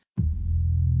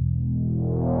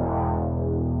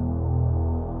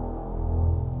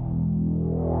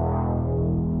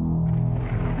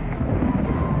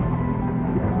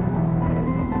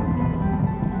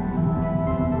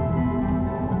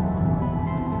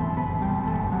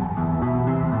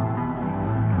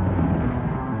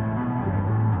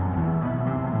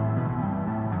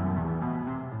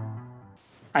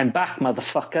I'm back,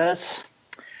 motherfuckers.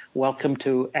 Welcome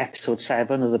to episode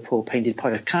 7 of the Pro Painted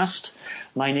Podcast.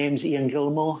 My name's Ian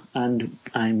Gilmore, and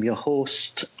I'm your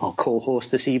host, or co-host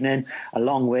this evening,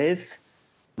 along with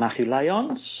Matthew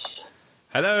Lyons.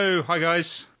 Hello, hi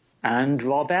guys. And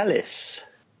Rob Ellis.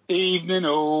 Evening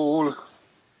all.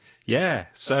 Yeah,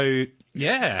 so,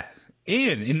 Ian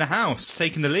in the house,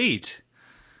 taking the lead.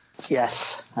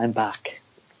 Yes, I'm back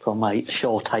from my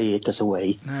short hiatus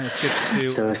away. No, it's good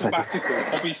to...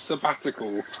 Hobby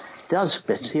sabbatical. Does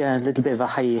bits, yeah, a little bit of a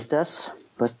hiatus,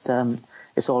 but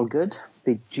it's all good.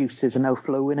 The juices are now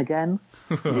flowing again.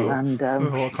 And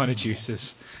what kind of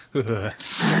juices? the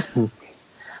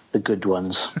good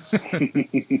ones. But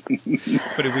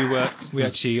we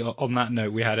actually, on that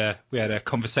note, we had a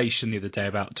conversation the other day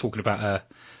about talking about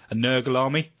a Nurgle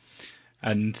army.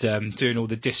 And doing all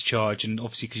the discharge, and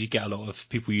obviously because you get a lot of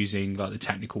people using like the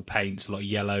technical paints, a lot of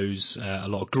yellows, a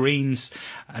lot of greens,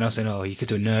 and I was saying, you could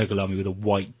do a Nurgle army with a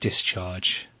white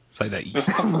discharge. It's like that. You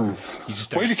just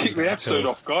don't. Way to kick the episode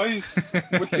off, guys!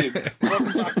 Wicked.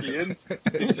 Welcome back, Ian.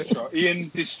 Ian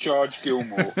Discharge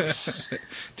Gilmore.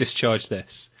 Discharge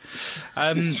this.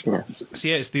 So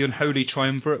yeah, it's the Unholy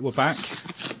Triumvirate. We're back.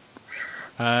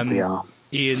 We are.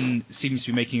 Ian seems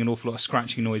to be making an awful lot of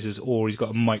scratching noises, or he's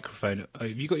got a microphone.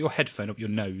 Have you got your headphone up your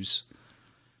nose?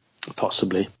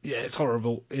 Possibly. Yeah, it's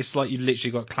horrible. It's like you've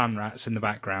literally got clan rats in the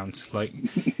background. Like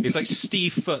it's like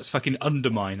Steve Foot's fucking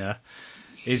Underminer.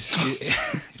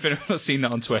 If anyone's not seen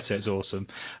that on Twitter, it's awesome.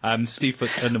 Steve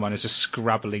Foot's Underminer is just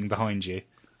scrabbling behind you.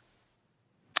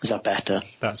 Is that better?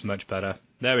 That's much better.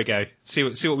 There we go. See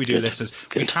what we do, Good. listeners.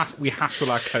 Good. We hassle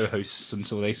our co-hosts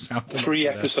until they sound... 3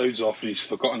 episodes off and he's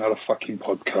forgotten how to fucking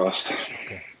podcast.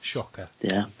 Shocker.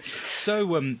 Yeah.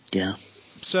 So, yeah.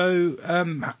 So,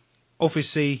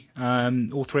 obviously,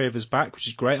 all three of us back, which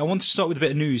is great. I want to start with a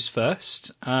bit of news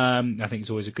first. I think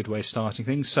it's always a good way of starting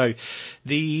things. So,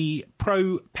 the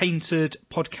Pro Painted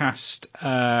Podcast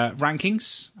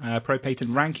rankings, Pro Painted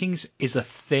Rankings is a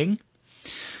thing.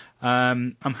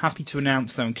 I'm happy to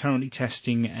announce that I'm currently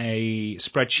testing a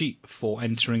spreadsheet for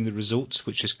entering the results,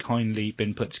 which has kindly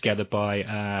been put together by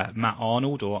Matt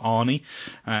Arnold, or Arnie,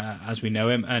 as we know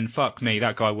him. And fuck me,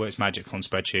 that guy works magic on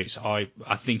spreadsheets. I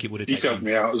think it would have taken... He's helped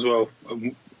me out as well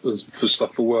for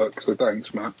stuff for work, so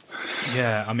thanks, Matt.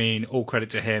 Yeah, I mean, all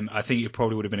credit to him. I think it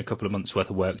probably would have been a couple of months'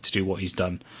 worth of work to do what he's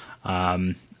done.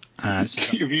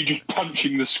 If you just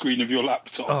punching the screen of your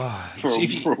laptop for a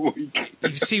week.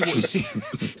 If you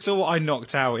see what I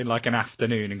knocked out in like an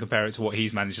afternoon and compare it to what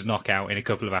he's managed to knock out in a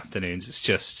couple of afternoons,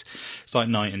 it's like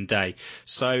night and day.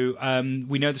 So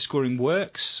we know the scoring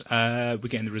works. We're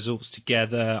getting the results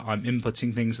together. I'm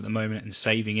inputting things at the moment and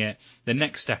saving it. The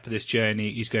next step of this journey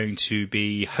is going to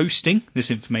be hosting this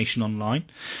information online.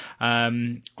 I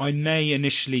may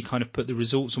initially kind of put the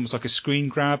results almost like a screen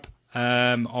grab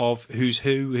of who's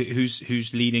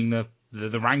leading the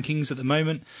rankings at the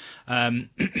moment on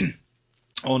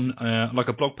like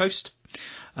a blog post.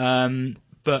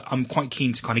 But I'm quite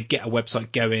keen to kind of get a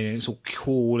website going, and it's all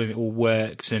cool and it all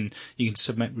works, and you can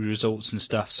submit results and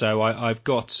stuff. So I've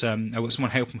got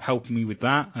someone helping me with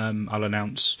that. I'll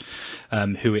announce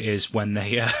who it is when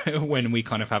when we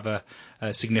kind of have a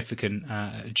significant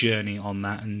journey on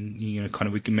that, and kind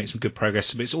of we can make some good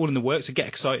progress. But it's all in the works. So get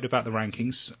excited about the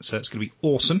rankings. So it's going to be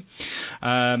awesome.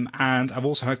 And I've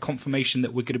also had confirmation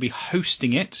that we're going to be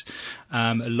hosting it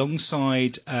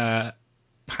alongside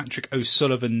Patrick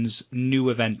O'Sullivan's new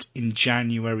event in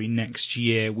January next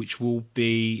year, which will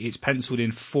be, it's penciled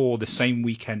in for the same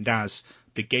weekend as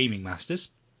the Gaming Masters.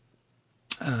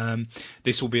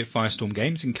 This will be at Firestorm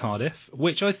Games in Cardiff,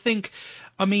 which I think,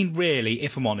 I mean, really,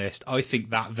 if I'm honest, I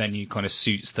think that venue kind of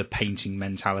suits the painting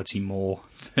mentality more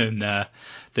than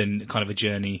kind of a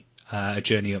journey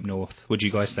up north. What do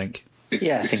you guys think?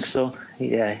 Yeah, I think so.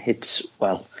 Yeah, it's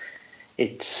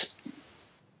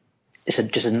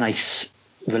just a nice,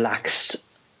 relaxed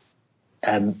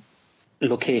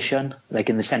location,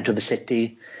 like in the centre of the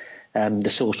city. The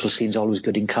social scene's always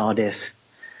good in Cardiff.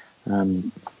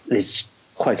 There's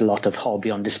quite a lot of hobby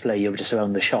on display over just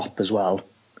around the shop as well.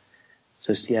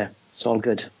 So it's all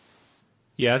good.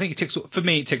 Yeah, I think it ticks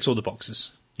all the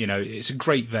boxes. It's a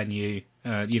great venue.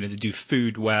 They do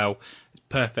food well,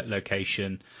 perfect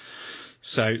location.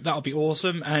 So that'll be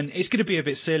awesome, and it's going to be a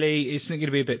bit silly. It's going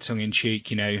to be a bit tongue in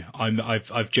cheek.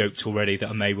 I've joked already that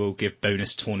I may well give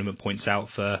bonus tournament points out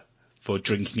for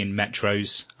drinking in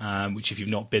metros, which if you've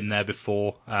not been there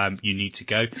before, you need to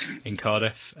go in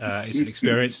Cardiff. It's an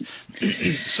experience.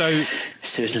 So it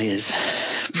certainly is.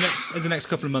 As the next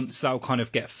couple of months, that'll kind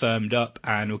of get firmed up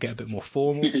and we'll get a bit more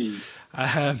formal.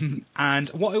 And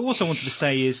what I also wanted to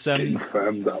say is getting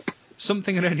firmed up.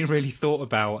 something I'd only really thought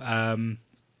about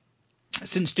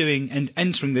since doing and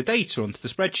entering the data onto the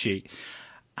spreadsheet,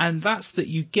 and that's that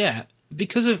you get,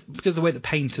 because of the way the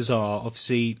painters are,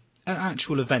 obviously, at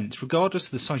actual events, regardless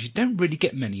of the size, you don't really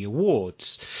get many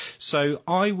awards. So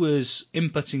I was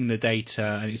inputting the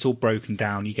data, and it's all broken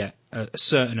down. You get a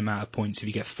certain amount of points if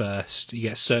you get first, you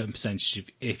get a certain percentage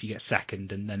if you get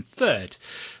second, and then third.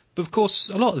 But of course,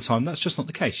 a lot of the time, that's just not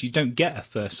the case. You don't get a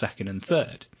first, second, and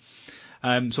third. So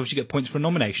obviously you get points for a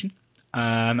nomination,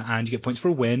 and you get points for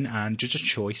a win and judge's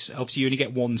choice. Obviously, you only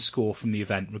get one score from the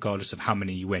event, regardless of how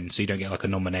many you win. So you don't get like a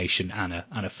nomination and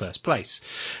a first place.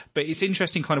 But it's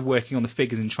interesting, kind of working on the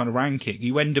figures and trying to rank it.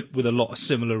 You end up with a lot of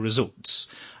similar results,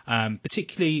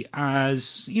 particularly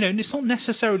as and it's not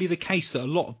necessarily the case that a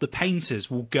lot of the painters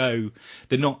will go.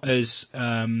 They're not as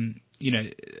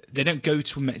they don't go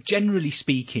to, generally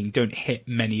speaking, don't hit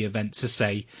many events as,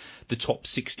 say, the top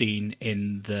 16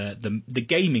 in the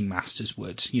gaming masters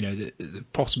would.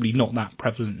 Possibly not that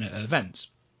prevalent at events.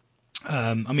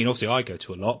 I mean, obviously I go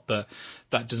to a lot, but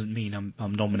that doesn't mean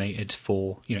I'm nominated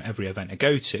for, every event I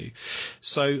go to.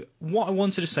 So what I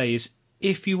wanted to say is,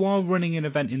 if you are running an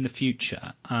event in the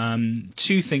future,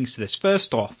 two things to this.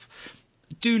 First off,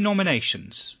 do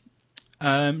nominations.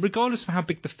 Regardless of how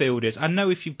big the field is. I know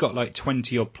if you've got like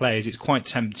 20 odd players, it's quite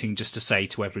tempting just to say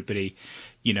to everybody,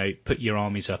 put your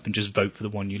armies up and just vote for the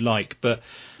one you like. But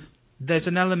there's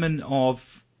an element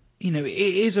of, it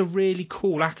is a really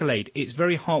cool accolade. It's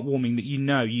very heartwarming that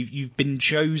you've been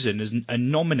chosen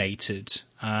and nominated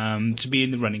to be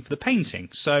in the running for the painting.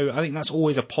 So I think that's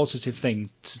always a positive thing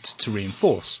to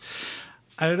reinforce.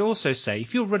 And I'd also say,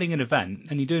 if you're running an event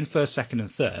and you're doing first, second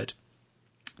and third,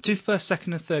 do first,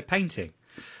 second and third painting,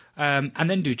 and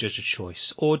then do judge's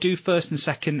choice, or do first and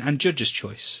second and judge's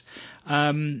choice.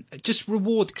 Just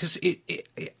reward, because it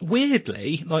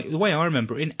weirdly, like the way I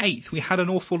remember it, in 8th we had an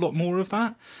awful lot more of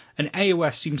that, and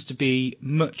AOS seems to be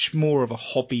much more of a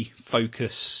hobby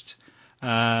focused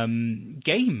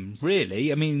game,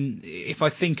 really. I mean, if I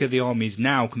think of the armies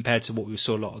now compared to what we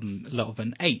saw a lot of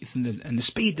in 8th, and the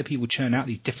speed that people churn out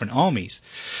these different armies,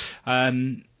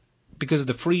 because of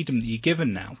the freedom that you're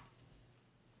given now,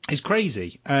 is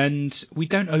crazy, and we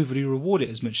don't overly reward it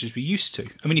as much as we used to.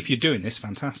 I mean, if you're doing this,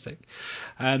 fantastic.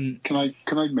 Can I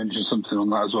mention something on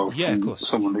that as well? Yeah, of course.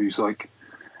 Someone who's like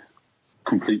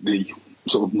completely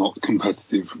sort of not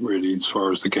competitive, really, as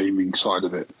far as the gaming side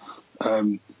of it.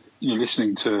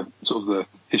 Listening to sort of the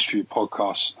history of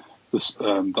podcasts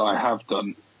that I have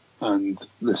done, and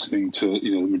listening to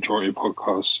the majority of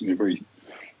podcasts, very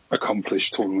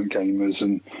accomplished tournament gamers,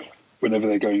 and whenever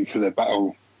they're going through their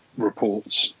battle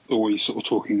reports, always sort of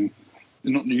talking,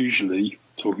 not usually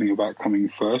talking about coming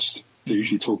first, they're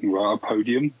usually talking about a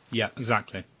podium. Yeah,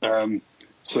 exactly.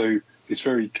 So it's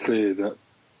very clear that,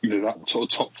 that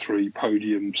sort of top 3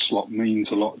 podium slot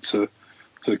means a lot to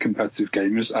competitive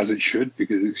gamers, as it should,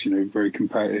 because it's, very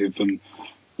competitive and,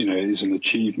 it is an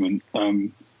achievement.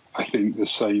 I think the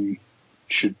same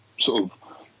should sort of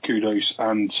kudos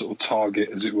and sort of target,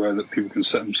 as it were, that people can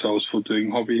set themselves for doing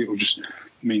hobby. It will just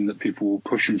mean that people will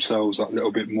push themselves that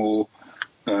little bit more.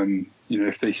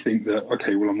 If they think that,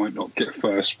 okay, well, I might not get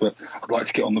first, but I'd like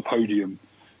to get on the podium,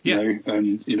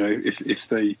 and, if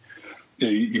they,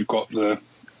 you've got the,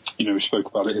 we spoke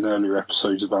about it in earlier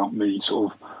episodes about me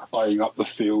sort of eyeing up the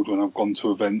field when I've gone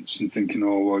to events and thinking,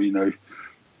 oh, well,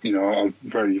 I was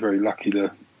very, very lucky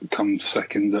to come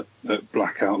second at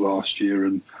Blackout last year,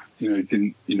 and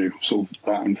didn't, sort of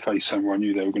that and FaceHammer, I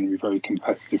knew they were going to be very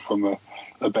competitive from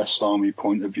a best army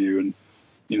point of view. And,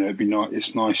 it'd be nice,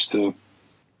 it's nice to,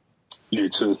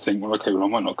 to think, well, okay, well, I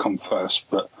might not come first,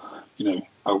 but,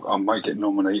 I might get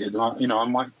nominated. And I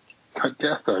might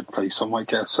get a third place. I might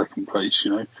get a second place,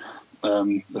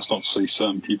 That's not to say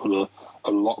certain people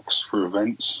are locks for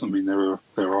events. I mean, there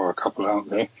are a couple out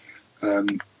there.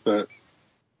 But,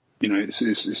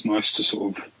 it's nice to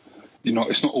sort of,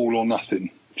 it's not all or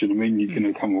nothing. Do you know what I mean? You're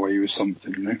going to come away with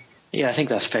something, Yeah, I think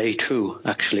that's very true,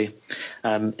 actually.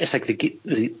 It's like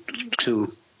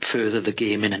to further the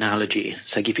gaming analogy,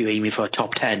 it's like if you're aiming for a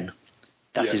top 10,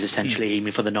 that is essentially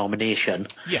aiming for the nomination.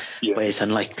 Yeah. Where it's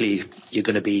unlikely you're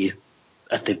going to be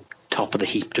at the top of the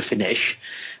heap to finish,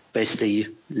 but it's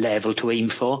the level to aim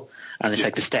for, and it's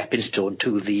like the stepping stone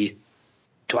to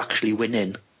actually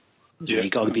winning. So you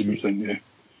got to be.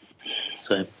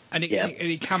 So And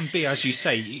it can be, as you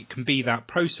say, it can be that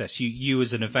process. You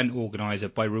as an event organizer,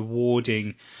 by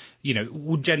rewarding,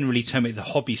 we'll generally term it the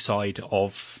hobby side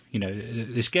of,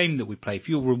 this game that we play. If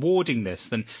you're rewarding this,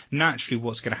 then naturally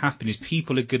what's going to happen is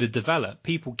people are going to develop,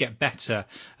 people get better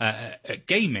at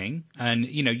gaming, and,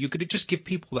 you're going to just give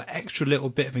people that extra little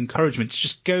bit of encouragement to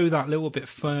just go that little bit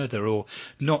further, or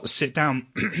not sit down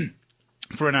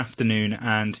for an afternoon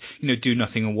and do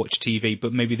nothing and watch TV,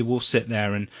 but maybe they will sit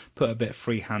there and put a bit of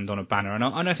freehand on a banner. And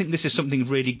I think this is something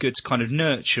really good to kind of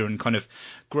nurture and kind of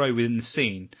grow within the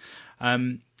scene.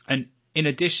 And in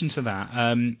addition to that,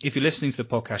 if you're listening to the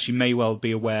podcast, you may well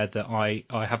be aware that I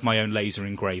have my own laser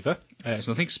engraver. It's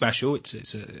nothing special.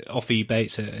 It's off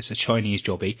eBay. It's a Chinese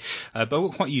jobby, but I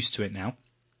got quite used to it now.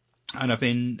 And I've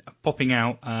been popping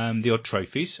out the odd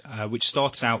trophies, which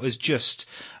started out as just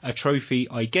a trophy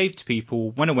I gave to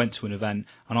people when I went to an event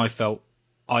and I felt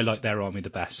I liked their army the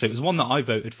best. So it was one that I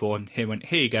voted for, and here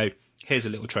you go. Here's a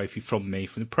little trophy from me,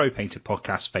 from the Pro Painted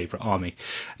Podcast favourite army.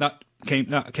 That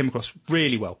came across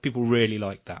really well. People really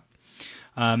liked that.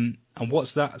 And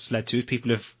what's that's led to is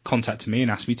people have contacted me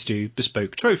and asked me to do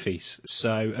bespoke trophies.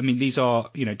 So, I mean, these are,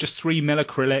 just 3mm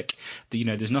acrylic.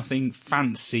 There's nothing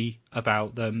fancy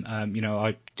about them.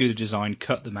 I do the design,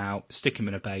 cut them out, stick them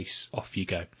in a base, off you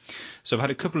go. So I've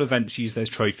had a couple of events use those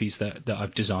trophies that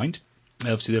I've designed.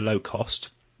 Obviously, they're low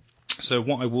cost. So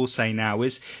what I will say now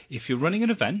is, if you're running an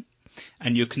event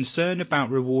and you're concerned about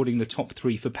rewarding the top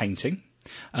 3 for painting,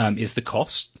 is the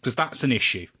cost, because that's an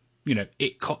issue.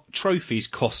 Trophies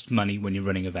cost money when you're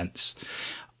running events.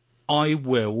 I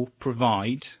will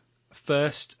provide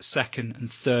first, second,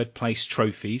 and third place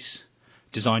trophies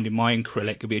designed in my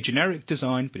acrylic. It'll be a generic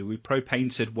design, but it'll be Pro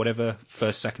Painted, whatever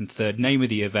first, second, third name of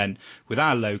the event with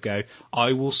our logo.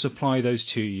 I will supply those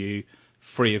to you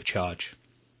free of charge.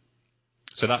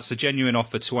 So that's a genuine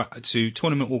offer to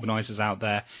tournament organisers out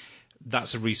there.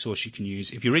 That's a resource you can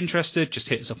use. If you're interested, just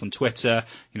hit us up on Twitter.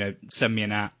 Send me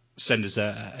an @ send us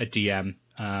a DM.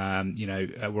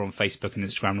 We're on Facebook and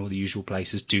Instagram and all the usual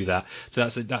places. Do that. So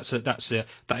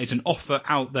that is an offer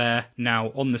out there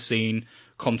now on the scene.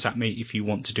 Contact me if you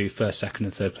want to do first, second,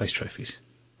 and third place trophies.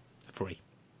 Free.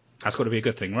 That's got to be a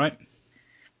good thing, right?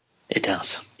 It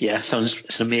does. Yeah,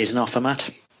 it's an amazing offer, Matt.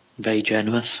 Very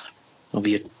generous.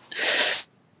 Hopefully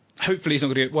it's not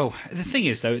going to go... Well, the thing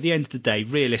is, though, at the end of the day,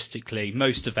 realistically,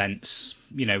 most events,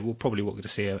 we'll probably walk to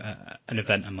see an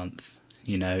event a month.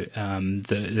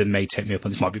 That may take me up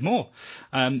on this, might be more.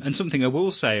 And something I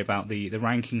will say about the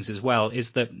rankings as well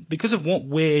is that because of what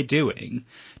we're doing,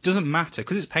 it doesn't matter,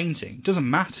 because it's painting, it doesn't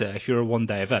matter if you're a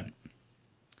one-day event.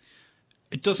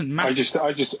 It doesn't matter.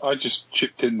 I just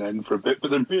chipped in then for a bit,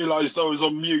 but then realised I was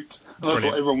on mute. And I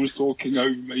thought everyone was talking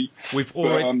over me. We've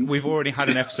already had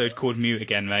an episode called Mute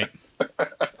again, mate.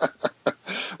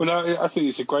 Well, no, I think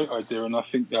it's a great idea, and I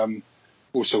think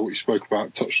also what you spoke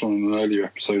about, touched on in an earlier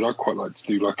episode. I'd quite like to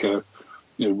do like a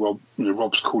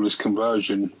Rob's coolest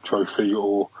conversion trophy,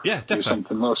 or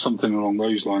something along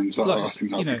those lines. I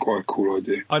think that'd be quite a cool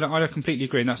idea. I completely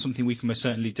agree, and that's something we can most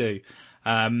certainly do.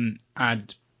 And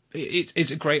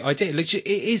it's a great idea. It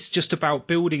is just about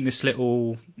building this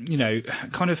little,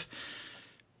 kind of.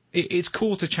 It's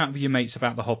cool to chat with your mates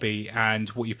about the hobby and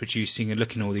what you're producing and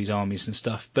looking at all these armies and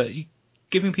stuff, but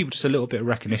giving people just a little bit of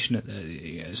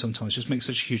recognition sometimes just makes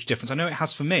such a huge difference. I know it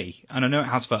has for me, and I know it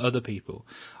has for other people.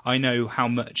 I know how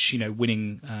much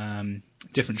winning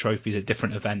different trophies at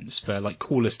different events for like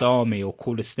coolest army or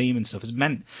coolest theme and stuff has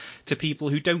meant to people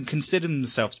who don't consider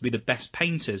themselves to be the best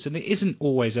painters, and it isn't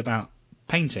always about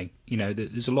painting.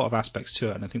 There's a lot of aspects to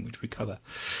it, and I think which we cover.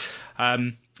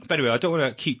 But anyway, I don't want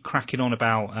to keep cracking on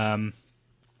about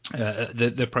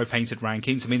the Pro Painted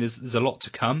rankings. I mean, there's a lot to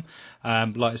come.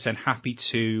 Like I said, happy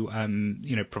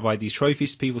to provide these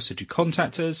trophies to people, so do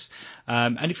contact us.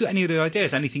 And if you've got any other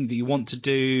ideas, anything that you want to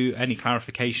do, any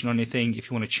clarification on anything, if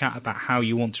you want to chat about how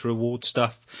you want to reward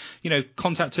stuff,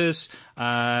 contact us,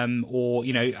 or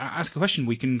ask a question.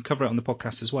 We can cover it on the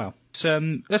podcast as well.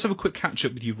 So let's have a quick catch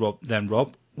up with you,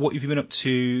 Rob. What have you been up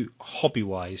to hobby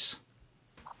wise?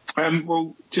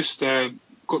 Well, just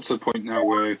got to the point now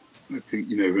where I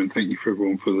think, and thank you for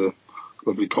everyone for the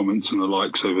lovely comments and the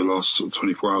likes over the last sort of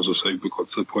 24 hours or so, but got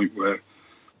to the point where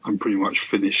I'm pretty much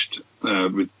finished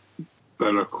with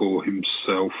Be'lakor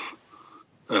himself,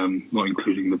 not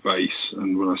including the base.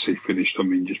 And when I say finished, I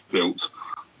mean just built.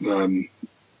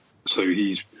 So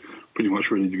he's pretty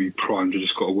much ready to be primed. I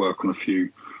just got to work on a few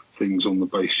things on the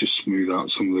base, just smooth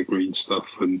out some of the green stuff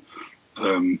and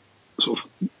sort of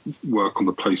work on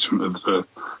the placement of the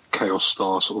Chaos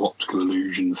Star sort of optical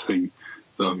illusion thing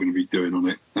that I'm going to be doing on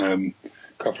it. A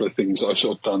couple of things that I've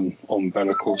sort of done on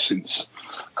Be'lakor since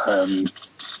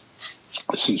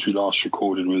since we last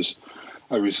recorded was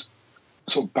I was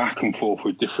sort of back and forth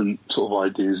with different sort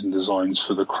of ideas and designs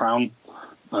for the crown,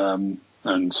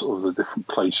 and sort of the different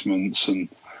placements and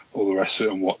all the rest of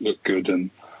it and what looked good. And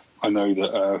I know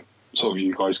that sort of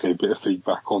you guys gave a bit of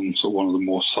feedback on sort of one of the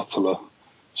more subtler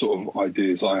sort of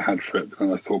ideas I had for it,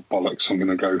 and I thought, bollocks, I'm going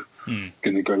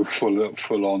to go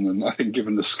full on. And I think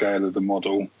given the scale of the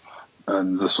model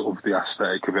and the sort of the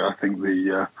aesthetic of it, I think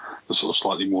the sort of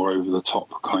slightly more over the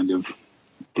top kind of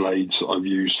blades that I've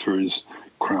used for his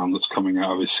crown that's coming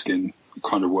out of his skin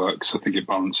kind of works. I think it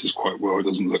balances quite well. It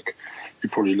doesn't look, you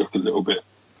probably look a little bit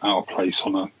out of place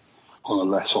on a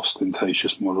less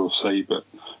ostentatious model, say, but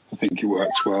I think it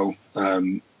works well.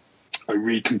 I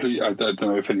don't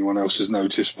know if anyone else has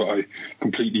noticed, but I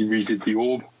completely redid the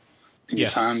orb in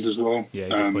his hand as well.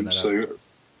 Yeah, so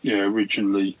yeah,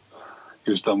 originally it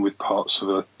was done with parts of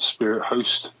a Spirit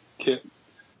Host kit,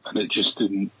 and it just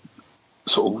didn't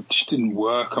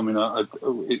work. I mean,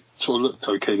 it sort of looked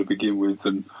okay to begin with,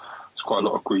 and there's quite a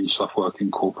lot of green stuff work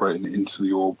incorporating it into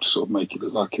the orb to sort of make it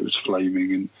look like it was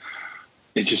flaming, and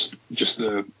it just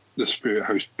the Spirit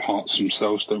Host parts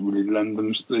themselves don't really lend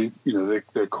them.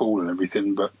 They're cool and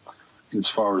everything, but as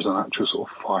far as an actual sort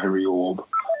of fiery orb,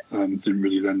 didn't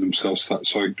really lend themselves to that.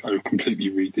 So I completely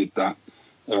redid that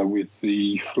with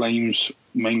the flames,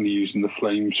 mainly using the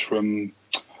flames from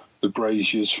the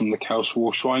braziers from the Chaos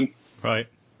War Shrine. Right.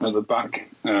 At the back.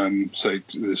 So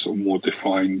they're sort of more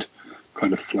defined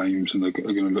kind of flames, and they're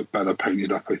going to look better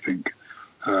painted up, I think.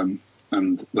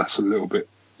 And that's a little bit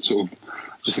sort of,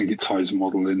 I just think it ties the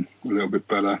model in a little bit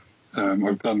better.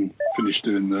 I've finished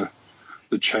doing the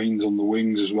chains on the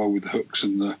wings as well with the hooks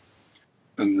and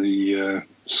the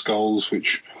skulls,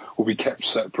 which will be kept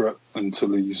separate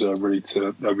until he's ready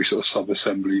to. They'll be sort of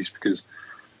sub-assemblies, because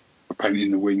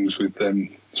painting the wings with them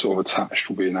sort of attached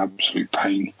will be an absolute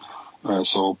pain.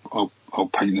 So I'll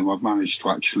paint them. I've managed to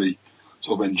actually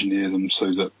sort of engineer them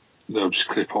so that they'll just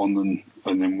clip on,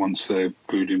 and then once they're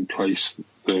glued in place,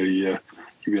 you'll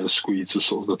be able to squeeze the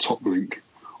sort of the top link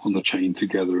on the chain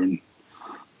together, and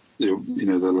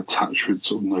they'll attach with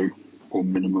sort of no or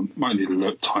minimum. Might need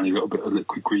a tiny little bit of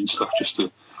liquid green stuff just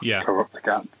to cover up the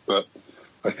gap, but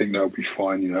I think that'll be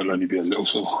fine. It'll only be a little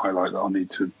sort of highlight that I'll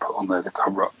need to put on there to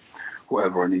cover up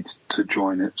whatever I need to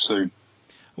join it. So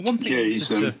one thing,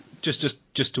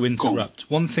 just to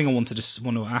interrupt, one thing I want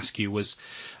to ask you was,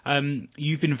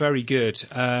 you've been very good.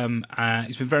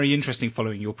 It's been very interesting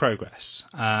following your progress,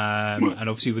 and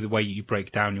obviously with the way you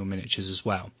break down your miniatures as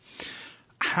well.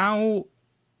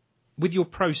 With your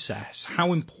process,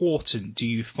 how important do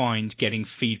you find getting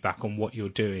feedback on what you're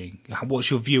doing? What's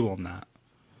your view on that?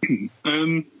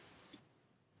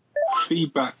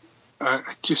 Feedback,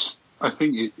 I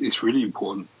think it's really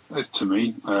important to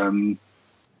me.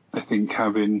 I think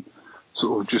having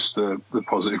sort of just the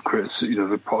positive criticism,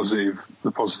 the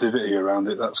positivity around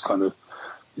it, that's kind of,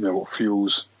 what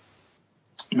fuels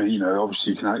me.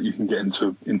 Obviously you can get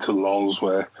into lulls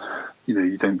where,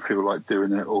 you don't feel like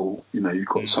doing it, or, you've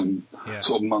got some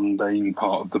sort of mundane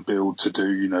part of the build to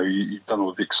do. You've done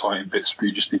all the exciting bits, but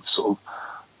you just need to sort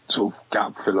of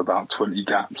gap fill about 20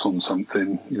 gaps on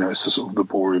something. It's the sort of the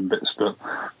boring bits, but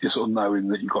you're sort of knowing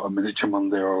that you've got a miniature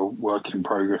Monday or a work in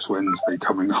progress Wednesday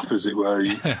coming up, as it were.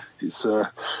 It's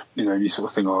you sort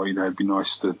of think, it'd be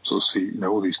nice to sort of see,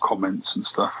 all these comments and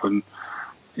stuff. And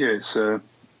it's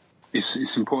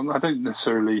important. I don't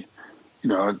necessarily,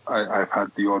 I've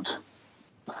had the odd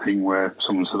thing where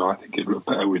someone said, I think it'd look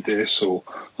better with this or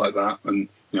like that, and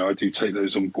I do take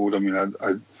those on board. I mean,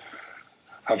 I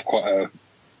have quite a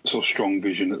sort of strong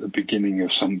vision at the beginning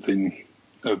of something,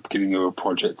 beginning of a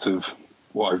project, of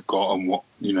what I've got and what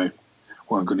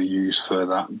I'm going to use for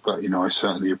that. But I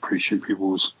certainly appreciate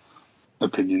people's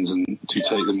opinions and do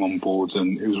take them on board.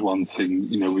 And it was one thing,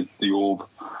 with the orb,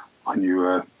 I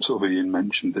knew sort of Ian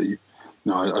mentioned that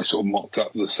I sort of mocked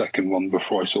up the second one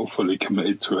before I sort of fully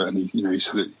committed to it, and he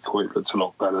said he thought it looked a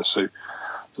lot better, so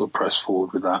sort of pressed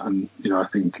forward with that. And I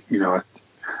think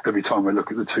every time I look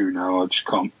at the two now, I just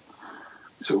can't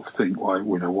sort of think why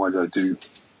did I do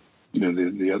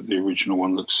the original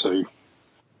one looks so,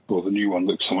 or the new one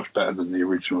looks so much better than the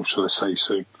original, shall I say?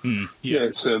 So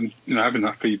it's having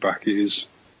that feedback is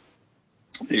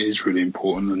really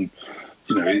important,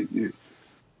 and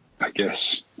I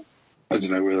guess, I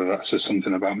don't know whether that says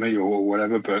something about me or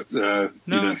whatever, but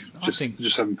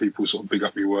just having people sort of big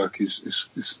up your work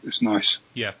is nice.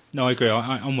 Yeah, no, I agree.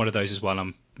 I'm one of those as well.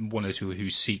 I'm one of those people who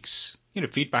seeks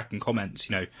feedback and comments.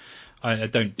 I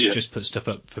don't just put stuff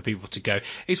up for people to go.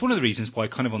 It's one of the reasons why,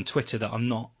 kind of on Twitter, that I'm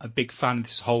not a big fan of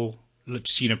this whole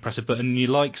just press a button and you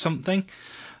like something.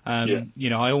 You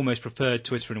know, I almost preferred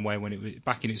Twitter in a way when it was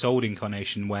back in its old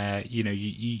incarnation, where you know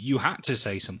you had to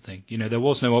say something. You know, there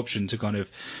was no option to kind of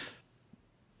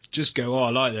just go, oh, I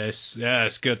like this, yeah,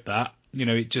 it's good that. You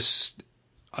know, it just.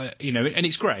 You know, and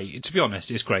it's great. To be honest,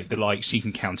 it's great. The likes, you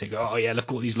can count it. Go, oh yeah, look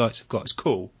at all these likes I've got. It's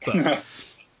cool. But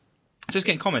just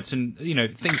getting comments and you know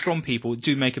things from people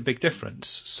do make a big difference.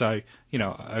 So you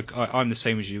know, I'm the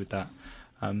same as you with that.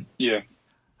 Yeah.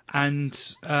 And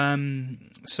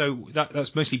so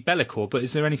that's mostly Be'lakor. But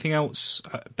is there anything else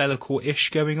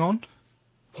Be'lakor-ish going on?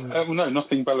 Well, no,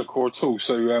 nothing Be'lakor at all.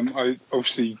 So I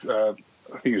obviously. I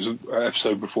think it was an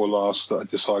episode before last that I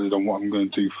decided on what I'm going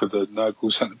to do for the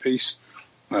Nurgle centerpiece.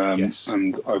 Yes.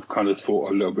 And I've kind of thought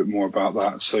a little bit more about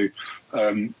that. So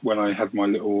when I had my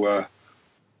little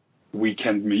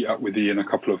weekend meet up with Ian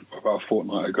about a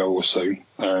fortnight ago or so,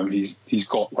 he's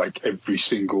got like every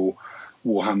single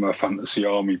Warhammer Fantasy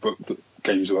Army book that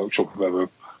Games Workshop have ever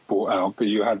brought out. But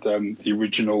you had the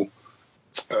original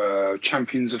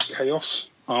Champions of Chaos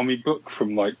Army book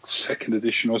from like 2nd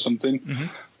edition or something. Mm-hmm.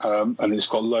 And it's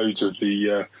got loads of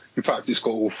the in fact it's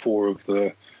got all 4 of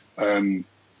the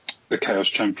Chaos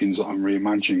Champions that I'm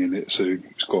reimagining in it. So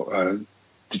it's got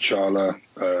T'Challa,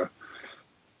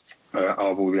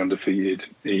 Arbor the Undefeated,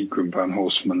 Egrim Van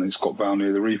Horseman, and it's got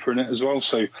Valnir the Reaper in it as well.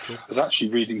 So cool. I was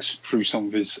actually reading through some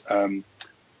of his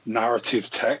narrative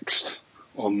text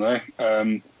on there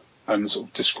and sort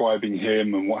of describing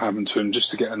him and what happened to him,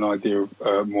 just to get an idea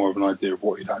of more of an idea of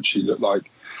what he'd actually looked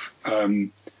like.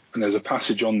 And there's a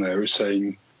passage on there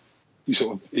saying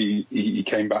he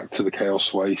came back to the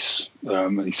Chaos Waste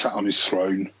and he sat on his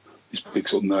throne, his big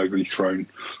sort of Nurgle throne,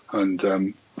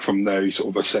 and from there he sort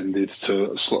of ascended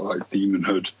to sort of like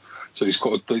demonhood. So he's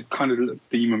got a kind of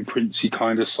demon princey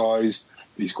kind of size.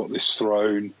 He's got this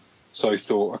throne. So I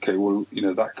thought, okay, well, you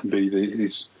know, that can be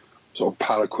his sort of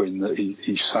palanquin that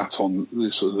he sat on.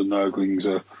 The sort of the Nurglings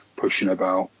are pushing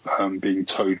about, being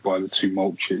towed by the 2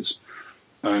 Mulches.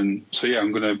 And so yeah,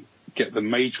 I'm going to get the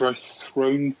Maedra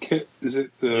throne kit, is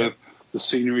it? The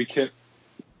scenery kit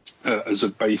as a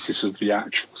basis of the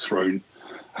actual throne.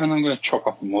 And I'm going to chop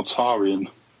up a Mortarion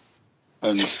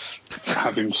and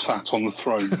have him sat on the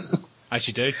throne. As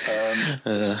you do.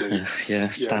 Yeah,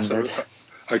 standard. So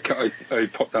I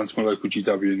popped down to my local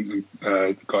GW and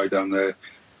the guy down there,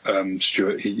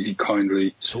 Stuart, he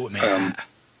kindly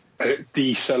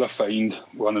de-cellophaned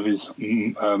one of his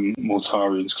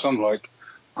Mortarions, because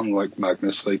unlike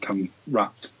Magnus, they come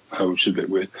wrapped, which is a bit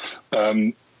weird.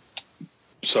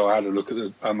 So I had a look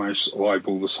at I managed to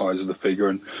eyeball the size of the figure,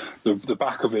 and the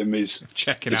back of him is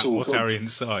checking out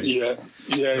Mortarion's size. Yeah.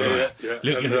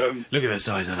 Look at the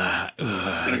size of that. Look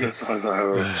at the size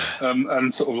of that.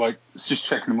 And sort of like just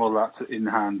checking them all out in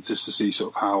hand, just to see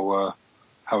sort of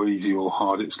how easy or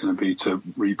hard it's going to be to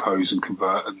repose and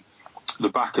convert. And the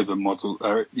back of the model,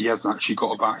 he hasn't actually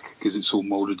got a back because it's all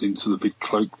moulded into the big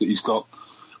cloak that he's got,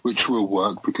 which will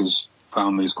work because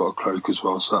Valnir's got a cloak as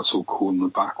well, so that's all cool. And the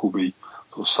back will be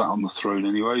sort of sat on the throne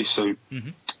anyway. So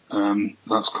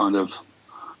that's kind of,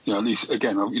 you know, at least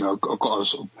again, I've got a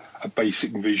sort of a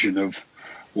basic vision of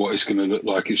what it's going to look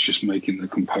like. It's just making the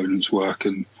components work,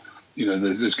 and you know,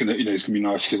 there's going to, you know, it's going to be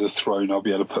nice because the throne, I'll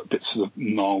be able to put bits of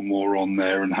the Gnarlmore on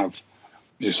there and have,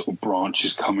 you know, sort of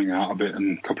branches coming out of it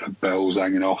and a couple of bells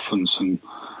hanging off and some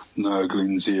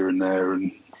Nurglings here and there,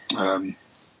 and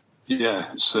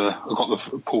it's I've got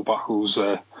the Paul Buckles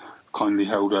kindly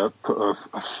put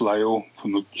a flail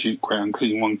from the Duke Great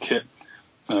Unclean One kit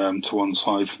to one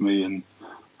side for me, and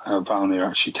Valnir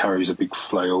actually carries a big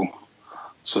flail,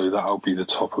 so that'll be the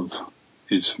top of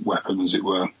his weapon, as it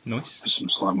were. Nice. With some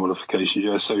slight modifications,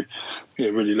 yeah. So, yeah,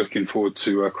 really looking forward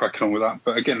to cracking on with that.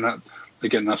 But again,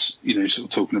 that's, you know, sort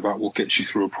of talking about what gets you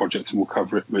through a project, and we'll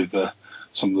cover it with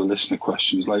some of the listener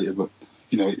questions later. But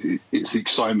you know, it's the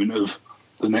excitement of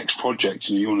the next project.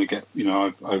 You know, you want to get, you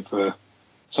know, I've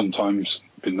sometimes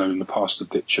been known in the past to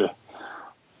ditch a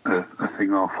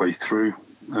thing halfway through,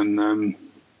 and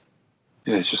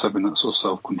it's just having that sort of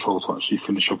self-control to actually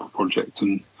finish up a project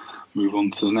and move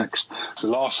on to the next. The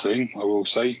last thing I will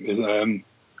say is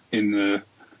in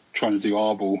trying to do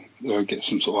Arbor, get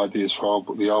some sort of ideas for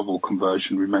the Arbor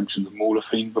conversion. We mentioned the Mauler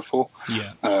Fiend before.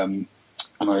 Yeah. And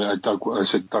I dug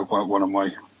out one of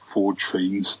my Forge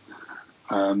Fiends.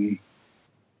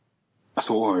 I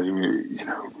thought, you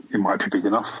know, it might be big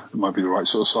enough. It might be the right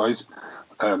sort of size.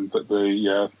 But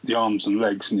the arms and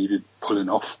legs needed pulling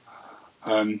off.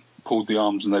 Pulled the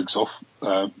arms and legs off,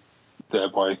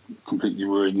 thereby completely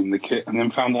ruining the kit, and then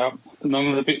found out that none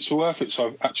of the bits were worth it. So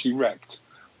I've actually wrecked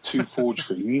 2 Forge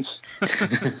Fiends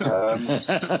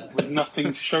with nothing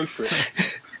to show for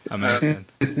it. Amazing.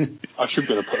 I should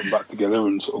be able to put them back together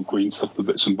and sort of green stuff the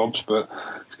bits and bobs, but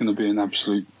it's going to be an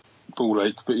absolute ball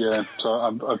ache. But yeah, so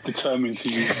I'm determined to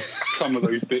use some of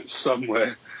those bits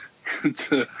somewhere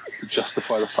to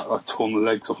justify the fact that I've torn the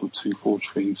legs off of 2 Forge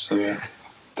Fiends. So yeah,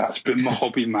 that's been my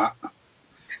hobby, Matt.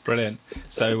 Brilliant.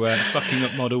 So fucking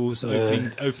up models,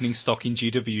 opening stock in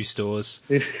GW stores.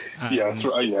 Yeah, that's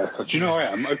right. Yeah, so, do you know I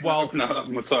am? Open up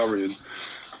Mortarion.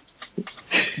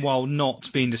 While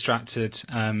not being distracted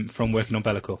from working on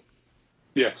Bellicor.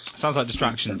 Yes. Sounds like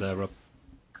distractions there, Rob.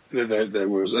 There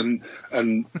was, and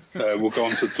we'll go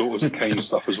on to Daughters of Cain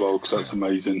stuff as well because that's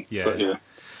amazing. Yeah. But yeah.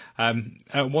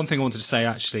 One thing I wanted to say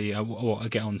actually, I'll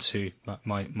get on to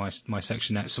my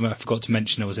section next. Something I forgot to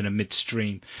mention, I was in a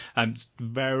midstream.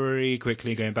 Very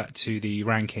quickly going back to the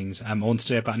rankings. I want to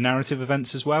say about narrative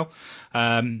events as well.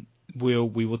 We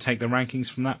will take the rankings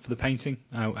from that for the painting,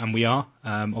 and we are.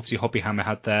 Obviously, Hobbyhammer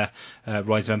had their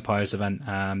Rise of Empires event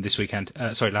last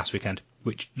weekend,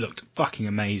 which looked fucking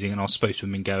amazing, and I was supposed to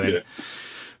have been going,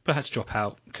 but I had to drop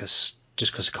out just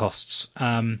because of costs.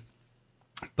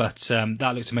 But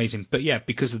that looks amazing. But yeah,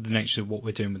 because of the nature of what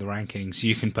we're doing with the rankings,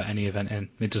 you can put any event in.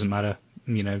 It doesn't matter.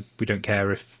 We don't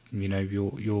care if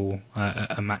you're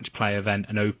a match play event,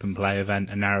 an open play event,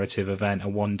 a narrative event, a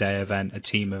 1-day event, a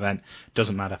team event.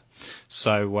 Doesn't matter.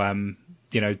 So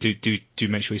do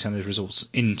make sure you send those results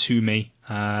in to me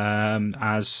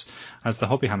as the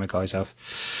Hobbyhammer guys have.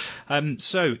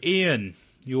 So Ian,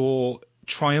 your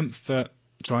triumvirate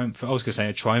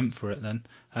then.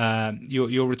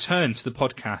 Your return to the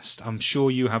podcast. I'm sure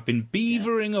you have been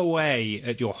beavering away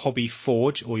at your hobby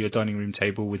forge or your dining room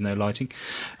table with no lighting.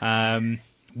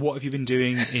 What have you been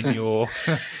doing in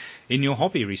your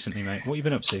hobby recently, mate? What have you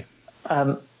been up to?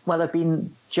 Well, I've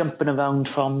been jumping around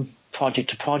from project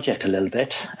to project a little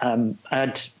bit. I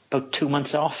had about 2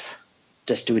 months off,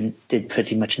 just did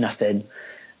pretty much nothing.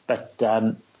 But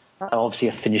I obviously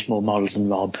have finished more models than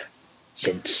Rob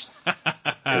since.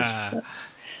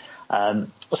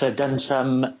 So I've done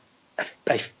some.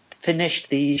 I finished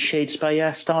the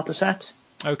Shadespire starter set.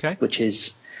 Okay. Which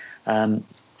is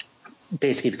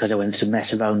basically because I wanted to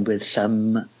mess around with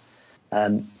some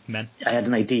men. I had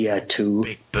an idea to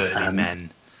big burly men.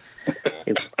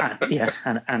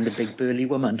 And a big burly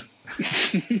woman.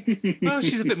 Well,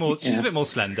 she's a bit more. She's a bit more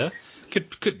slender.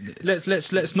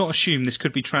 Let's not assume this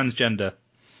could be transgender.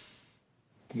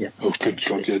 Yeah. Oh, good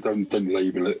God! Yeah, don't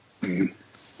label it. Mm.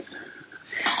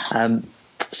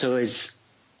 So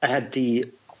I had the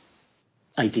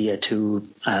idea to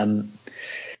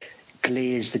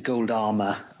glaze the gold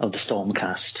armour of the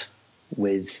Stormcast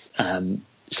with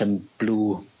some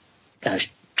blue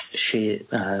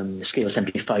scale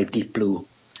 75 deep blue.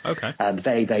 Okay.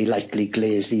 Very, very lightly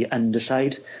glaze the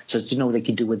underside. So like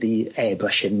you do with the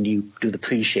airbrushing, you do the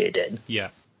pre-shading. Yeah.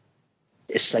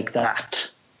 It's like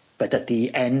that, but at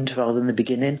the end rather than the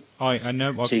beginning. I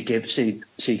know. So you give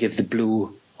the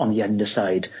blue on the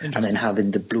underside and then having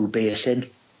the blue base in.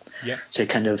 Yeah. So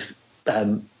kind of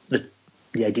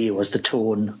the idea was the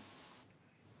tone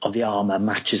of the armour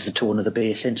matches the tone of the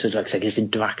base in, so it's like it's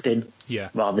interacting. Yeah.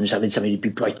 Rather than just having something to be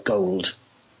bright gold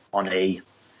on a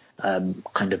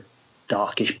kind of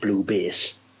darkish blue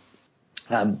base.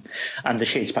 And the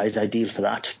Shadespire is ideal for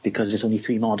that because there's only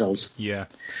 3 models. Yeah.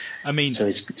 I mean, so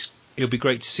it'll be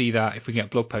great to see that if we can get a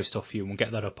blog post off you, and we'll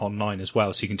get that up online as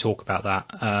well, so you can talk about that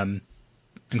and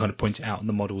kind of point it out on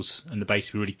the models and the base.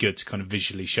 It'd be really good to kind of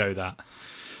visually show that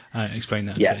and explain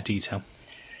that in a bit of detail.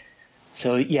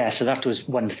 So that was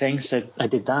one thing. So I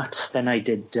did that. Then I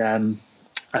did.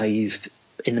 I've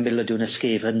in the middle of doing a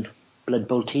Skaven Blood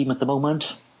Bowl team at the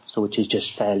moment, so which is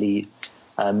just fairly.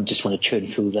 Just want to churn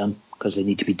through them because they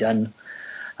need to be done.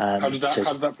 How did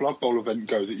that Blood Bowl event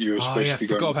go that you were supposed to be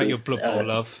going to? I forgot about your Blood Bowl,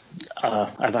 love.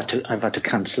 I've had to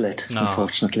cancel it,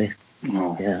 unfortunately.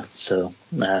 Oh. Yeah, so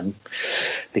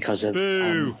because of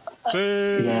boo.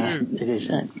 Yeah, it is.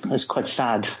 It was quite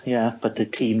sad. Yeah, but the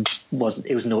team wasn't.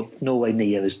 It was nowhere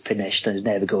near as finished, and it's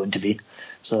never going to be.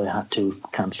 So I had to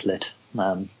cancel it,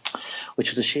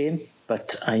 which was a shame.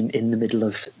 But I'm in the middle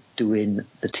of doing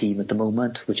the team at the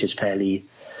moment, which is fairly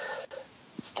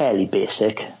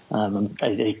basic.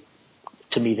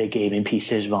 To me, they're gaming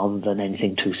pieces rather than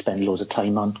anything to spend loads of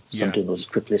time on. So I'm doing those as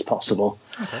quickly as possible.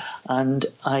 Okay. And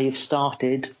I've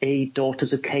started a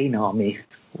Daughters of Cain army,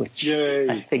 which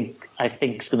I think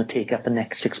is going to take up the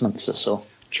next 6 months or so.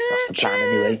 That's the plan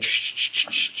anyway.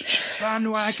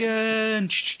 Bandwagon.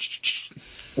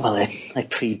 Well, I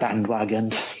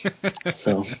pre-bandwagoned.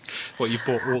 So. What, you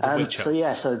bought all the witch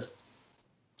elves? So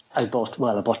I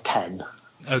bought 10.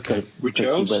 Okay. Witch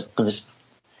elves?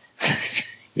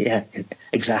 Yeah,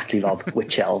 exactly, Rob.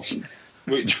 Witch elves.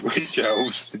 Which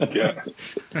elves did you get?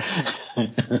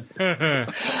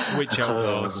 Which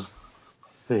outlaws?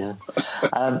 Yeah.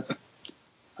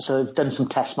 So I've done some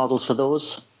test models for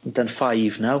those. I've done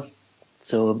 5 now.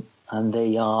 So, and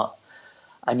they are,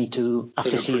 I need to,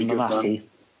 after seeing Morathi,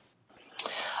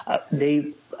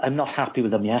 I'm not happy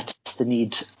with them yet. They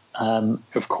need,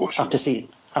 of course. After seeing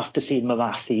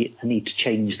Morathi, I need to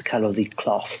change the colour of the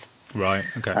cloth. Right,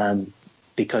 okay.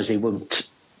 Because they won't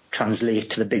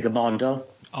translate to the bigger model.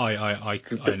 I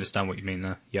understand what you mean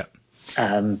there, yeah.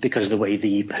 Because of the way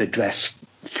her dress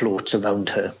floats around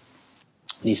her.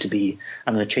 Needs to be,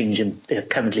 I'm going to change them. They're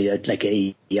currently like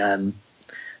a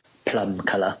plum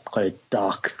colour, quite a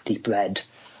dark, deep red.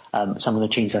 So I'm going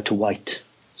to change that to white.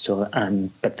 So,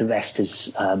 but the rest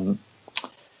is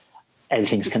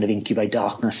everything's kind of inky by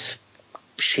darkness,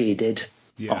 shaded.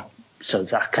 Yeah. So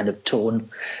that kind of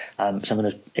tone. So I'm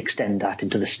going to extend that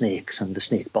into the snakes, and the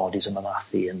snake bodies are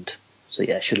Morathi, and so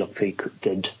yeah, it should look pretty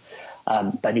good.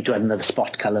 But I need to add another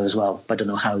spot colour as well, but I don't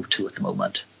know how to at the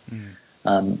moment.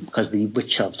 Because the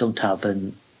witch elves don't have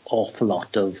an awful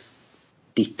lot of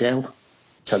detail.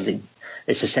 Something,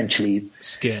 it's essentially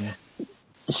skin,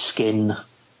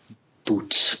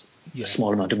 boots, a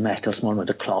small amount of metal, small amount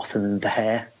of cloth, and then the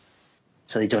hair.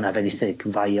 So they don't have anything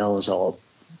vials or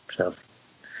sort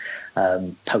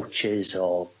of pouches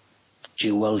or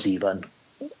jewels even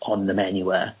on them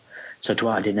anywhere. So to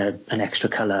add in an extra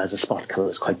colour as a spot colour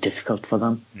is quite difficult for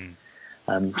them.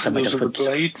 So those are the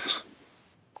blades.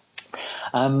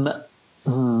 I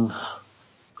know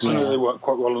they work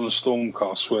quite well on the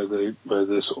Stormcast, where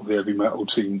the sort of the heavy metal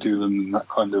team do them in that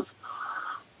kind of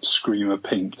screamer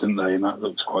pink, didn't they? And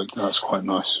that's quite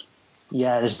nice.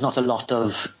 Yeah, there's not a lot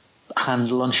of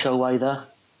handle on show either.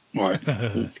 Right.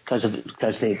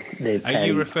 because they. Are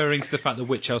you referring to the fact that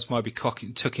witch elves might be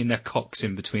tucking their cocks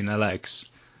in between their legs?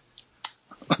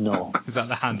 No. Is that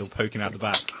the handle poking out the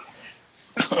back?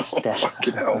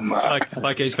 Fucking hell, man.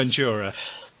 Like Ace Ventura.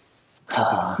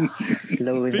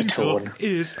 Lowering the tone. Finkel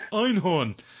is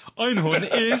Einhorn. Einhorn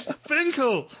is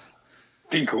Finkel.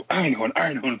 Finkel,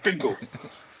 Einhorn, Finkel.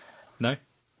 No?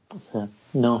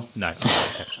 No. No.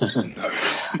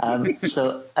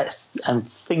 So I'm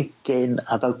thinking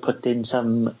about putting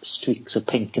some streaks of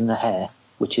pink in the hair,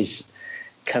 which is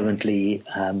currently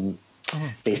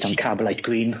based on Carbolite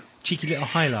green. Cheeky little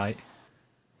highlight.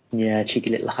 Yeah, cheeky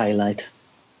little highlight.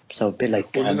 So a bit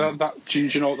like... do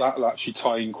you know what that'll actually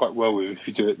tie in quite well with if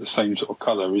you do it the same sort of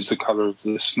colour? Is the colour of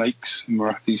the snakes in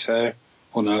Morathi's hair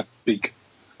on a big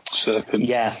serpent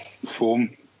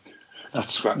form?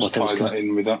 That's that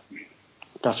in with that.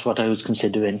 That's what I was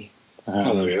considering.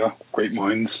 There we are. Great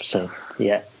minds. So,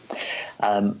 yeah.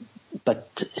 But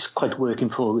it's quite work in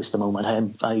progress at the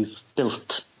moment. I've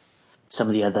built some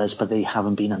of the others, but they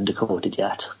haven't been undercoated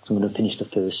yet. So I'm going to finish the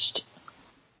first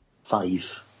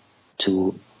 5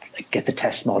 to get the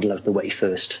test model out of the way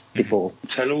first before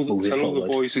tell all the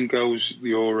boys and girls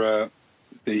your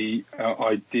the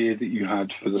idea that you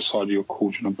had for the side of your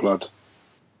Cauldron of Blood.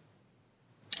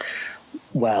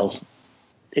 Well,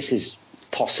 this is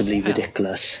possibly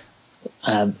ridiculous,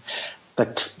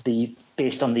 but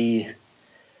based on the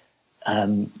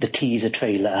teaser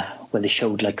trailer where they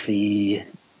showed like the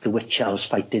witch elves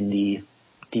fighting the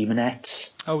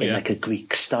demonettes in like a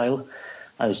Greek style,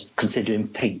 I was considering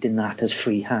painting that as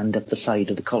freehand up the side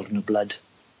of the Cauldron of Blood,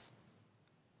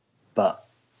 but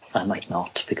I might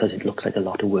not because it looks like a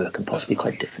lot of work and possibly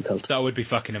quite difficult. That would be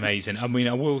fucking amazing. I mean,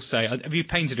 I will say, have you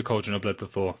painted a Cauldron of Blood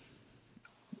before?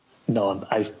 No,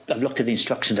 I've looked at the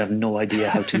instructions. I have no idea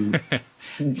how to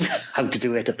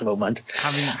do it at the moment.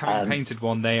 Having painted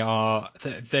one, they are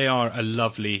a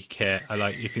lovely kit. I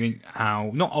like, if you think how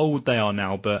not old they are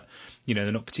now, but you know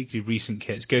they're not particularly recent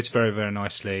kits. Goes very, very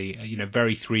nicely. You know,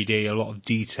 very 3D, a lot of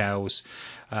details,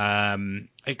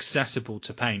 accessible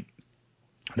to paint.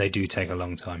 They do take a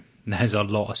long time. There's a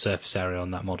lot of surface area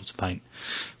on that model to paint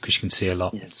because you can see a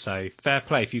lot. Yeah. So fair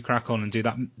play if you crack on and do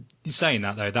that. Saying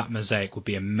that though, that mosaic would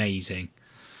be amazing,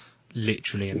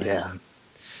 literally amazing. Yeah.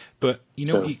 But you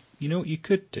know what you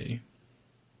could do?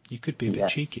 You could be a bit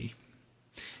cheeky.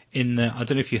 I don't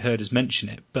know if you heard us mention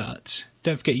it, but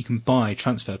don't forget you can buy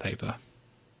transfer paper.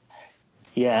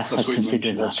 Yeah, I was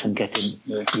considering that and getting.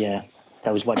 Yeah,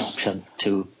 that was one option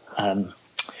to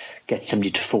get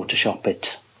somebody to Photoshop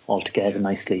it all together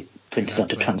nicely, print it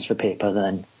onto transfer paper,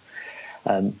 then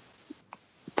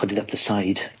put it up the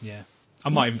side. Yeah, I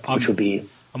might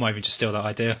even just steal that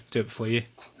idea, do it for you.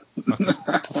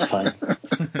 That's fine.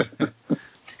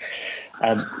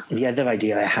 The other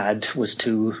idea I had was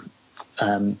to,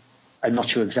 I'm not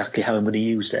sure exactly how I'm going to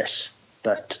use this,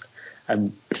 but I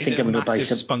think I'm going to buy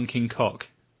some spunking cock.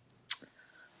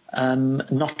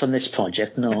 Not on this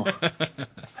project, no.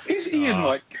 Is Ian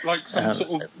like some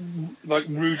sort of like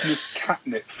rudeness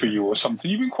catnip for you or something?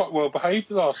 You've been quite well behaved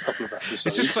the last couple of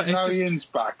episodes. Now Ian's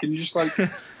back, and you're just like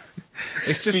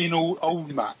it's just being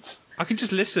old Matt. I can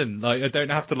just listen. Like I don't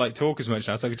have to like talk as much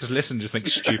now, so I can just listen and just make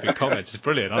stupid comments. It's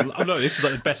brilliant. I'm like, this is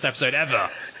like the best episode ever.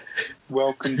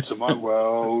 Welcome to my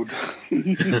world.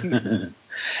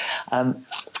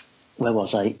 Where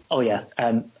was I? Oh yeah.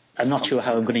 I'm not sure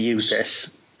how I'm going to use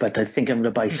this, but I think I'm going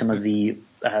to buy some of the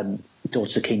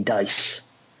Daughters of King dice,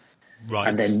 right,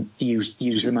 and then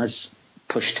use them as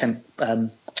push molds.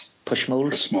 Push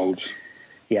molds.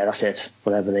 Yeah, that's it.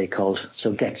 Whatever they're called.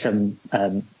 So get some.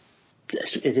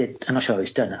 Is it? I'm not sure how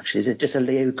it's done actually. Is it just a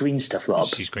layer of green stuff, Rob?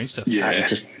 Just use green stuff. Yeah.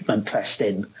 And pressed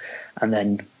in, and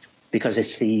then because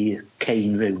it's the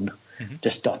Kane rune,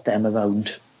 just dot them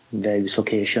around various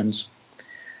locations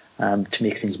to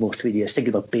make things more 3D. I was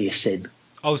thinking about basing.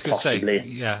 I was going to possibly. say,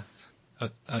 yeah.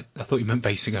 I thought you meant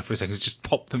basing her for a second. Just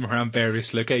pop them around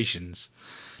various locations,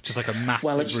 just like a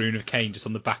massive rune of Kane just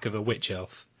on the back of a witch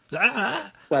elf.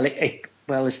 Ah! Well, I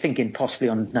was thinking possibly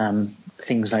on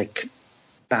things like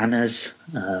banners,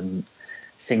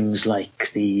 things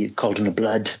like the Cauldron of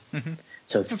Blood.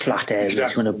 So flat areas, you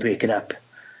want to break it up.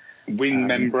 Wing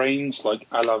membranes like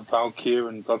a la Valkyr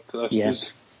and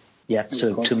Bloodthirsters. Yeah,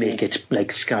 so to make it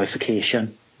like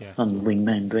scarification on wing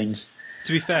membranes.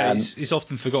 To be fair, it's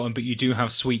often forgotten, but you do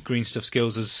have sweet green stuff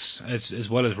skills as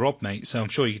well as Rob, mate. So I'm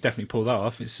sure you could definitely pull that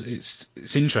off.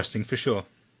 It's interesting for sure.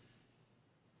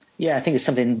 Yeah, I think it's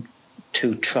something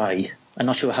to try. I'm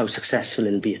not sure how successful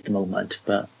it'll be at the moment,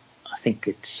 but I think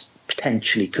it's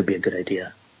potentially could be a good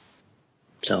idea.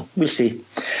 So we'll see.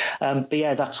 But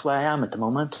yeah, that's where I am at the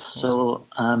moment. So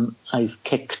I've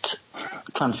kicked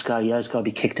Transkaya has got to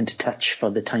be kicked into touch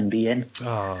for the time being.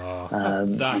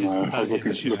 That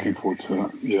is looking forward to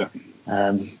that.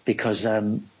 Yeah. Because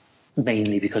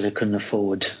mainly because I couldn't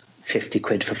afford 50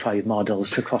 quid for 5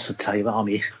 models across the entire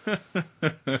army.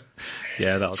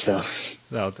 Yeah,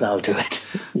 that'll do it.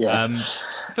 Yeah.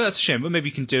 But that's a shame. But maybe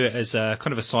you can do it as a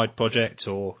kind of a side project,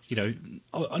 or and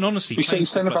honestly, he's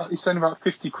saying about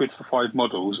 50 quid for 5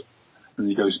 models, and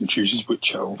he goes and chooses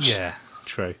witch elves. Yeah,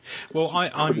 true. Well,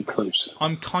 I'm close.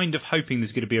 I'm kind of hoping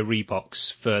there's going to be a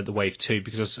rebox for the Wave 2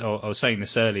 because I was saying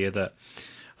this earlier that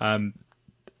I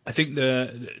think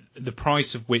the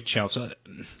price of witch elves,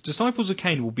 Disciples of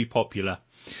Cain will be popular,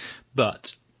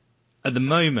 but at the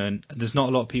moment, there's not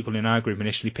a lot of people in our group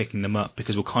initially picking them up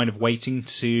because we're kind of waiting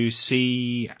to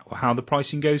see how the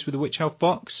pricing goes with the Witch Elf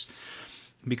box.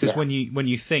 Because when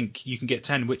you think you can get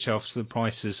 10 Witch Elves for the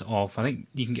prices of, I think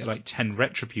you can get like 10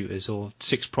 Retributors or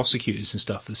 6 Prosecutors and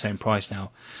stuff for the same price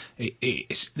now.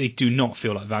 They do not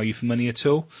feel like value for money at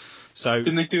all. So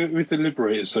didn't they do it with the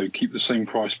Liberators though? Keep the same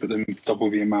price, but then double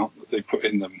the amount that they put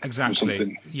in them. Exactly. Or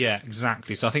something. Yeah,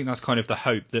 exactly. So I think that's kind of the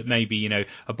hope that maybe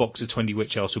a box of 20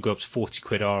 Witch Elves will go up to 40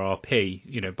 quid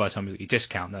RRP. By the time you get your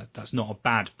discount, that's not a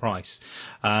bad price.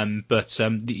 But I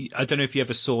don't know if you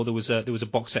ever saw there was a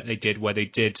box set they did where they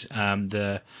did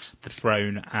the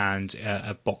throne and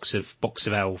a box of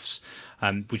elves,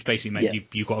 which basically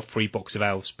meant you got a free box of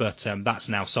elves, but that's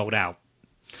now sold out.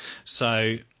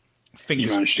 So. You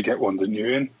managed to get one, didn't you,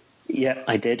 Ian? Yeah,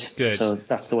 I did. Good. So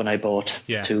that's the one I bought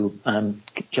to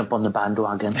jump on the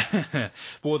bandwagon.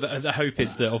 Well, the hope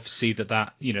is that obviously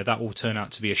that will turn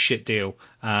out to be a shit deal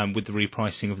with the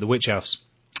repricing of the Witch Elves.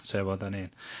 So well done,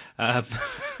 Ian.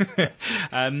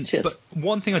 Cheers. But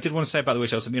one thing I did want to say about the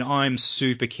Witch Elves, I'm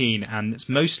super keen, and it's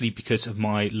mostly because of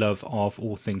my love of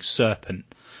all things Serpent.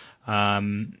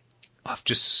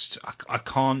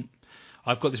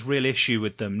 I've got this real issue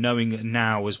with them, knowing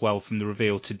now as well from the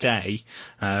reveal today,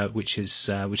 which is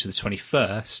the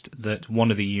 21st, that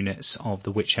one of the units of the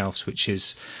Witch Elves, which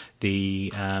is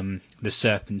the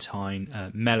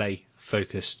Serpentine melee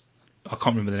focused, I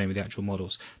can't remember the name of the actual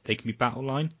models, they can be battle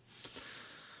line.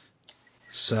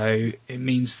 So it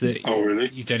means that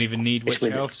you don't even need Witch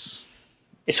Elves.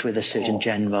 It's with the Surgeon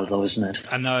General, though, isn't it?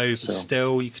 I know, but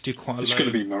still, you could do quite a lot. It's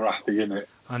going to be Marathi, isn't it?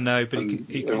 I know, but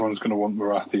everyone's going to want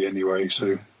Marathi anyway,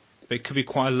 so. But it could be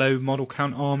quite a low model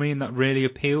count army, and that really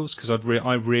appeals because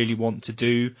I really want to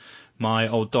do my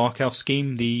old Dark Elf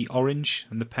scheme, the orange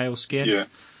and the pale skin. Yeah.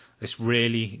 It's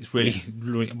really.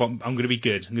 I'm going to be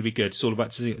good. It's all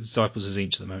about Disciples of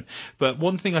Tzeentch at the moment. But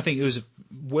one thing I think it was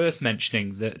worth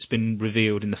mentioning that's been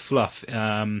revealed in the fluff.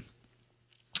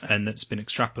 And that's been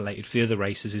extrapolated for the other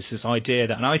races is this idea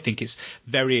that, and I think it's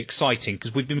very exciting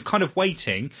because we've been kind of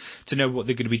waiting to know what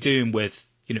they're going to be doing with,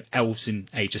 elves in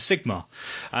Age of Sigmar.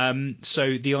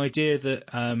 So the idea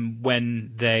that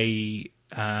when they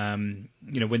when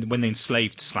they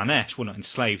enslaved Slaanesh, well, not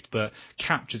enslaved, but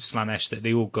captured Slaanesh, that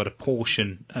they all got a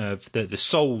portion of the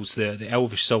souls, the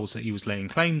elvish souls that he was laying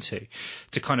claim to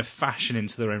kind of fashion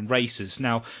into their own races.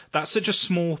 Now, that's such a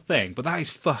small thing, but that is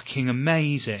fucking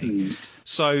amazing.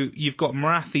 So you've got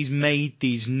Morathi's made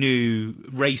these new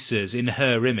races in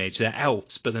her image. They're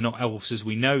elves, but they're not elves as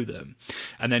we know them.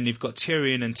 And then you've got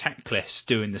Tyrion and Teclis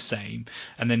doing the same.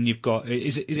 And then you've got,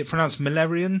 is it pronounced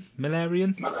Malerion?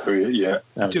 Malaria, yeah.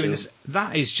 Doing this.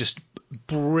 That is just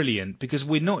brilliant, because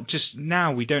we're not just,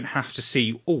 now we don't have to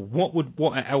see, what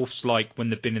are elves like when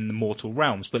they've been in the mortal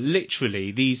realms, but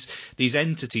literally these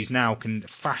entities now can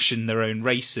fashion their own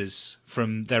races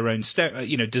from their own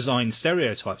design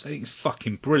stereotypes. I think it's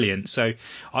fucking brilliant. So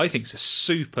I think it's a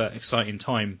super exciting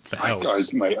time for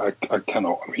elves. I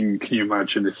cannot. I mean, can you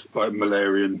imagine if, like,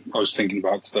 Malerion, I was thinking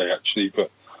about today actually, but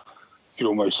you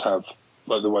almost have,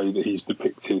 like, the way that he's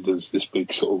depicted as this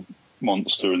big sort of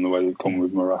monster, and the way they've gone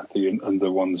with Morathi and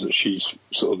the ones that she's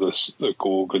sort of the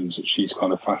Gorgons that she's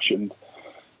kind of fashioned,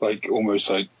 like almost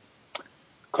like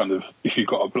kind of if you've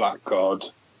got a blackguard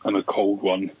and a cold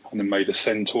one and then made a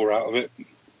centaur out of it,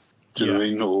 do you know what I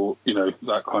mean? Or,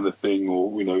 that kind of thing,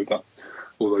 or, that,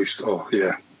 all those,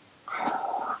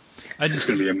 and it's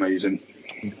going to be amazing.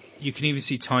 You can even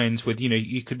see tie-ins with,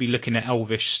 you could be looking at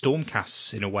elvish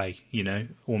stormcasts in a way,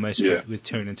 almost with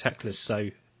Tyrion and Teclis.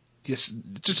 So just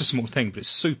a small thing, but it's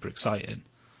super exciting.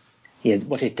 Yeah,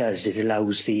 what it does is it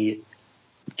allows the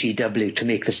GW to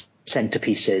make the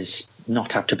centerpieces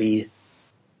not have to be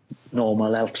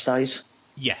normal elf size.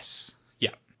 Yes. Yeah.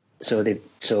 So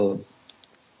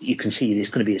you can see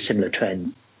there's going to be a similar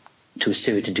trend to a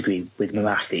certain degree with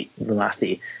Morathi.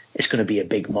 It's going to be a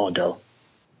big model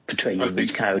portraying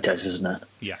these characters, isn't it?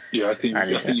 Yeah. Yeah, I think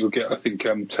you'll get. I think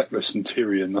Teclis and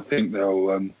Tyrion, I think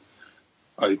they'll.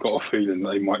 I got a feeling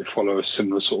they might follow a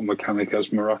similar sort of mechanic as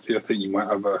Morathi. I think you might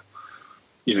have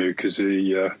because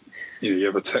you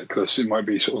have a Teclis. It might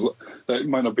be it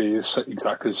might not be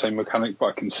exactly the same mechanic, but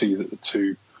I can see that the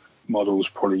two models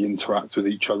probably interact with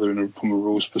each other from a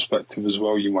rules perspective as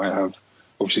well. You might have,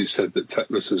 obviously, it's said that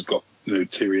Teclis has got,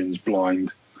 Tyrion's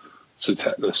blind, so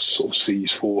Teclis sort of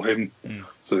sees for him.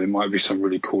 So there might be some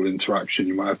really cool interaction.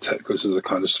 You might have Teclis as a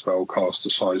kind of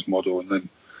spellcaster size model, and then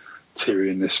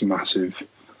Tyrion, this massive,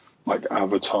 like,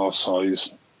 avatar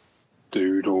size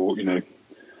dude, or that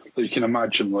you can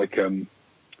imagine like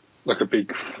a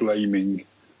big flaming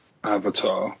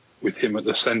avatar with him at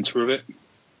the center of it.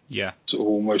 Yeah. So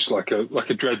almost like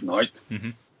a Dread Knight,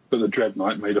 but the Dread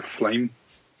Knight made of flame.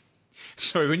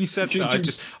 Sorry, when you said that,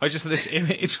 I just had this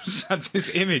image. Had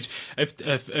this image of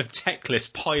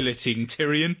Teclis piloting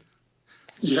Tyrion.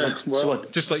 Yeah, well,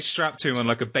 just like strapped to him on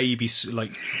like a baby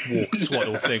walk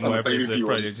swaddle thing, wherever they're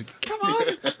thrown. Come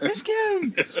on, let's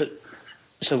go.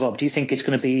 So Rob, do you think it's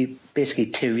going to be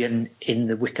basically Tyrion in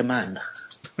the Wicker Man?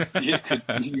 Yeah,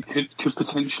 could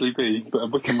potentially be, but a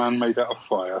Wicker Man made out of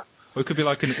fire. Or it could be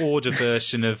like an order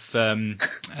version of the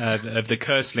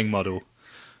Cursling model,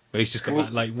 where he's just got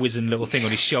that like whizzing little thing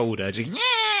on his shoulder. Just,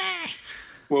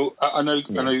 well, I know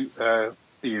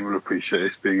Ian will appreciate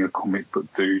this being a comic book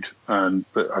dude,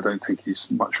 but I don't think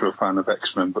he's much of a fan of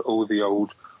X-Men. But all the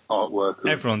old artwork.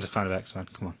 Everyone's a fan of X-Men.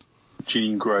 Come on.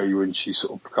 Jean Grey, when she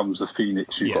sort of becomes the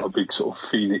Phoenix, you've got a big sort of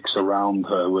Phoenix around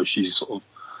her, where she's sort of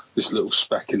this little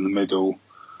speck in the middle,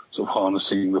 sort of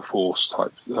harnessing the Force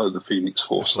type, the Phoenix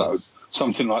Force. That would,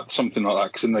 something like that,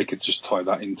 because then they could just tie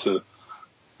that into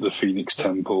the Phoenix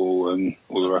Temple and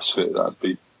all the rest of it. That'd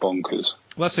be bonkers.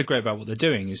 Well, that's so great about what they're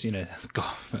doing is,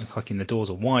 God, fucking the doors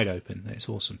are wide open. It's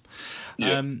awesome.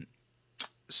 Yeah.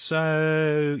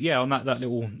 So yeah, on that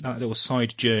little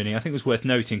side journey, I think it was worth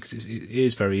noting because it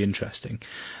is very interesting.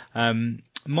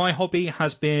 My hobby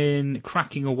has been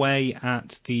cracking away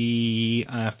at the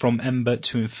From Ember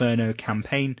to Inferno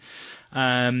campaign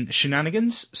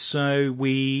shenanigans. So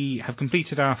we have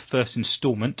completed our first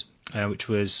instalment, which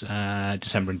was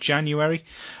December and January.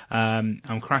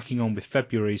 I'm cracking on with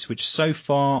February's, which so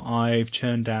far I've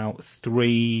churned out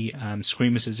 3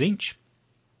 Screamers each.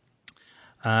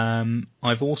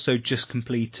 I've also just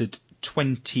completed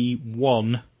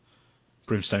 21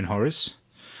 Brimstone Horrors.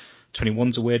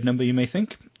 21's a weird number, you may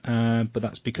think, but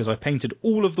that's because I painted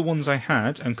all of the ones I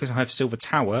had, and because I have Silver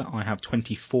Tower, I have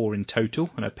 24 in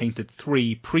total, and I painted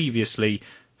 3 previously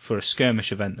for a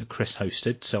skirmish event that Chris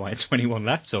hosted, so I had 21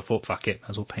 left, so I thought, fuck it,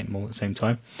 might as well paint them all at the same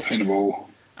time. Paint them all.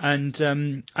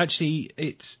 And actually,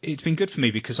 it's been good for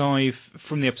me because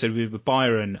from the episode with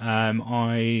Byron,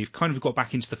 I've kind of got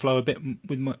back into the flow a bit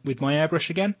with my airbrush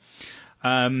again.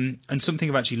 And something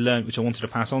I've actually learned, which I wanted to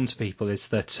pass on to people, is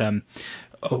that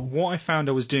what I found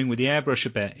I was doing with the airbrush a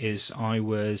bit is I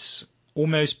was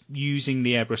almost using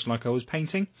the airbrush like I was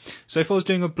painting. So if I was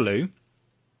doing a blue,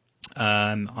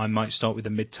 I might start with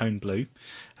a mid-tone blue,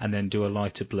 and then do a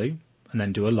lighter blue, and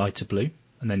then do a lighter blue,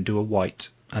 and then do a white,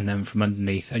 and then from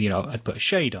underneath, I'd put a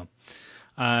shade on.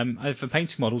 For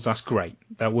painting models, that's great.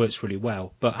 That works really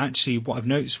well. But actually, what I've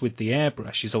noticed with the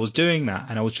airbrush is I was doing that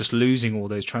and I was just losing all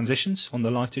those transitions on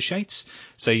the lighter shades.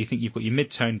 So you think you've got your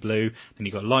mid-tone blue, then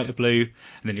you've got lighter blue,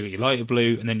 and then you've got your lighter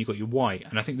blue, and then you've got your white.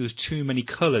 And I think there was too many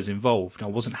colours involved. I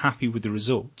wasn't happy with the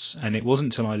results. And it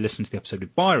wasn't until I listened to the episode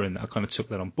with Byron that I kind of took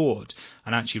that on board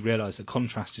and actually realised that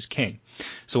contrast is king.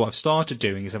 So what I've started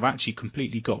doing is I've actually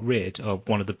completely got rid of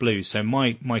one of the blues. So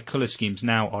my colour schemes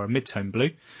now are a mid-tone blue,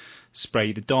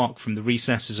 spray the dark from the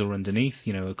recesses or underneath,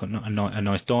 I've got a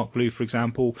nice dark blue, for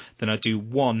example. Then I do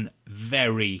one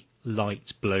very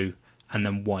light blue and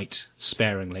then white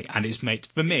sparingly. And it's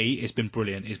been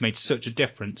brilliant. It's made such a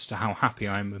difference to how happy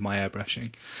I am with my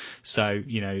airbrushing. So,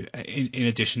 in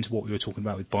addition to what we were talking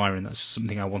about with Byron, that's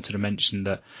something I wanted to mention,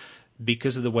 that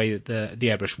because of the way that the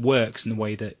airbrush works and the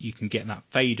way that you can get that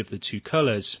fade of the two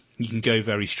colours, you can go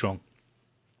very strong.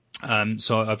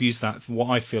 So I've used that for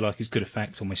what I feel like is good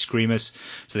effect on my screamers.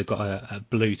 So they've got a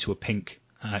blue to a pink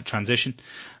transition,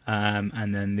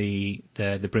 and then the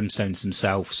brimstones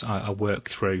themselves I work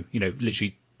through.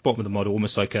 Literally bottom of the model,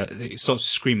 almost like it starts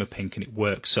screamer pink and it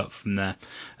works up from there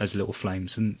as little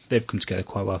flames, and they've come together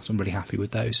quite well. So I'm really happy with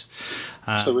those.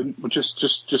 So just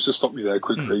to stop you there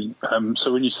quickly.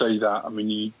 So when you say that, I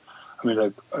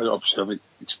obviously have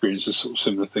experienced sort of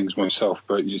similar things myself,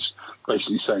 but you're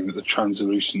basically saying that the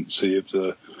translucency of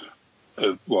the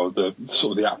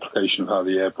application of how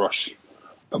the airbrush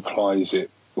applies it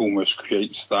almost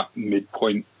creates that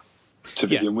midpoint to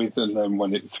begin with, and then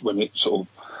when it sort of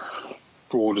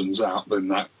broadens out, then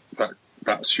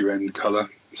that's your end colour.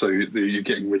 So you're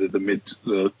getting rid of the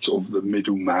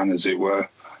middle man, as it were,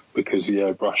 because the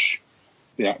airbrush,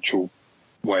 the actual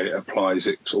way it applies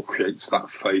it, sort of creates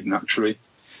that fade naturally.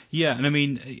 Yeah,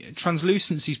 and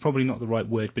translucency is probably not the right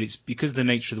word, but it's because of the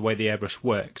nature of the way the airbrush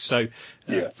works. So,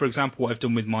 for example, what I've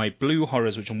done with my blue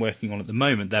horrors, which I'm working on at the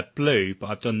moment, they're blue, but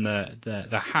I've done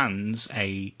the hands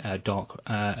a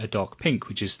dark pink,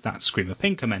 which is that screamer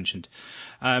pink I mentioned.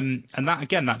 And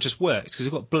that just works because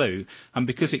I've got blue, and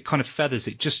because it kind of feathers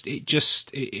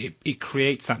it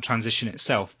creates that transition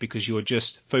itself, because you're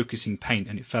just focusing paint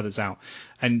and it feathers out,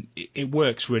 and it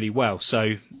works really well.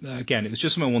 So again, it was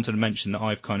just something I wanted to mention that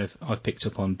I've picked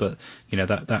up on, but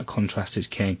that contrast is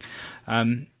king.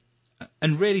 And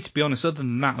really, to be honest, other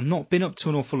than that, I've not been up to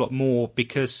an awful lot more,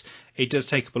 because it does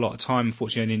take up a lot of time.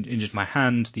 Unfortunately, I injured my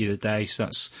hand the other day, so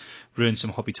that's ruined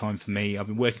some hobby time for me. I've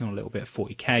been working on a little bit of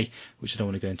 40k, which I don't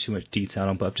want to go into too much detail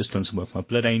on, but I've just done some work on my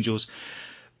Blood Angels.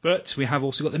 But we have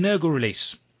also got the Nurgle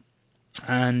release,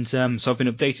 and so I've been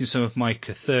updating some of my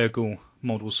Cthulhu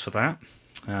models for that,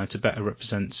 to better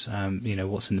represent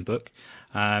what's in the book.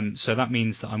 So that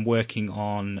means that I'm working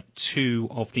on 2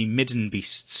 of the Midden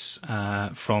Beasts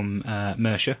from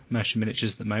Mercia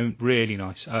Miniatures at the moment. Really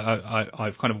nice.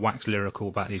 I've kind of waxed lyrical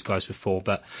about these guys before,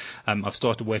 but I've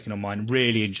started working on mine.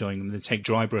 Really enjoying them. They take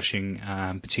dry brushing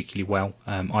particularly well.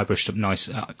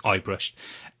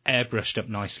 Airbrushed up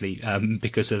nicely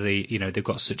because of they've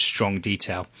got such strong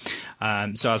detail.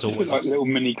 So as always, like little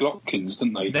mini Glotkins,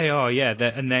 don't they? They are, yeah.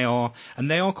 They are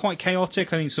quite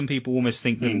chaotic. I think some people almost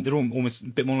think they're almost a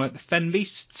bit more like the Fen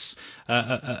Beasts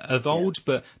of old,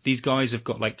 but these guys have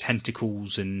got like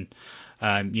tentacles and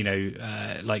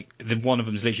like one of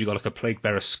them's literally got like a plague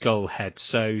bearer skull head.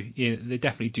 So they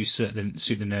definitely do suit the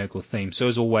Nurgle theme. So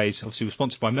as always, obviously we're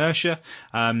sponsored by Mercia.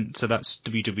 So that's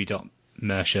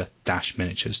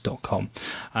www.mercia-miniatures.com.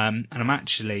 And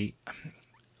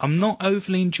I'm not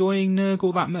overly enjoying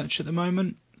Nurgle that much at the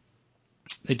moment.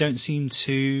 They're not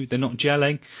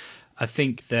gelling. I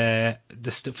think for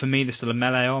me, they're still a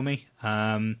melee army.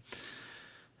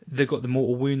 They've got the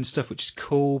mortal wound stuff, which is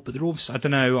cool, but they're also, I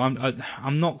don't know,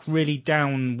 I'm not really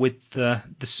down with the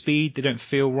speed. They don't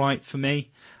feel right for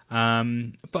me. But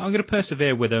I'm going to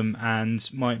persevere with them, and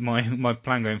my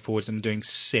plan going forward is I'm doing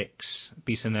 6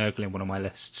 Beasts of Nurgle in one of my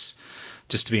lists,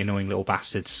 just to be annoying little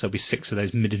bastards. So there'll be 6 of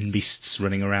those Midden Beasts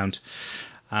running around.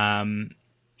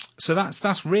 So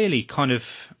that's really kind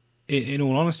of, in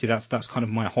all honesty, that's kind of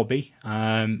my hobby.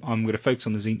 I'm going to focus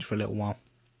on the Tzeentch for a little while,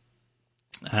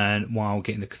 and while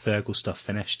getting the Cthulhu stuff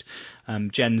finished.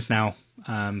 Jen's now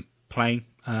playing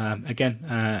again,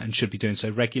 and should be doing so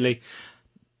regularly.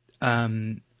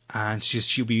 And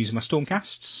she'll be using my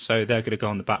Stormcasts, so they're going to go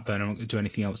on the back burner. I'm not going to do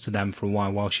anything else to them for a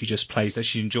while she just plays them.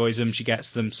 She enjoys them, she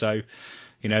gets them, so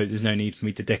there's no need for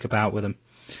me to dick about with them.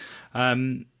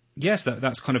 yes,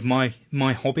 that's kind of my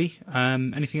hobby.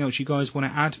 Anything else you guys want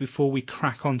to add before we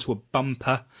crack on to a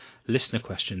bumper listener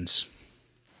questions?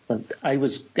 Well, I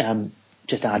was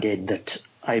just adding that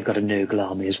I've got a Nurgle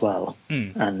army as well,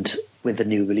 and with the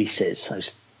new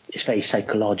releases, it's very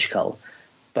psychological.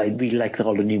 But I really like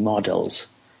all the new models,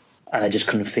 and I just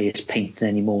couldn't face painting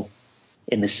anymore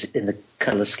in the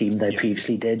colour scheme that I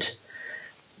previously did,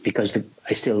 because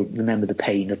I still remember the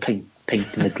pain of painting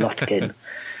the Glotkin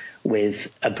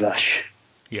with a brush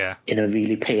in a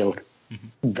really pale,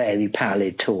 very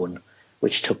pallid tone,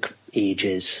 which took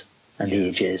ages and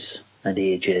ages and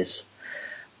ages,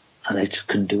 and I just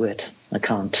couldn't do it. I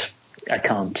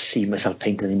can't see myself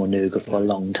painting any more Nurgle for a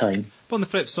long time. But on the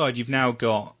flip side, you've now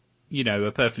got,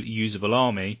 a perfectly usable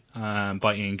army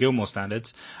by Ian Gilmore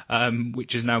standards,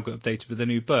 which has now got updated with a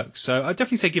new book. So I'd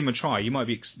definitely say give them a try. You might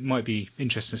be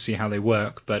interested to see how they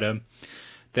work, but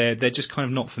they're just kind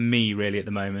of not for me really at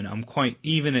the moment. I'm quite,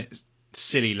 even at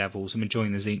silly levels, I'm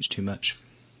enjoying the Tzeentch too much.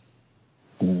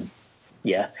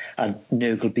 Yeah, and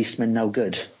Nurgle Beastmen now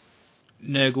good.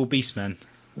 Nurgle Beastmen.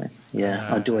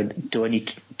 Yeah, or do I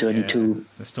need to?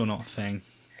 That's still not a thing.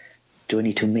 Do I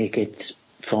need to make it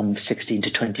from 16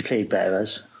 to 20 plague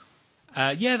bearers?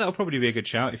 Yeah, that'll probably be a good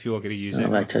shout if you are going to use it.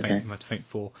 Right, okay. You might have to think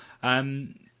 4.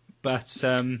 Anyway,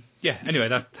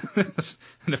 that's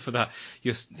enough of that.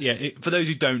 For those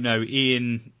who don't know,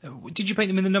 Ian, did you paint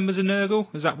them in the numbers of Nurgle?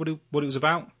 Is that what it was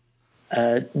about?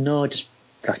 No, just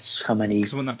that's how many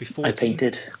wouldn't that be 14? I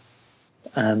painted.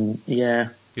 Yeah.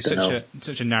 You're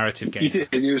such a narrative game. You did.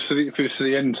 It was for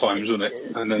the end times, wasn't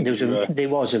it? And then there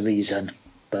was a reason,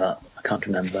 but I can't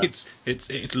remember.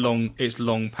 It's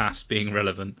long past being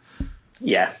relevant.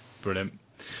 Yeah. Brilliant.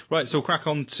 Right, so we'll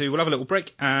have a little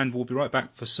break and we'll be right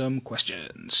back for some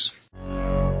questions.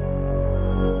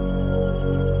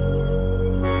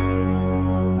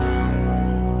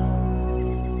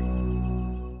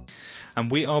 And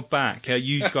we are back.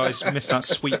 You guys missed that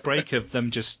sweet break of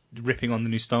them just ripping on the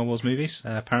new Star Wars movies.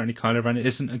 Apparently Kylo Ren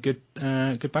isn't a good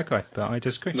bad guy, but I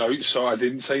disagree. No, so I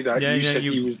didn't say that. You said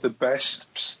he was the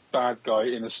best bad guy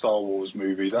in a Star Wars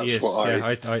movie. That's what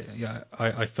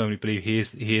I firmly believe he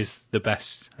is the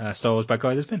best Star Wars bad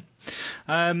guy there's been.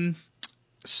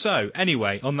 So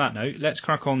anyway, on that note, let's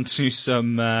crack on to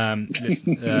some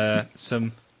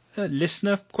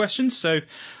listener questions. So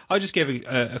I just gave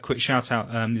a quick shout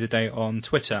out the other day on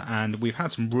Twitter, and we've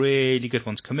had some really good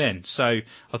ones come in. So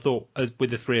I thought, with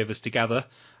the three of us together,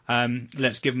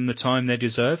 let's give them the time they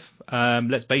deserve.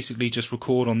 Let's basically just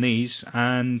record on these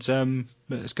and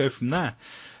let's go from there.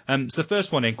 So the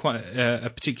first one in, quite a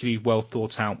particularly well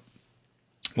thought out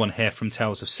one here from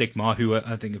Tales of Sigmar, who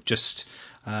I think have just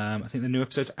I think the new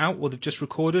episode's out, or they've just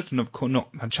recorded, and I've not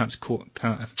had a chance to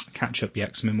catch up yet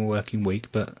because I'm in my working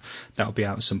week, but that'll be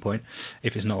out at some point,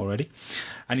 if it's not already.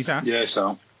 And he's asked... Yeah,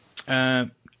 so...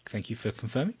 Thank you for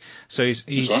confirming. So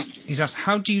he's asked,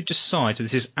 how do you decide, so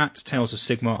this is at Tales of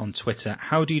Sigmar on Twitter,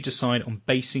 how do you decide on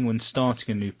basing when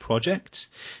starting a new project?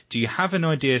 Do you have an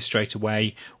idea straight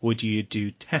away, or do you do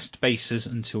test bases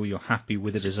until you're happy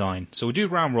with the design? So we'll do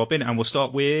round robin, and we'll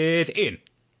start with Ian.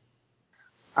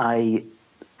 I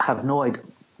have no idea.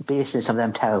 Basing some of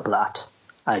them terrible at.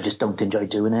 I just don't enjoy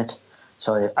doing it.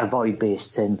 So I avoid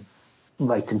basting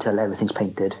right until everything's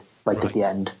painted, right at the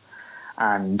end.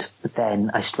 And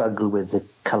then I struggle with the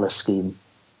colour scheme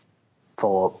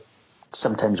for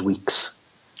sometimes weeks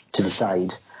to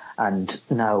decide. And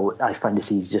now I find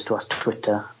it's easy just to ask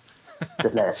Twitter to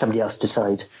let somebody else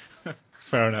decide.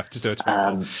 Fair enough, just do it.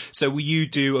 So will you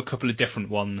do a couple of different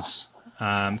ones,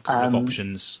 couple of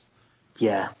options?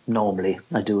 Yeah, normally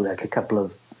I do like a couple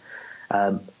of.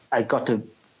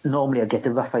 Normally I get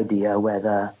a rough idea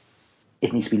whether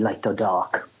it needs to be light or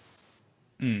dark.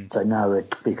 So now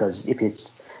because if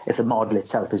the model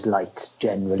itself is light,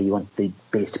 generally you want the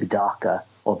base to be darker,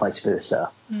 or vice versa.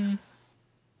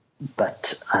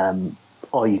 But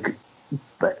I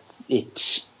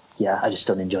just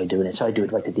don't enjoy doing it, so I do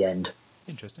it right at the end.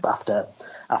 Interesting.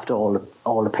 After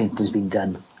all the painting's been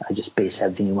done, I just base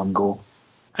everything in one go.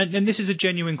 And this is a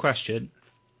genuine question.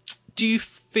 Do you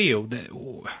feel that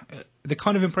the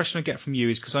kind of impression I get from you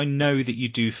is, because I know that you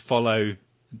do follow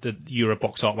you're a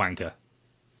box art wanker,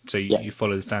 so you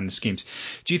follow the standard schemes.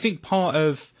 Do you think part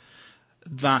of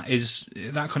that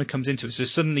kind of comes into it? So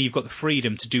suddenly you've got the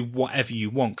freedom to do whatever you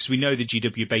want, because we know the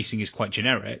GW basing is quite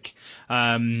generic,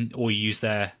 or you use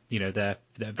their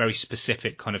very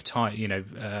specific kind of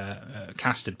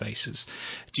casted bases.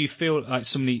 Do you feel like that's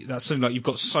something like you've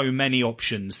got so many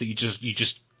options that you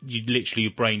literally,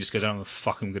 your brain just goes, I don't know what the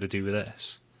fuck I'm going to do with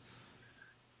this?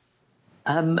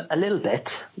 A little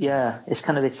bit, yeah. It's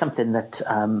something that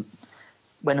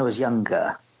when I was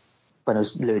younger, when I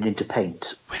was learning to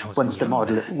paint. Once the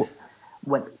model,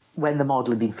 when the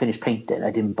model had been finished painting,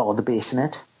 I didn't bother basing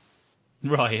it.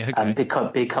 Right. Okay.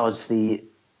 Because the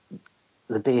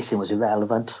basing was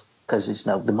irrelevant because it's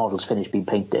now the model's finished being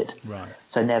painted. Right.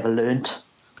 So I never learnt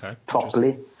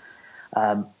properly.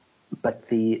 But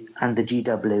the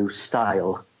GW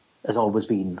style has always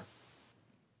been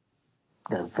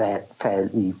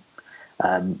fairly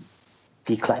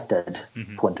decluttered,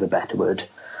 for want of a better word.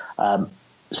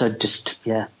 So just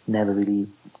never really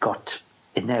got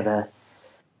it. Never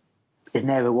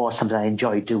was something I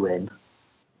enjoyed doing,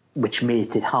 which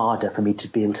made it harder for me to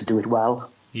be able to do it well.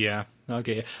 Yeah, I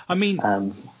get it. I mean,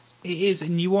 it is,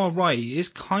 and you are right. It is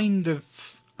kind of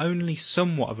only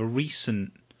somewhat of a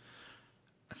recent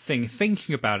thing.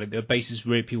 Thinking about it, the bases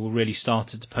people really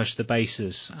started to push the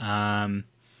bases. And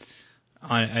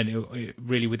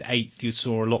really with 8th, you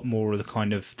saw a lot more of the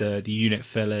kind of the unit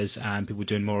fillers and people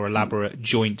doing more elaborate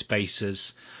joint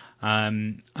bases.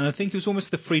 And I think it was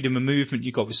almost the freedom of movement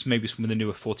you got with maybe some of the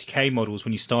newer 40k models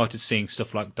when you started seeing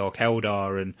stuff like Dark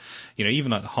Eldar and,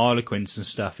 even like the Harlequins and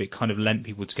stuff. It kind of lent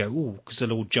people to go, ooh, because they're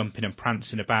all jumping and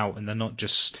prancing about and they're not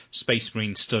just Space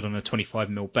Marines stood on a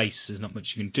 25mm base. There's not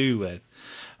much you can do with.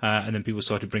 And then people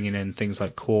started bringing in things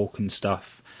like Cork and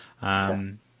stuff.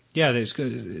 Yeah, it's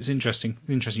good. It's interesting.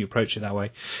 Interesting you approach it that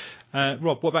way.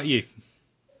 Rob, what about you?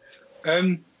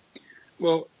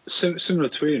 Well, similar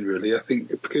to Ian, really. I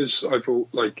think because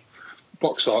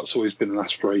box art's always been an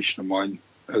aspiration of mine.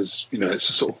 As it's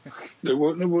a sort of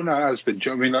it has been. Do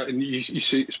you know what I mean? Like, and you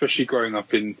see, especially growing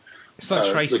up in. It's like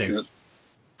tracing.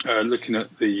 Looking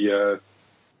at the.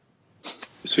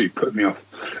 So you put me off.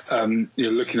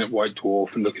 Looking at White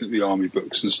Dwarf and looking at the army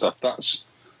books and stuff. That's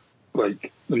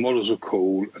like the models were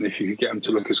cool, and if you could get them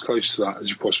to look as close to that as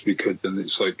you possibly could, then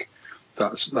it's like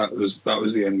that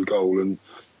was the end goal.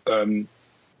 And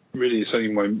really, it's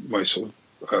only my sort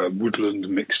of woodland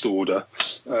mixed order.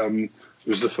 It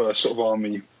was the first sort of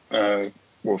army,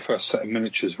 first set of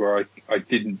miniatures where I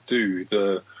didn't do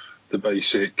the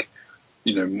basic,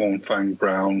 Mournfang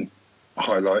brown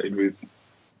highlighted with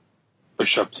a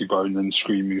Shabti bone and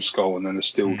screaming skull and then a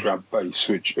steel drab base,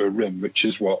 rim, which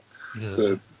is what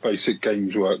the basic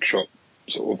Games Workshop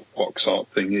sort of box art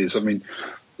thing is. I mean,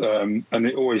 and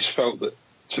it always felt that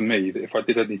to me that if I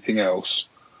did anything else,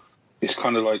 it's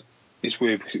kind of like it's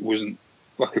weird because it wasn't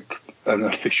like an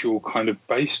official kind of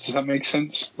base. Does that make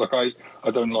sense? Like I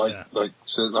don't like I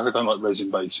don't like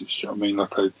resin bases. Do you know what I mean?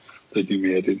 Like they do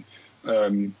me head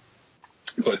in.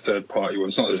 Like third party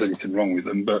ones. Not that there's anything wrong with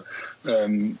them, but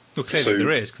clearly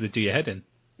there is because they do your head in.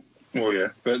 Well, yeah,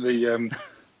 but the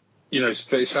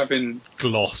but it's having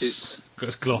gloss.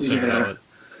 Got gloss over it.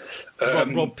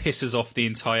 Rob pisses off the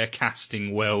entire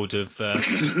casting world of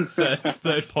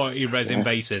third-party resin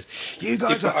bases. You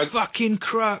guys are fucking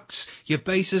crooks. Your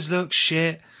bases look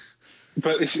shit.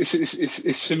 But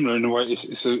it's similar in a way.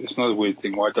 It's another weird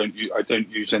thing. Why I don't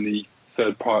use any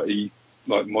third-party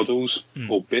like models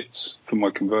or bits for my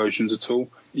conversions at all.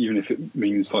 Even if it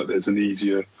means like there's an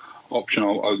easier option,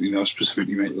 I'll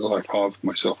specifically make life hard for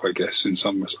myself, I guess, in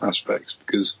some aspects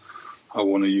because I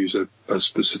want to use a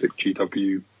specific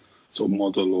GW sort of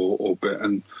model or bit.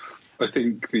 And I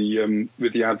think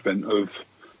with the advent of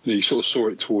you sort of saw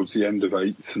it towards the end of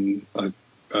 8th,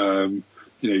 and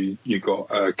you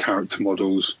got character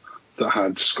models that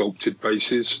had sculpted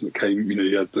bases that came.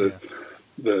 You had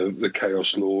the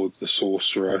Chaos Lord, the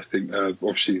Sorcerer. I think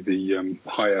obviously the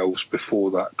High Elves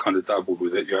before that kind of dabbled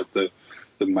with it. You had the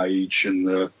Mage and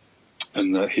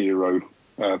the Hero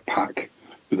pack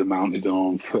with the mounted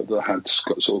on foot that had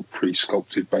sort of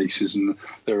pre-sculpted bases, and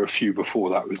there were a few before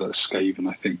that with like Skaven,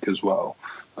 I think, as well.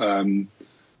 And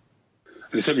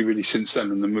it's only really since then,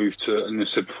 and the move to, and I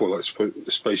said before, like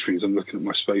Space Marines, I'm looking at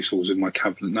my Space Halls in my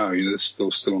cabinet now. They're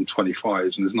still on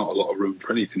 25s, and there's not a lot of room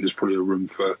for anything. There's probably a room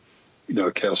for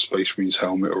a Chaos Space Marines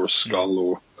helmet or a skull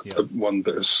or one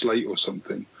bit of slate or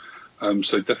something.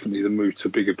 So definitely the move to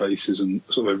bigger bases and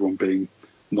sort of everyone being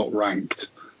not ranked,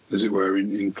 as it were,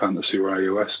 in fantasy or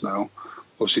AOS now,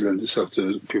 obviously lends itself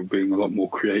to people being a lot more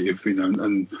creative,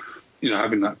 and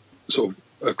having that sort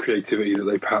of a creativity that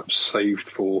they perhaps saved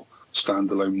for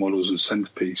standalone models and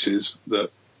centerpieces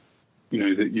that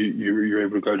you're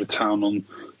able to go to town on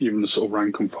even the sort of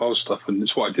rank and file stuff. And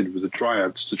it's what I did with the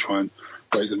Dryads to try and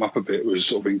break them up a bit, was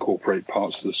sort of incorporate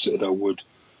parts of the Citadel Wood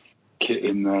kit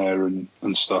in there and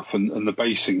stuff. And the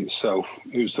basing itself,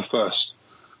 it was the first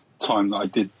time that I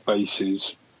did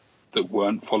bases that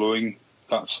weren't following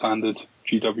that standard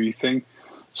GW thing.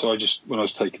 So I just, when I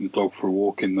was taking the dog for a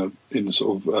walk in the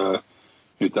sort of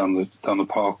down the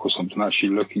park or something, actually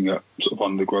looking at sort of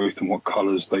undergrowth and what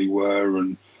colours they were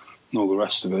and all the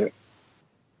rest of it,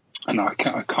 And I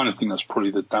kind of think that's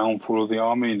probably the downfall of the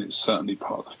army, and it's certainly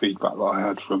part of the feedback that I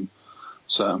had from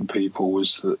certain people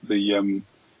was that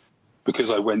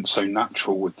because I went so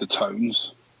natural with the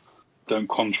tones, don't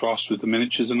contrast with the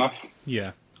miniatures enough.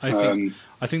 Yeah, I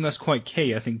think that's quite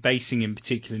key. I think basing in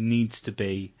particular needs to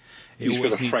be. You've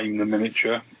got to frame the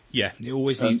miniature. Yeah, it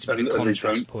always needs to be the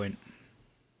contrast point.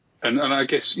 And I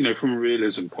guess, from a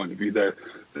realism point of view, they're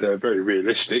very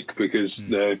realistic because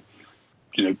they're,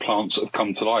 plants that have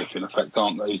come to life in effect,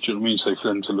 aren't they? Do you know what I mean? So for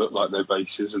them to look like their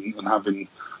bases and having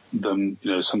them,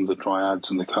 some of the dryads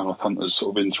and the Kernoth hunters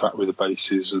sort of interact with the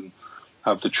bases and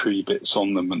have the tree bits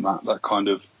on them, and that kind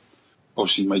of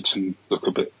obviously makes them look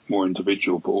a bit more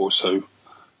individual, but also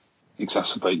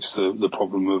exacerbates the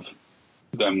problem of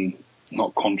them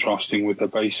not contrasting with their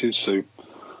bases. So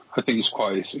I think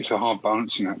it's a hard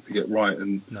balancing act to get right.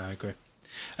 And no, I agree.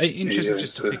 Interesting,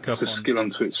 just to pick up it's a skill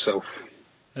unto itself.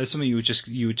 Something you were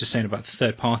just saying about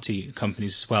third party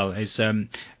companies as well is I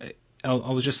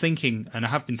was just thinking, and I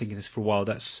have been thinking this for a while.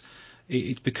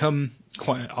 It's become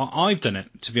quite. I've done it,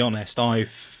 to be honest.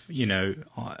 I've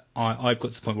got to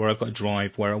the point where I've got a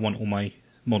drive where I want all my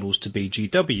models to be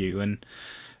GW, and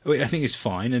I think it's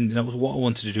fine. And that was what I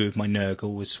wanted to do with my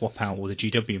Nurgle, was swap out all the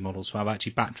GW models. But I've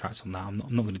actually backtracked on that. I'm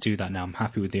not going to do that now. I'm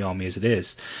happy with the army as it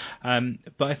is. But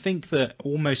I think that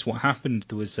almost what happened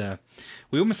was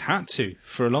we almost had to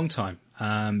for a long time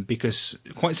because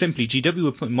quite simply GW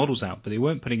were putting models out, but they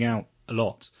weren't putting out a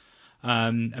lot.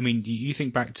 I mean, you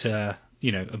think back to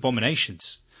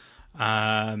Abominations.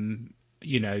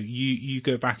 You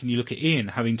go back and you look at Ian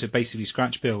having to basically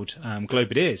scratch build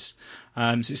Globideers.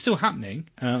 So it's still happening,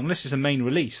 unless it's a main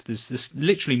release. There's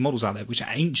literally models out there which are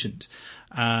ancient,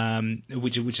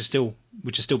 which are still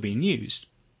being used.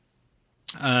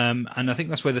 And I think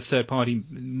that's where the third-party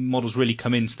models really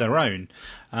come into their own.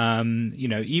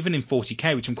 Even in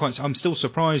 40k, which I'm still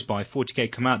surprised by.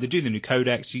 40k come out, they do the new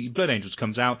codex. Blood Angels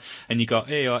comes out, and you got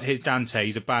here's Dante.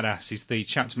 He's a badass. He's the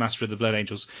chapter master of the Blood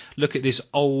Angels. Look at this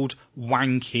old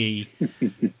wanky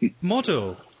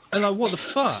model. And like, what the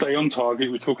fuck? Stay on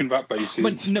target. We're talking about bases.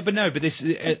 But this,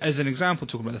 as an example,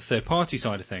 talking about the third-party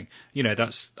side of thing.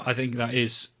 I think that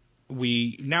is.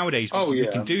 Nowadays we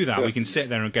can do that. Yeah. We can sit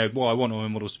there and go, well, I want all my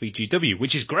models to be GW,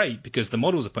 which is great because the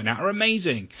models are putting out are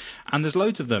amazing, and there's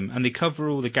loads of them, and they cover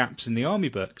all the gaps in the army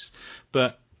books.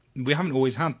 But we haven't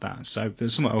always had that, so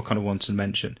there's something I kind of want to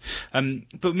mention.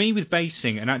 But me with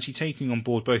basing and actually taking on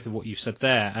board both of what you've said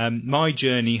there, my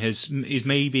journey is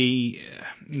maybe,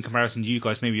 in comparison to you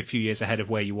guys, maybe a few years ahead of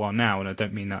where you are now, and I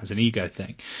don't mean that as an ego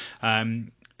thing.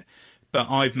 But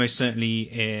I've most certainly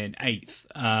in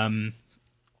 8th.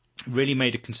 Really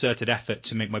made a concerted effort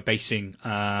to make my basing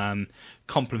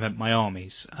complement my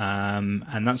armies,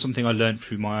 and that's something I learned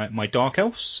through my Dark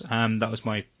Elves. That was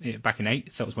back in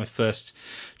 8th. That was my first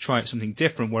try at something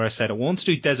different, where I said I want to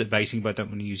do desert basing, but I don't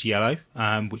want to use yellow,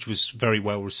 which was very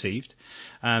well received.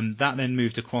 That then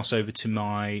moved across over to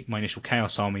my initial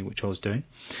Chaos army, which I was doing.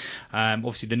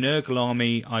 Obviously, the Nurgle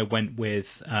army I went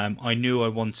with. I knew I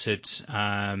wanted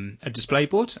a display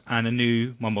board, and I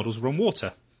knew my models were on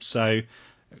water, so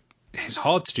it's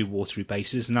hard to do watery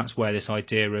bases, and that's where this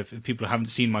idea of, if people haven't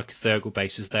seen my Cthulhu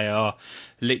bases, they are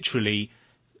literally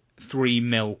 3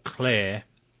 mil clear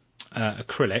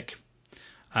acrylic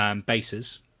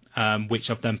bases,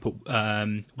 which I've then put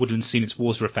Woodland Scenic's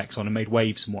water effects on and made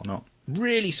waves and whatnot.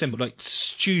 Really simple, like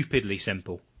stupidly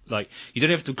simple. Like, you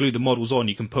don't have to glue the models on,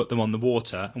 you can put them on the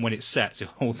water, and when it sets,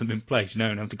 it'll hold them in place. You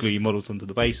don't have to glue your models onto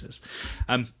the bases.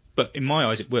 But in my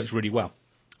eyes, it works really well.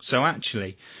 So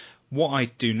actually, what I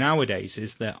do nowadays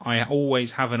is that I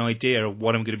always have an idea of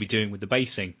what I'm going to be doing with the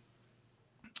basing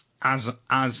as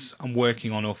I'm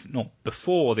working on, not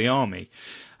before the army.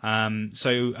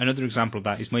 So another example of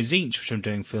that is my Tzeentch, which I'm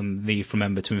doing from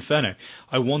Ember to Inferno.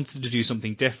 I wanted to do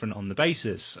something different on the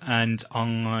bases, and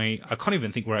I can't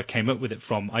even think where I came up with it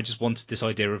from. I just wanted this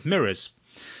idea of mirrors.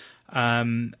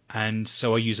 And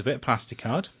so I use a bit of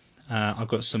plasticard. I've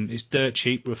got it's dirt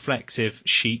cheap, reflective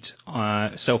sheet,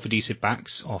 self-adhesive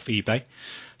backs off eBay.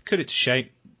 Cut it to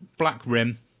shape, black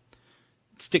rim,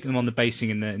 stick them on the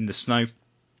basing in the snow,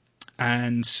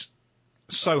 and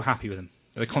so happy with them.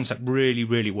 The concept really,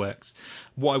 really works.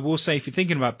 What I will say, if you're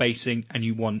thinking about basing and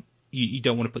you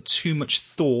don't want to put too much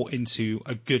thought into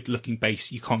a good-looking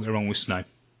base, you can't go wrong with snow.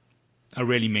 I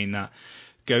really mean that.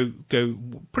 Go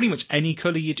pretty much any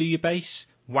colour you do your base.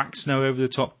 Whack snow over the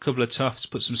top, couple of tufts,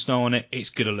 put some snow on it. It's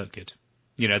gonna look good.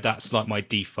 That's like my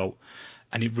default,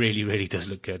 and it really, really does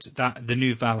look good. The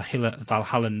new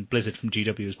Valhallan Blizzard from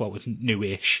GW as well was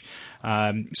newish,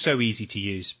 so easy to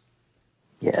use.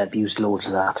 Yeah, I've used loads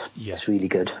of that. Yeah. It's really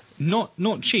good.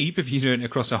 Not cheap if you're doing it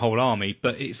across a whole army,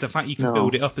 but it's the fact you can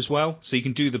build it up as well. So you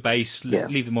can do the base,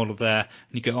 leave the model there, and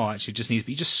you go, actually, it just needs. But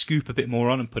you just scoop a bit more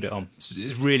on and put it on. So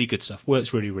it's really good stuff.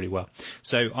 Works really, really well.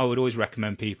 So I would always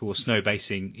recommend people snow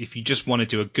basing if you just want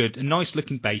to do a nice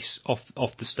looking base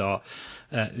off the start.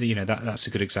 That's a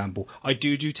good example. I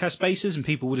do test bases, and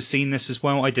people would have seen this as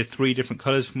well. I did 3 different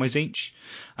colours for my Tzeentch,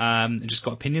 and just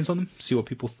got opinions on them, see what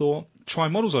people thought. Try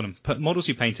models on them. Put models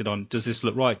you painted on. Does this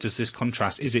look right? Does this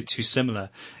contrast? Is it too similar?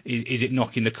 Is it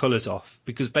knocking the colours off?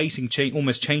 Because basing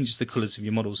almost changes the colours of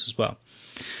your models as well.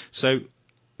 So a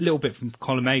little bit from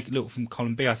column A, a little from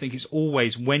column B. I think it's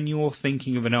always, when you're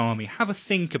thinking of an army, have a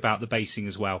think about the basing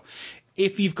as well.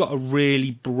 If you've got a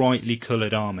really brightly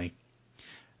coloured army,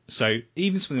 so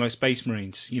even something like Space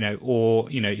Marines, or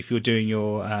if you're doing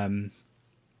your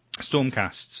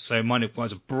Stormcasts, so mine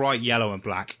was a bright yellow and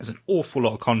black. There's an awful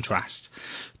lot of contrast.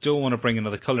 Do I want to bring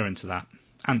another colour into that?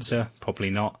 Answer, probably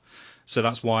not. So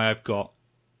that's why I've got,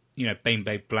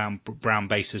 Baneblade brown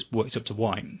bases worked up to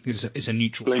white. It's a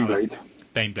neutral colour.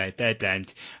 Baneblade, third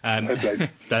blend.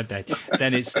 Third blend.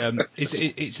 Then it's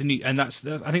a new, and I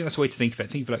think that's the way to think of it.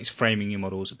 Think of it like it's framing your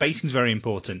models. Basing's very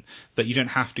important, but you don't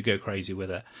have to go crazy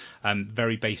with it.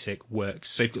 Very basic works.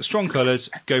 So if you've got strong colours,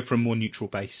 go for a more neutral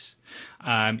base.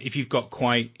 If you've got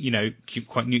quite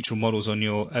neutral models on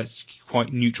your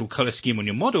quite neutral colour scheme on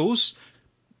your models,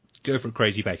 go for a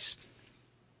crazy base.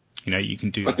 You can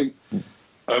do that. I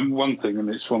think one thing, and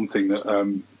it's one thing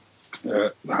that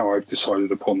how I've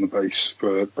decided upon the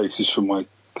basis for my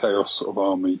Chaos sort of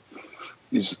army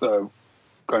is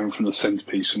going from the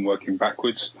centerpiece and working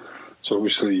backwards. So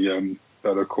obviously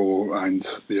Be'lakor and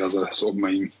the other sort of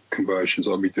main conversions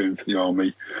I'll be doing for the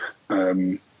army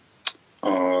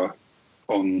are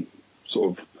on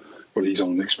sort of, well, he's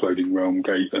on an exploding realm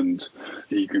gate, and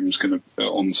Egrim's going to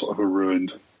on sort of a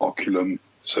ruined oculum.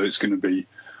 So it's going to be,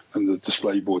 and the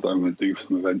display board that I'm going to do for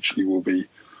them eventually will be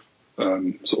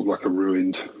sort of like a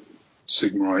ruined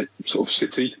Sigmarite sort of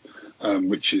city,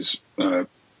 which is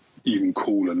even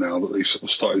cooler now that they've sort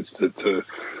of started to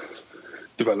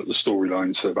develop the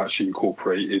storyline. So they've actually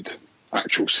incorporated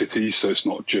actual cities, so it's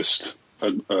not just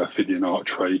a Ophidian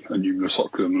Archway, a Numinous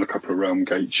Oculum, and a couple of realm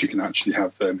gates. You can actually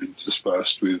have them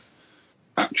interspersed with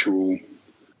actual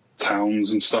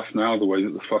towns and stuff now, the way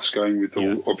that the fuss going with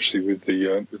obviously with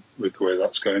the way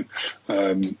that's going.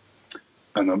 And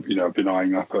I've been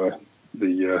eyeing up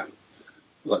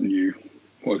that new,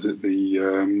 what is it,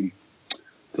 the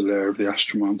Lair of the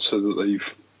Astromancer that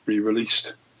they've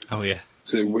re-released. Oh yeah.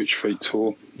 So Witchfate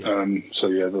Tour. Yeah.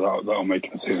 That'll make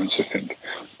an appearance, I think.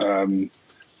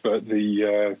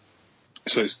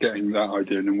 So it's getting that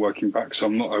idea and then working back. So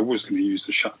I was going to use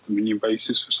the Shat Dominion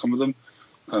bases for some of them,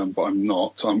 but I'm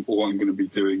not. All I'm going to be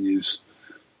doing is,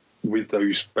 with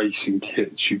those basing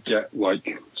kits, you get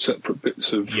like separate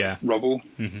bits of rubble,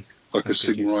 like that's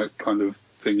a Sigmarite kind of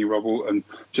thingy rubble, and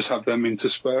just have them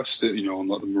interspersed, on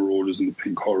like the Marauders and the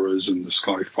Pink Horrors and the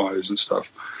Skyfires and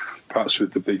stuff. Perhaps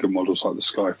with the bigger models like the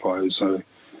Skyfires, I'm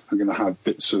going to have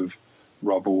bits of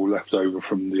rubble left over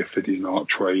from the Ophidian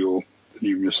Archway or the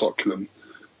Numinous Oculum,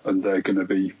 and I'm going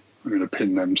to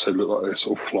pin them so they look like they're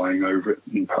sort of flying over it,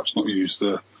 and perhaps not use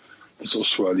the sort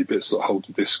of swirly bits that hold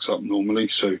the discs up normally.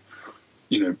 So,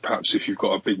 perhaps if you've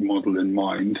got a big model in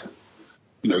mind,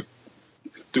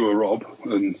 do a Rob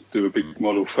and do a big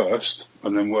model first,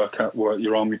 and then work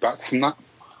your army back from that.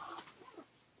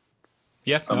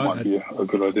 Yeah, that might be a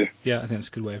good idea. Yeah, I think that's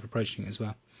a good way of approaching it as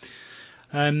well.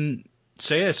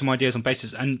 Some ideas on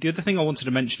bases. And the other thing I wanted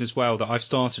to mention as well that I've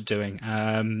started doing,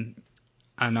 and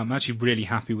I'm actually really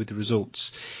happy with the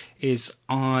results, is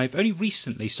I've only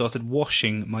recently started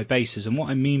washing my bases. And what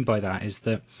I mean by that is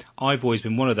that I've always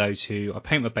been one of those who I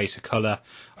paint my base a colour,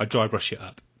 I dry brush it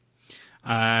up.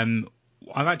 I've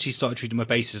actually started treating my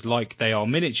bases like they are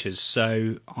miniatures.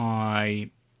 So I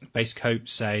base coat,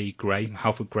 say, grey,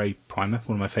 Halford Grey Primer,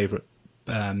 one of my favourite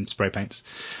spray paints.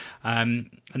 And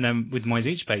then with my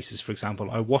Tzeentch bases, for example,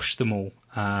 I wash them all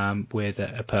with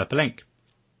a purple ink.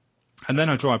 And then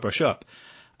I dry brush up.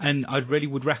 And I really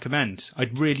would recommend,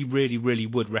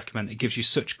 it gives you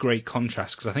such great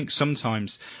contrast, because I think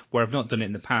sometimes where I've not done it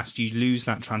in the past, you lose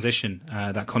that transition,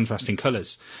 that contrast in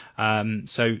colours.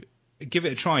 So give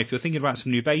it a try. If you're thinking about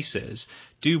some new bases,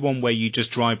 do one where you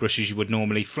just dry brush as you would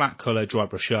normally, flat colour, dry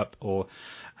brush up,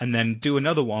 and then do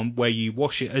another one where you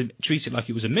wash it, treat it like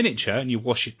it was a miniature, and you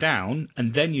wash it down,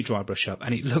 and then you dry brush up,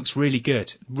 and it looks really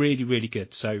good, really, really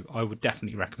good. So I would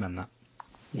definitely recommend that.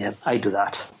 Yeah, I do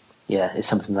that. Yeah, it's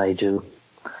something that I do.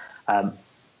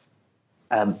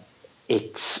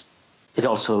 It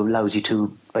also allows you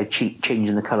to, by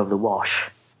changing the colour of the wash,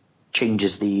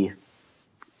 changes the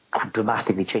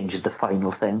dramatically changes the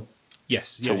final thing.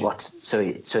 Yes. So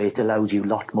it allows you a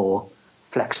lot more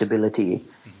flexibility,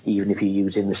 even if you're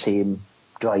using the same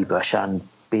dry brush and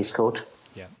base coat.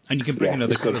 Yeah, and you can bring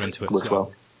another colour into it as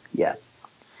well. Yeah,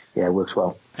 it works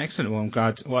well. Excellent. Well, I'm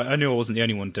glad. Well, I knew I wasn't the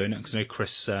only one doing it, because I know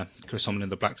Chris Homlin of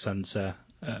the Black Sun's a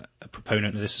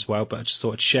proponent of this as well. But I just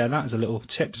thought I'd share that as a little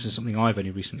tip. This is something I've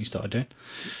only recently started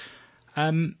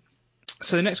doing.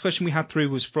 So the next question we had through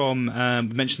was from,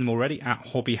 we mentioned them already, at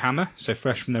Hobby Hammer, so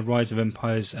fresh from their Rise of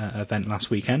Empires event last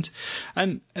weekend.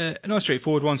 A nice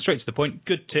straightforward one, straight to the point.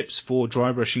 Good tips for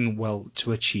dry brushing well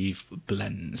to achieve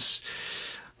blends.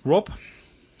 Rob,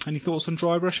 any thoughts on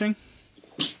dry brushing?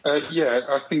 Yeah,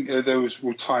 I think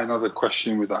we'll tie another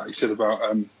question with that. He said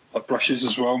about like brushes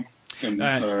as well.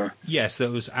 Yes,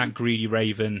 that was at Greedy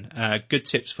Raven. Good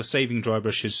tips for saving dry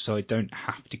brushes so I don't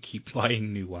have to keep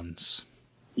buying new ones.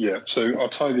 Yeah, so I'll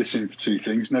tie this in for two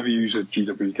things. Never use a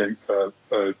GW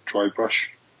dry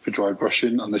brush for dry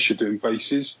brushing unless you're doing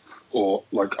bases or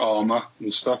like armour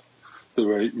and stuff,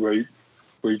 where you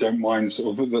don't mind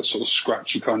sort of that sort of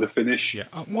scratchy kind of finish. Yeah,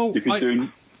 well,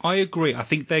 I agree. I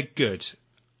think they're good.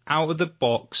 Out of the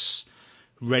box,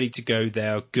 ready to go, they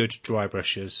are good dry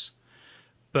brushes.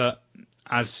 But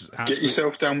get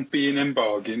yourself down B&M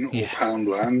Bargain or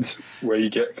Poundland, where you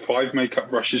get 5 makeup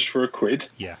brushes for £1.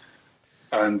 Yeah.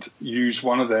 And use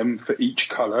one of them for each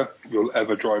colour you'll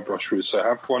ever dry brush with. So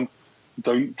have one.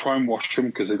 Don't try and wash them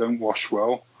because they don't wash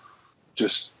well.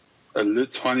 Just a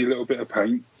tiny little bit of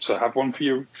paint. So have one for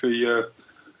your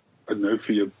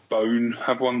bone.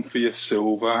 Have one for your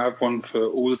silver. Have one for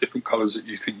all the different colours that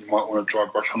you think you might want to dry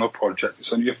brush on a project.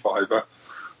 It's only a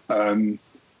 £5,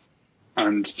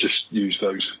 and just use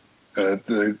those. They're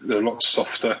a lot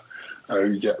softer.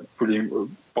 You get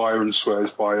brilliant. Byron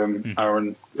swears by them. Mm-hmm.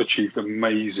 Aaron achieved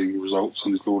amazing results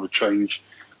on his Lord of Change,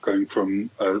 going from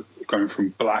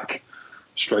black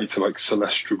straight to like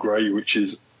Celestra Grey, which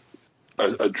is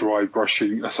a dry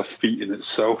brushing. That's a feat in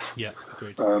itself. Yeah,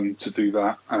 agreed. To do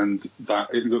that, and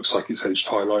that it looks like it's edged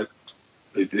highlight.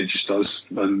 It just does,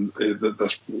 and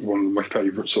that's one of my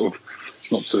favourite sort of.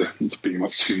 Not to beam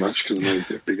up too much because I know you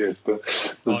get big head, but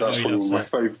that's probably one of my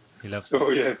favourite. He loves it. Oh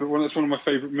yeah, but that's one of my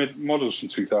favourite models from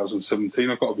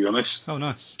 2017. I've got to be honest. Oh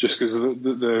nice. Just because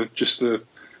the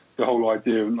whole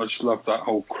idea, and I just love that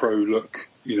whole crow look.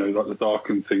 Like the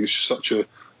darkened thing. It's just such a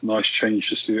nice change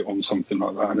to see it on something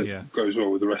like that, and it goes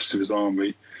well with the rest of his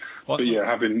army. But yeah,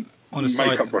 having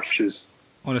makeup brushes.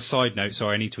 On a side note,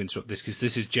 sorry, I need to interrupt this because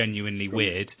this is genuinely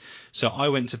weird. So I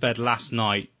went to bed last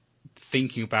night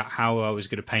thinking about how I was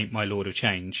going to paint my Lord of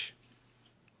Change.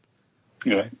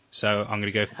 Yeah. So I'm going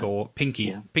to go for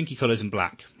pinky colours and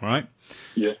black, right?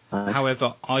 Yeah.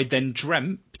 However, I then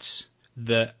dreamt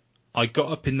that I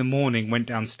got up in the morning, went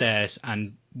downstairs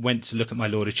and went to look at my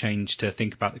Lord of Change to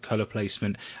think about the colour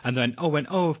placement, and then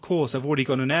of course, I've already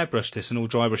gone and airbrushed this and all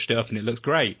dry brushed it up and it looks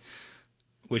great,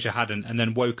 which I hadn't, and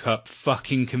then woke up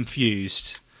fucking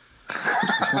confused.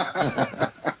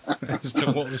 As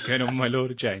to what was going on with my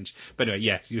Lord of Change. But anyway,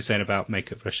 yeah, you were saying about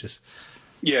makeup brushes.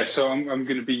 Yeah, so I'm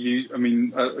going to be. I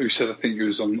mean, who said? I think it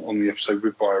was on the episode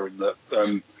with Byron that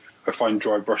I find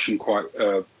dry brushing quite.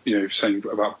 Saying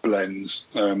about blends.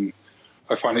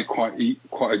 I find it quite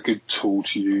a good tool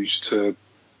to use to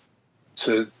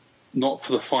not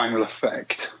for the final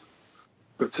effect,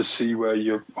 but to see where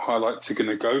your highlights are going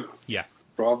to go. Yeah.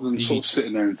 Rather than sort of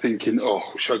sitting there and thinking,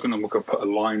 should I going to put a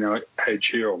line out edge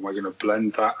here, or am I going to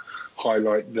blend that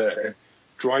highlight there?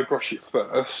 Dry brush it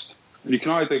first, and you can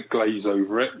either glaze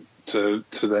over it to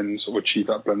then sort of achieve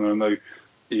that blend. And I know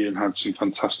Ian had some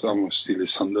fantastic, I'm going to steal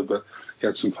his thunder, but he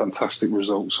had some fantastic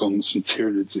results on some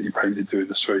Tyranids that he painted doing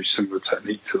this very similar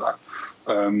technique to that.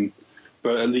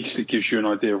 But at least it gives you an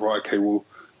idea of, right, okay, well,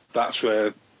 that's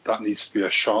where that needs to be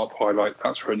a sharp highlight,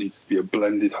 that's where it needs to be a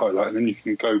blended highlight, and then you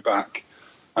can go back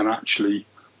and actually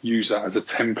use that as a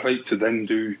template to then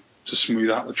to smooth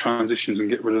out the transitions and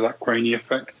get rid of that grainy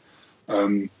effect.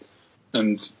 I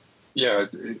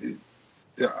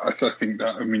think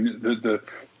that, I mean, the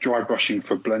dry brushing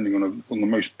for blending on the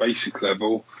most basic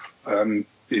level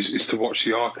is to watch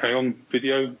the Archaon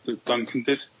video that Duncan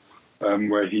did,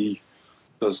 where he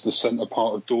does the centre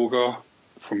part of Dorgar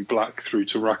from black through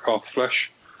to Rakarth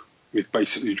Flesh with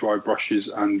basically dry brushes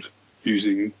and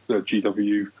using the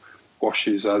GW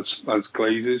washes as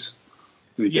glazes.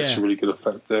 And he gets a really good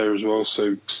effect there as well.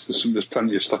 So there's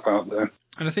plenty of stuff out there.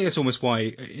 And I think that's almost why,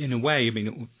 in a way, I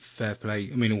mean, fair play,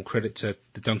 I mean, all credit to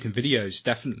the Duncan videos,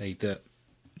 definitely, that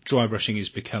dry brushing is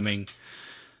becoming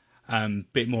a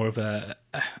bit more of a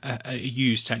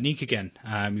used technique again.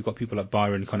 You've got people like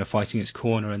Byron kind of fighting its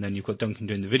corner, and then you've got Duncan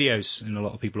doing the videos, and a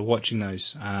lot of people are watching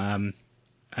those.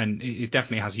 and it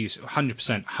definitely has a use.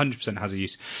 100% has a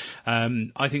use.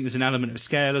 I think there's an element of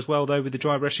scale as well, though, with the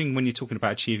dry brushing when you're talking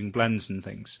about achieving blends and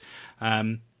things.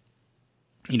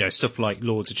 Stuff like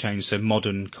Lords of Change, so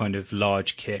modern kind of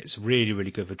large kits, really,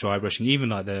 really good for dry brushing. Even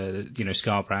like the,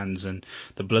 Scarbrands and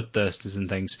the Bloodthirsters and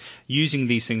things. Using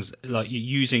these things, like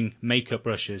using makeup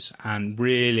brushes, and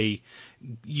really,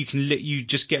 you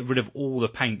just get rid of all the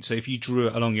paint. So if you drew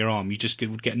it along your arm, you just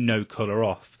would get no colour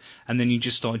off. And then you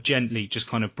just start gently just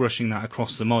kind of brushing that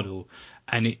across the model.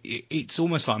 And it's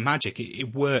almost like magic.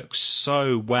 It works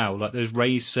so well. Like those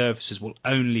raised surfaces will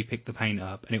only pick the paint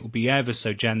up, and it will be ever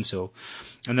so gentle.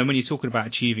 And then when you're talking about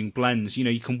achieving blends,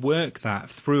 you can work that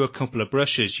through a couple of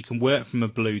brushes. You can work from a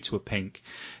blue to a pink,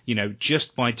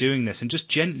 just by doing this and just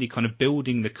gently kind of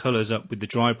building the colours up with the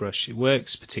dry brush. It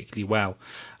works particularly well.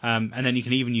 And then you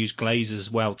can even use glaze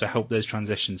as well to help those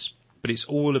transitions. But it's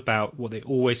all about what they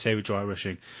always say with dry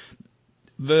brushing.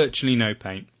 Virtually no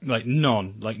paint, like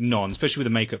none, especially with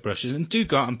the makeup brushes. And do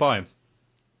go out and buy them.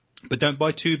 But don't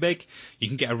buy too big. You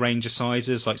can get a range of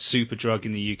sizes, like Superdrug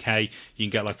in the UK. You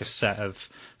can get like a set of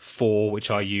 4, which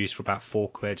I use for about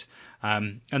 £4.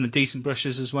 And the decent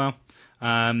brushes as well.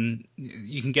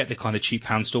 You can get the kind of cheap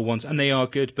pound store ones, and they are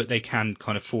good, but they can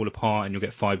kind of fall apart and you'll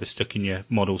get fibre stuck in your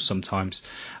models sometimes.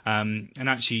 And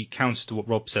actually, counter to what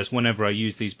Rob says, whenever I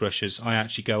use these brushes, I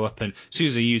actually go up and, as soon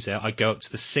as I use it, I go up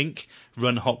to the sink,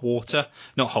 run warm water,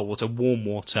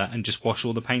 and just wash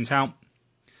all the paint out.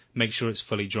 Make sure it's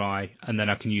fully dry, and then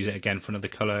I can use it again for another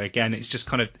colour. Again, it's just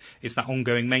kind of, it's that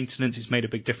ongoing maintenance. It's made a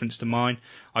big difference to mine.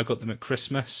 I got them at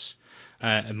Christmas.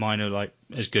 And mine are like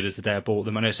as good as the day I bought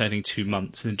them. I know it's only 2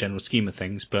 months in the general scheme of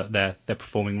things, but they're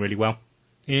performing really well.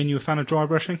 Ian, you a fan of dry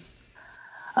brushing?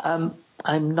 I'm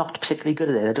not particularly good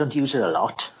at it. I don't use it a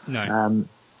lot. No.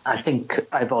 I think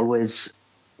I've always,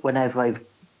 whenever I've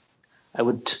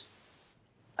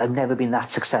never been that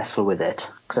successful with it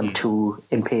because I'm too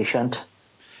impatient.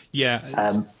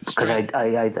 Yeah. Because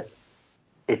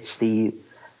it's the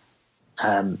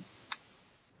I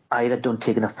either don't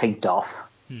take enough paint off.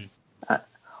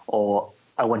 Or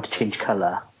I want to change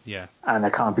colour, and I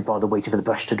can't be bothered waiting for the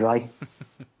brush to dry.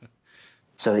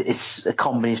 So it's a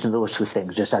combination of those two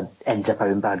things just ends up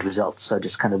having bad results. So I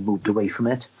just kind of moved away from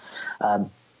it.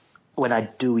 When I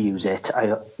do use it,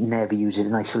 I never use it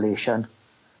in isolation.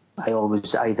 I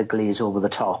always either glaze over the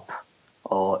top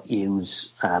or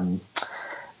use,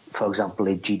 for example,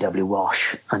 a GW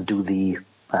wash and do the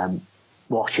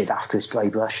wash it after it's dry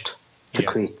brushed to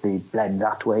create the blend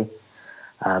that way.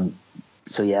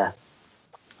 So yeah,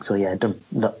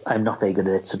 I'm not very good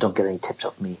at it, so don't get any tips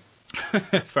off me.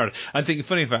 Fair enough. I think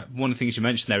funny about one of the things you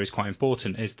mentioned there is quite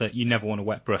important, is that you never want a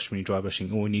wet brush when you're dry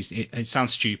brushing. It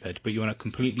sounds stupid, but you want a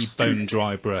completely bone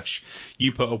dry brush.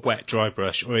 You put a wet dry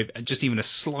brush or just even a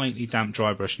slightly damp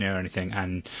dry brush near anything,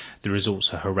 and the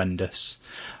results are horrendous.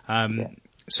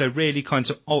 So really, kind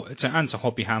of to answer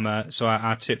Hobby Hammer, so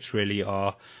our tips really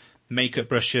are makeup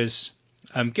brushes.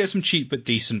 Get some cheap but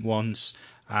decent ones.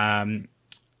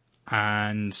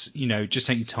 And just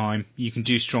take your time. You can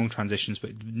do strong transitions,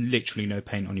 but literally no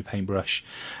paint on your paintbrush.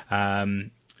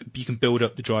 You can build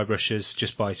up the dry brushes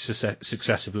just by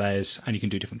successive layers, and you can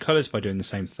do different colours by doing the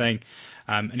same thing.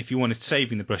 And if you wanted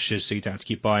saving the brushes so you don't have to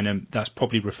keep buying them, that's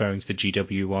probably referring to the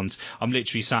GW ones. I'm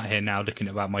literally sat here now looking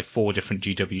at about my 4 different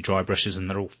GW dry brushes, and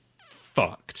they're all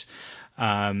fucked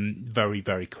very,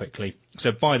 very quickly.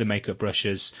 So buy the makeup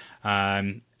brushes.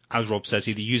 As Rob says,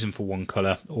 either use them for one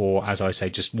colour, or, as I say,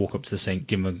 just walk up to the sink,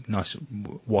 give them a nice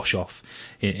wash off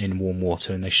in warm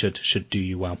water, and they should do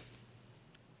you well.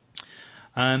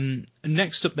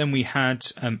 Next up, then, we had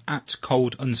at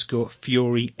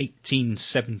cold_fury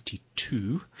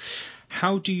 1872.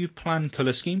 How do you plan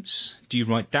colour schemes? Do you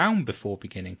write down before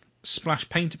beginning? Splash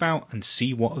paint about and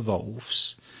see what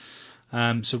evolves.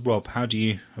 So, Rob, how do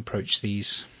you approach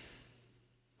these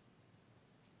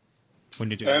when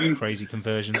you're doing crazy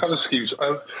conversions? Colour schemes.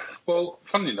 Well,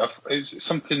 funnily enough, it's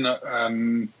something that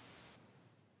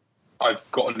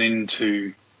I've gotten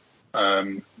into.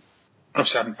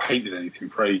 Obviously, I haven't painted anything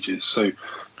for ages, so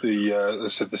the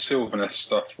Sylvanest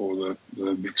stuff, or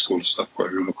the mixed order stuff,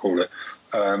 whatever you want to call it,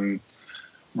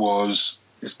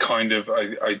 is kind of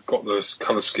I got this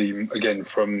colour scheme again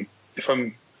from, if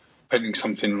I'm painting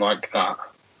something like that,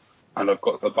 and I've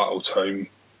got the battle tome,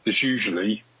 there's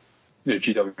usually,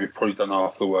 GW have probably done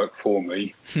half the work for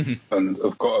me, and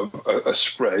I've got a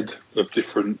spread of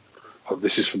different. Oh,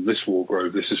 this is from this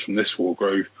Wargrove. This is from this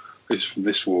Wargrove. This is from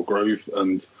this Wargrove,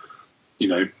 and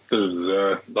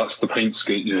that's the paint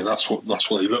scheme. That's what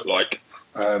they look like.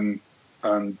 And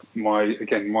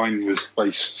mine was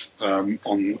based on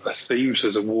a theme. So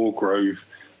there's a Wargrove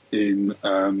in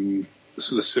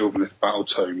the Sylvaneth Battle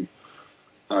Tome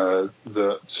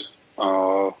that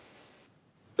are,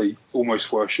 they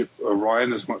almost worship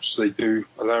Orion as much as they do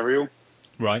Alarielle.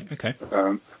 Right. Okay.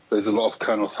 There's a lot of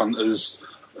Kurnoth hunters,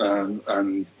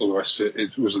 and all the rest of it.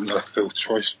 It wasn't a filth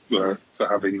choice for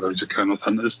having loads of Kurnoth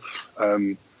hunters.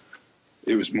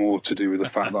 It was more to do with the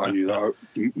fact that I knew that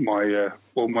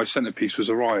my centerpiece was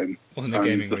Orion. Wasn't a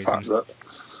gaming reason?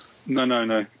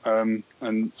 No.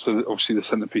 And so obviously the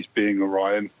centerpiece being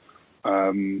Orion,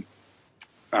 and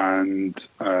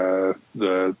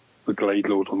the Glade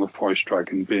Lord on the Forest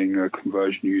Dragon being a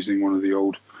conversion using one of the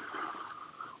old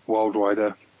Wild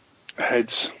Rider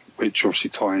heads, which obviously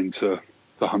tie into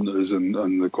the hunters and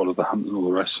the god of the hunt and all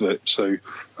the rest of it. So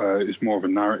it's more of a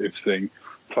narrative thing.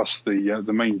 Plus the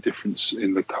main difference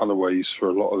in the colourways for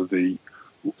a lot of the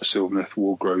Sylvaneth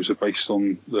Wargroves are based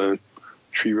on the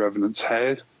Tree Revenant's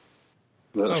hair.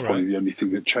 That's probably the only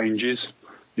thing that changes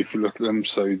if you look at them.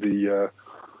 So the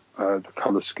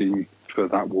colour scheme for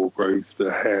that Wargrove,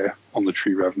 the hair on the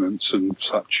Tree Revenants and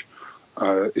such,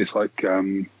 is like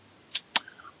I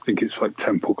think it's like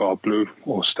Temple Guard blue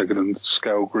or Stegadon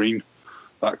Scale green,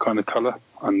 that kind of colour.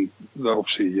 And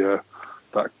obviously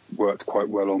that worked quite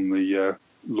well on the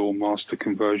Lore Master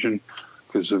conversion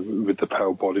because with the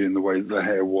pale body and the way that the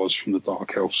hair was from the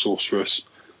Dark Elf Sorceress,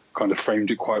 kind of framed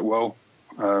it quite well.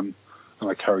 And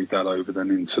I carried that over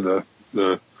then into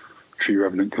the Tree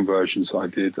Revenant conversions that I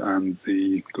did and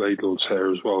the Glade Lord's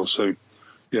hair as well. So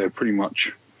yeah, pretty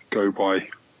much go by,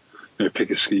 pick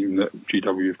a scheme that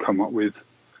GW have come up with.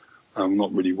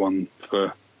 Not really one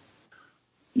for,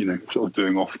 sort of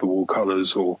doing off the wall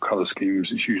colours or colour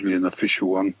schemes. It's usually an official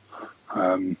one.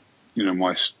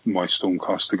 My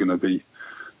Stormcast are going to be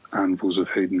Anvils of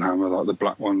Hidden Hammer, like the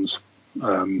black ones,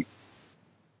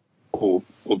 or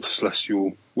the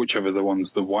Celestial, whichever the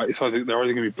one's the white. They're either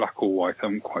going to be black or white. I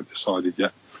haven't quite decided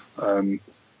yet.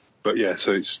 But yeah,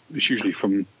 so it's usually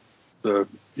from the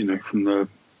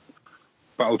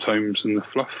battle tomes and the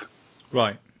fluff.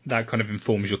 Right. That kind of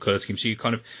informs your colour scheme. So you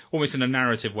kind of almost in a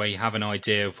narrative way, you have an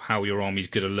idea of how your army's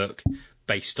going to look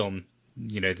based on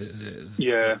if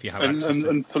you have access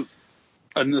to it.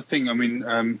 And the thing,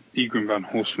 Egrin Van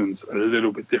Horstman's a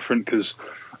little bit different because,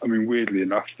 weirdly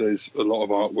enough, there's a lot of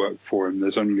artwork for him.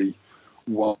 There's only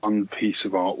one piece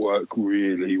of artwork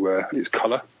really where it's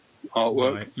colour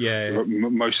artwork. Right. Yeah.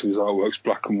 Most of his artwork's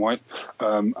black and white.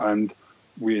 And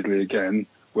weirdly again,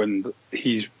 when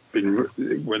he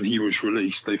was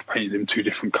released, they've painted him two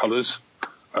different colours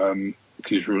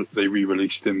because they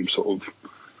re-released him sort of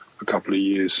a couple of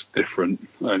years different,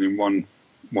 and in one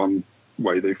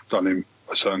way they've done him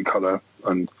a certain colour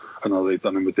and another they've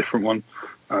done him a different one.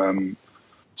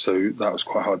 So that was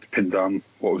quite hard to pin down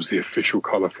what was the official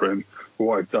colour for him. But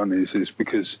what I've done is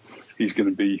because I'm going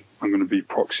to be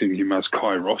proxying him as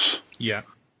Kairos. Yeah.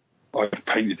 I've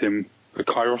painted him the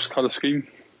Kairos colour scheme.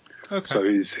 Okay. So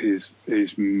his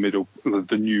middle,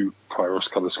 the new Kairos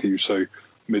colour scheme. So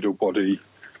middle body,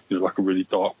 like a really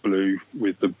dark blue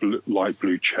with the light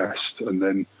blue chest, and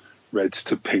then red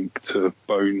to pink to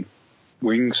bone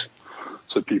wings.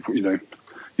 So people,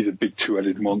 he's a big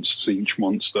two-headed monster, Tzeentch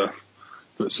monster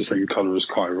that's the same colour as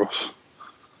Kairos.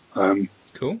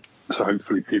 Cool. So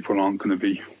hopefully people aren't going to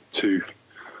be too.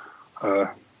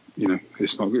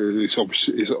 It's going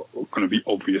to be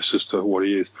obvious as to what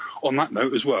he is. On that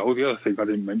note as well, the other thing I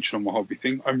didn't mention on my hobby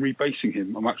thing, I'm rebasing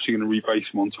him. I'm actually going to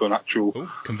rebase him onto an actual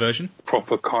conversion,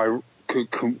 proper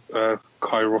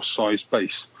Kairos-sized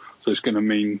base. So it's going to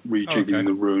mean rejigging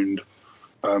the ruined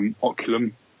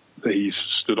oculum that he's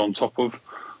stood on top of. I'm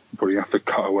probably have to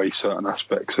cut away certain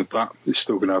aspects of that. It's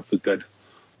still going to have the dead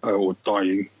or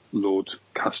dying Lord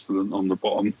Castellan on the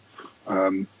bottom.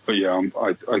 But yeah,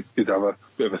 I did have a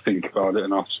bit of a think about it,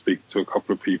 and I'll speak to a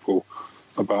couple of people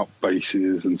about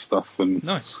bases and stuff and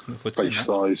nice base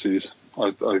sizes.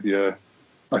 I thought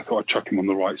I'd chuck him on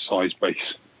the right size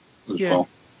base as well.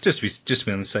 Just to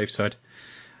be on the safe side.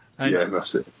 And yeah,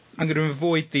 that's it. I'm going to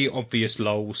avoid the obvious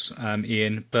lols,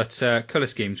 Ian, but colour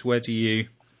schemes. How do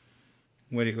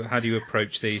you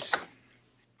approach these?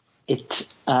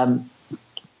 I'm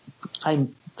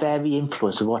very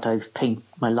influenced with what I've painted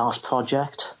my last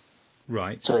project.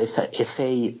 Right. So if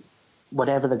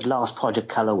whatever the last project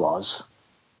colour was,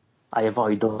 I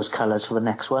avoid those colours for the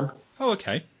next one. Oh,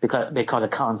 okay. Because I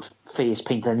can't face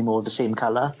paint any more of the same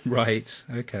colour. Right.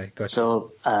 Okay. Gotcha.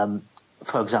 So,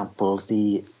 for example,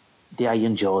 the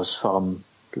Iron Jaws from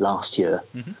last year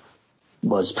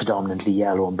was predominantly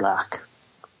yellow and black,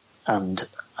 and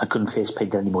I couldn't face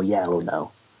paint any more yellow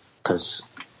now, because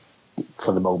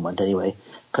for the moment anyway,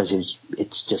 because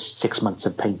it's just 6 months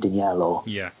of painting yellow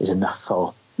is enough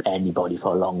for anybody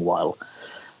for a long while.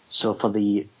 So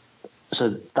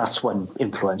that's one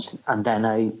influence, and then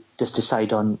I just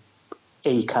decide on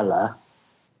a colour,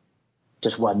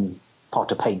 just one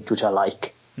pot of paint which I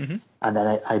like, and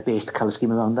then I base the colour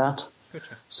scheme around that.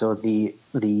 Gotcha. So the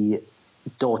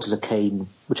Daughters of Cain,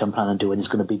 which I'm planning on doing, is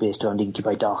going to be based around Inky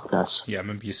by Darkness. Yeah, I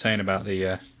remember you saying about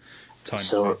the time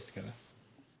shades together.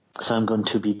 So I'm going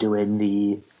to be doing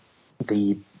the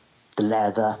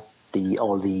leather,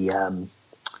 all the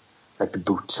like the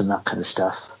boots and that kind of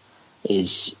stuff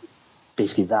is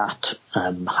basically that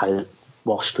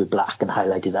washed with black and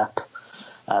highlighted up.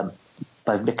 But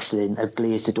I've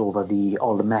glazed it over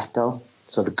all the metal,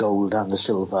 so the gold and the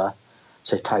silver,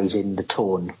 so it ties in the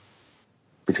tone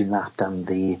between that and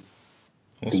the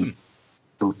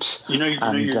boots.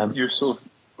 You're sort of.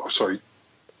 Oh, sorry.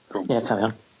 Go on. Yeah, carry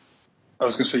on. I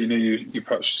was going to say, you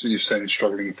perhaps you're saying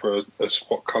struggling for a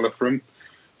spot colour for him.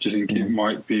 Do you think it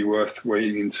might be worth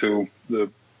waiting until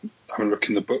have a look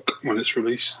in the book when it's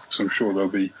released? Because I'm sure there'll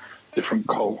be different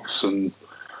cults and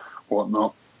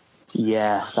whatnot.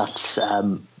 Yeah, that's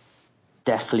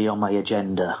definitely on my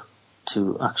agenda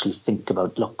to actually think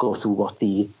about, go through what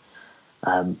the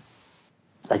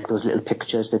like those little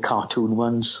pictures, the cartoon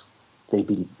ones.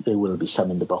 There will be some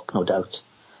in the book, no doubt.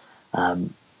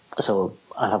 So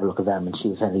I'll have a look at them and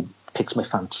see if any takes my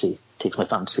fancy.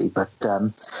 But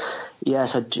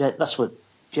so that's what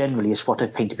generally is what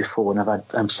I've painted before and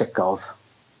I'm sick of,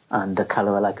 and the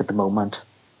colour I like at the moment.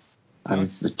 And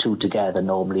the two together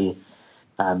normally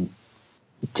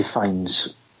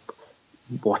defines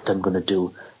what I'm going to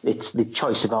do. It's the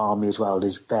choice of army as well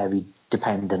is very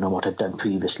dependent on what I've done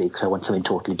previously, because I want something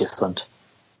totally different.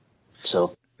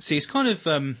 So see, it's kind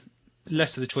of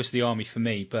less of the choice of the army for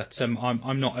me, but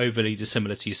I'm not overly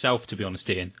dissimilar to yourself, to be honest,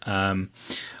 Ian.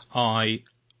 I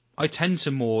tend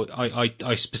to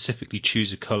I specifically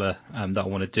choose a colour that I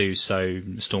want to do. So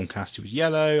Stormcast was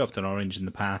yellow. I've done orange in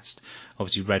the past.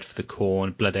 Obviously red for the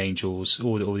Khorne, Blood Angels,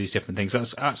 all these different things.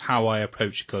 That's how I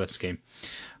approach a colour scheme.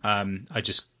 I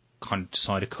just kind of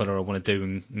decide a colour I want to do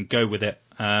and go with it.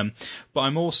 But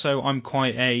I'm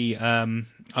quite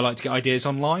I like to get ideas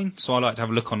online, so I like to have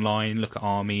a look online, look at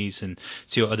armies and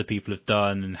see what other people have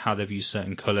done and how they've used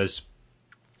certain colours.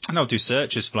 And I'll do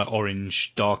searches for like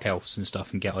orange, dark elves and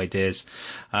stuff and get ideas.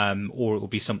 Or it will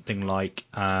be something like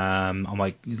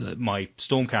my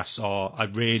Stormcasts I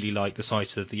really like the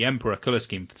sight of the Emperor colour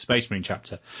scheme for the Space Marine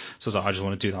chapter. So I was like, I just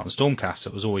want to do that on Stormcast.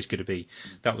 That was always going to be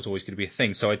a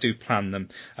thing. So I do plan them.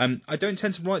 I don't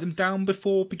tend to write them down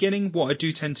before beginning. What I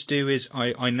do tend to do is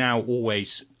I now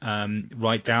always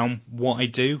write down what I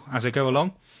do as I go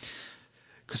along,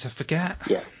 because I forget.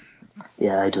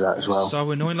 Yeah, I do that as well.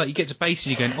 So annoying. Like, you get to base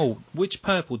and you're going, oh, which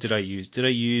purple did I use? Did I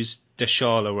use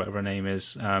Deshala, or whatever her name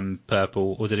is,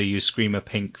 purple, or did I use Screamer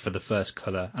pink for the first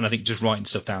colour? And I think just writing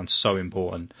stuff down is so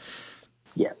important.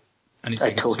 Yeah, and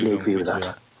I totally agree with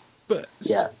that. But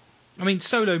yeah, I mean,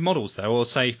 solo models though, or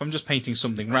say if I'm just painting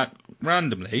something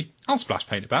randomly, I'll splash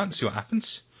paint about and see what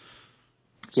happens.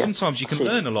 Yeah, sometimes you can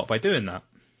learn a lot by doing that.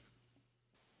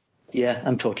 Yeah,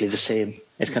 I'm totally the same.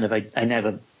 It's kind of I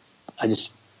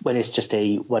just when it's just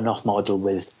a one-off model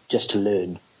with just to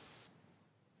learn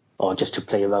or just to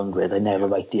play around with, I never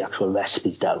write the actual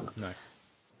recipes down. No.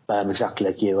 But I'm exactly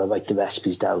like you. I write the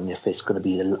recipes down if it's going to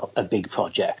be a big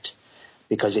project,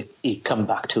 because you come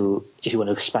back to, if you want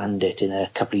to expand it in a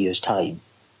couple of years' time,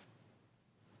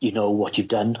 you know what you've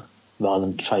done rather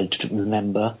than trying to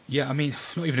remember. Yeah, I mean,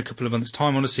 not even a couple of months'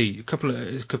 time. Honestly, a couple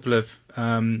of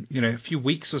a few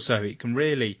weeks or so, it can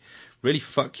really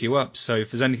fuck you up. So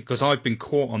if there's anything, because I've been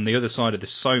caught on the other side of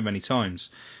this so many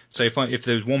times. So if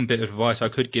there's one bit of advice I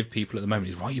could give people at the moment,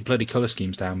 is write your bloody colour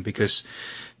schemes down, because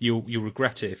you'll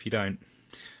regret it if you don't.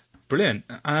 Brilliant.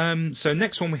 So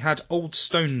next one we had Old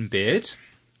Stonebeard.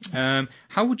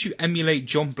 How would you emulate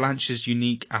John Blanche's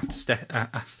unique aesthetic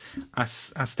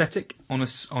on a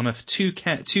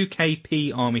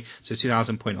 2KP army, so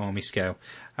 2,000 point army scale?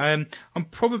 I'm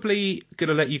probably going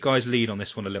to let you guys lead on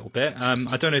this one a little bit.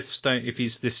 I don't know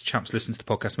if this chap's listened to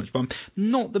the podcast much, but I'm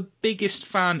not the biggest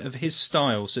fan of his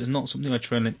style, so it's not something I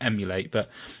try and emulate,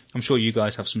 but I'm sure you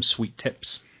guys have some sweet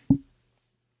tips.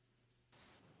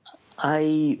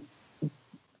 I'm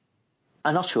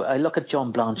not sure. I look at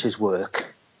John Blanche's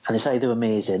work, and it's either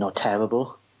amazing or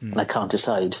terrible, and I can't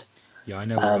decide. Yeah, I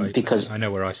know I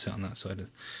know where I sit on that side.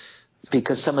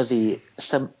 Because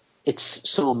it's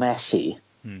so messy,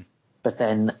 but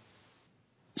then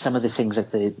some of the things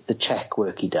like the check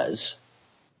work he does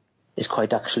is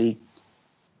quite actually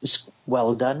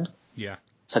well done. Yeah.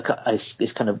 So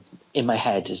it's kind of in my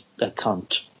head. I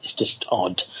can't. It's just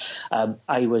odd.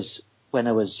 When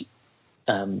I was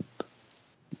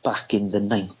back in the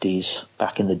 90s,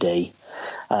 back in the day,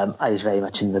 I was very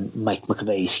much in the Mike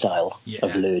McVeigh style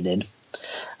of learning.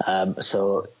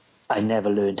 So I never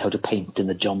learned how to paint in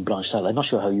the John Blanche style. I'm not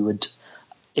sure how you would,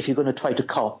 if you're going to try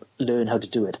to learn how to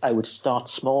do it, I would start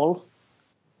small,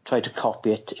 try to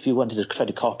copy it. If you wanted to try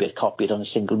to copy it on a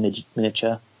single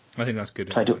miniature. I think that's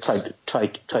good. Try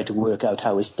to work out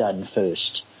how it's done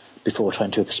first before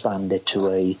trying to expand it to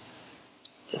a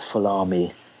full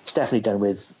army. It's definitely done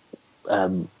with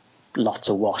lots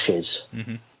of washes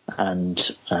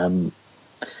and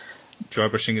dry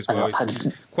brushing as well.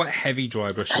 Quite heavy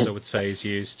dry brushes, I would say, is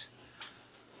used.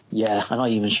 Yeah, I'm not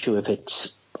even sure if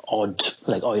it's odd,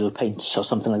 like oil paints or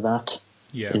something like that.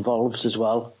 Yeah, involved as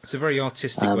well. It's a very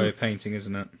artistic way of painting,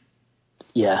 isn't it?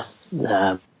 Yeah.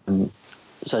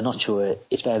 So I'm not sure.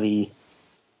 It's very.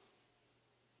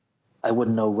 I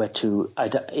wouldn't know where to.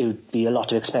 It would be a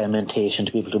lot of experimentation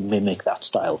to be able to mimic that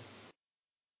style.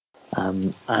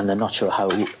 And I'm not sure how.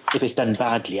 If it's done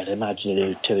badly, I'd imagine it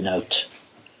would turn out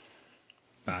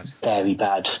bad. Very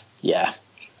bad. Yeah.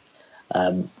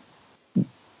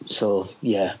 So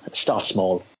yeah, start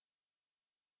small.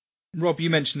 Rob, you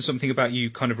mentioned something about you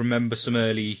kind of remember some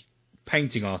early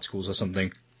painting articles or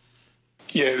something.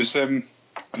 Yeah, it was an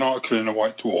article in a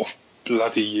White Dwarf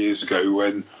bloody years ago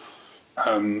when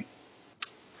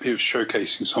he was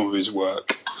showcasing some of his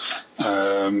work.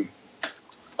 A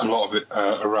lot of it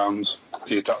around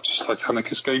the Adeptus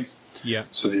Titanicus game. Yeah.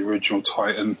 So the original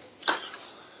Titan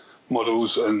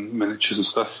models and miniatures and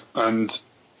stuff. And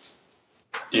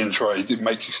Ian's right, it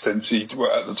makes extensive.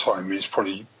 Well, at the time, he's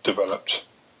probably developed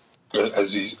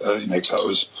as he's, because that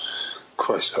was,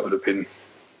 Christ, that would have been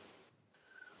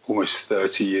almost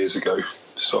 30 years ago,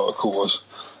 this article was.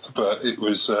 But it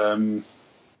was,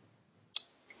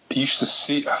 he used to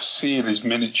see in his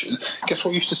miniatures. Guess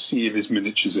what he used to see in his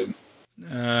miniatures in?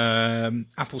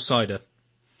 Apple cider.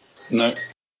 No,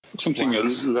 something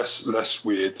less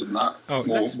weird than that.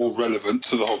 Oh, more relevant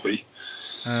to the hobby.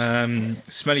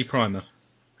 Smelly primer.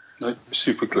 No,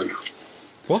 super glue.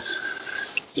 What?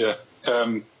 Yeah.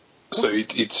 So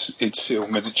he'd seal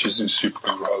miniatures in super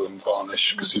glue rather than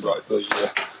varnish because he liked the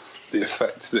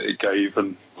effect that it gave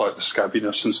and like the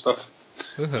scabbiness and stuff.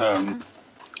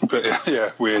 But yeah,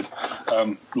 weird.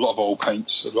 A lot of old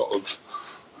paints, a lot of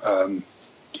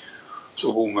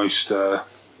sort of almost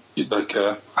like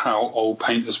how old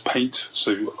painters paint.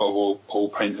 So a lot of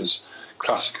old painters,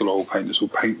 classical old painters, will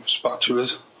paint with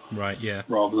spatulas, right? Yeah,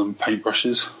 rather than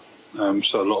paintbrushes.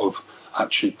 So a lot of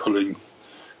actually pulling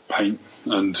paint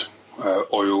and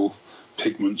oil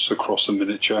pigments across a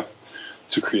miniature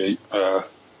to create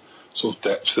sort of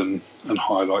depth and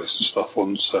highlights and stuff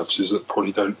on surfaces that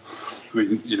probably don't. I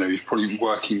mean, you're probably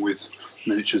working with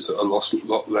miniatures that are a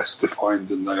lot less defined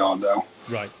than they are now.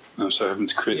 Right. So having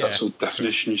to create that sort of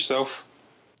definition yourself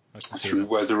through that.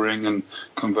 weathering and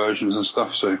conversions and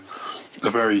stuff. So a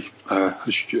very,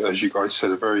 as you guys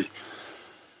said, a very,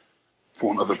 for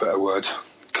want of a better word,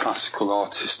 classical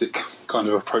artistic kind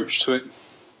of approach to it,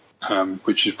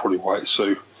 which is probably why it's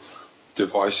so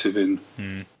divisive in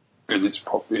its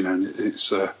its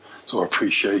sort of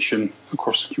appreciation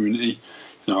across the community.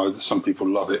 Some people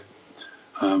love it,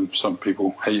 some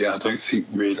people hate it. I don't think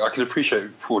really. I can appreciate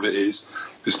it for what it is.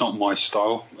 It's not my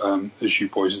style, as you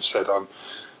boys have said. I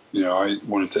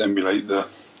wanted to emulate the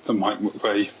Mike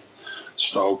McVeigh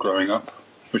style growing up,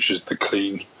 which is the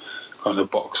clean kind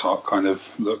of box art kind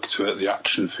of look to it, the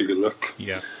action figure look,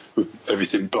 with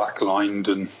everything black lined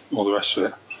and all the rest of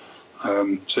it.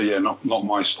 So yeah, not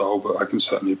my style, but I can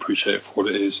certainly appreciate it for what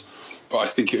it is. But I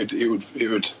think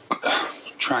it would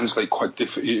translate quite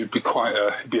differently. It'd be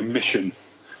a mission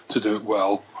to do it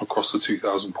well across the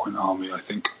 2,000 point army, I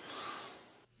think.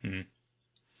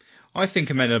 I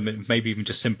think maybe even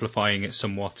just simplifying it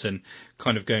somewhat and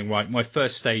kind of going, right, my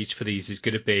first stage for these is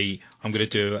going to be, I'm going to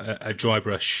do a dry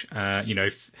brush.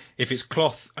 If it's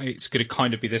cloth, it's going to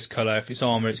kind of be this colour. If it's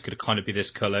armour, it's going to kind of be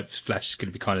this colour. If it's flesh, it's going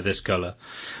to be kind of this colour.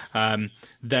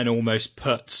 Then almost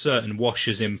put certain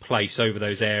washes in place over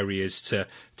those areas to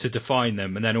define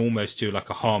them, and then almost do like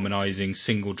a harmonising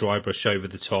single dry brush over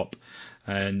the top.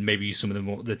 And maybe use some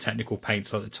of the technical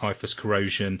paints like the Typhus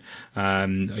Corrosion, a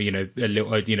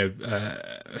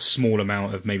small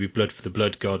amount of maybe Blood for the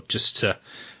Blood God, just to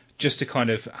kind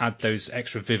of add those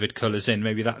extra vivid colours in.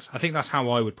 I think that's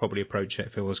how I would probably approach it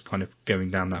if it was kind of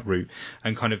going down that route,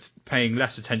 and kind of paying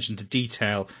less attention to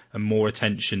detail and more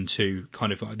attention to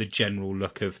kind of like the general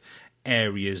look of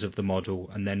areas of the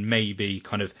model, and then maybe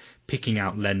kind of picking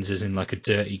out lenses in like a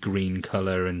dirty green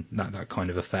colour and that kind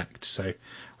of effect. So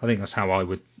I think that's how I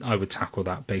would tackle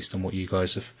that based on what you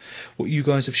guys have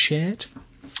shared.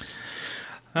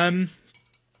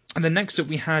 And then next up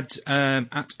we had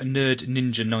at Nerd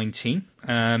Ninja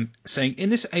 19 saying, in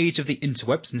this age of the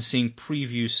interwebs and seeing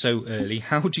previews so early,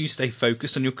 how do you stay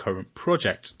focused on your current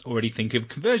project? Already thinking of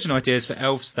conversion ideas for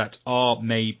elves that are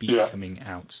maybe coming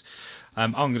out.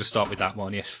 I'm going to start with that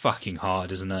one. It's fucking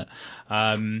hard, isn't it?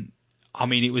 I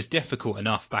mean, it was difficult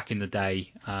enough back in the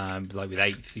day, like with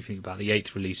 8th, if you think about the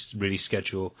 8th release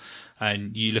schedule,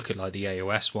 and you look at like the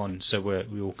AOS one, so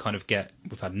we all kind of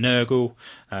we've had Nurgle,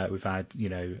 we've had,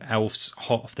 Elves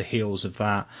hot off the heels of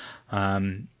that.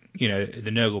 The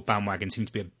Nurgle bandwagon seemed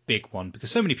to be a big one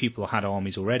because so many people had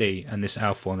armies already, and this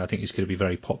Elf one I think is going to be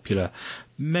very popular.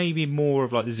 Maybe more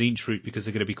of like the Tzeentch route because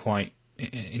they're going to be quite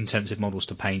intensive models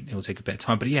to paint. It will take a bit of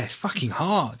time, but yeah, it's fucking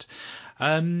hard.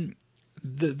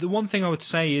 The one thing I would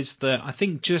say is that I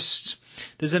think just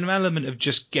there's an element of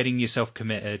just getting yourself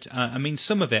committed. I mean,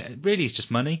 some of it really is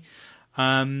just money.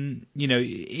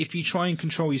 If you try and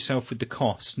control yourself with the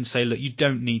cost and say, look, you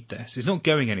don't need this. It's not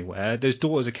going anywhere. Those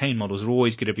Daughters of Khaine models are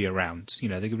always going to be around. They're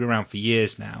going to be around for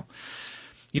years now.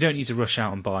 You don't need to rush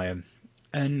out and buy them.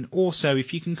 And also,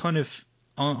 if you can kind of,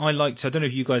 I don't know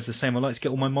if you guys are the same, I like to get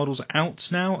all my models out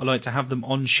now. I like to have them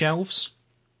on shelves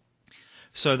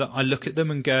so that I look at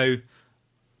them and go,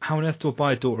 how on earth do I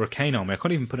buy a Daughter of Khaine army? I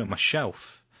can't even put it on my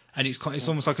shelf. And it's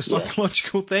almost like a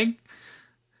psychological thing.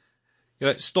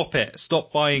 You're like, stop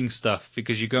buying stuff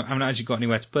because you haven't actually got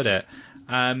anywhere to put it.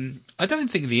 I don't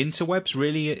think the interwebs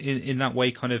really in that way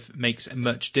kind of makes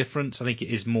much difference. I think it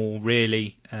is more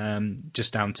really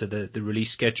just down to the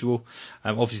release schedule.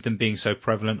 Obviously them being so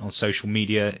prevalent on social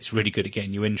media, it's really good at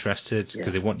getting you interested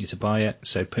because they want you to buy it.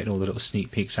 So putting all the little sneak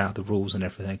peeks out, the rules and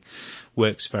everything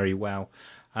works very well.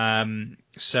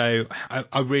 So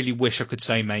I really wish I could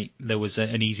say, mate, there was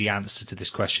an easy answer to this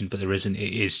question, but there isn't.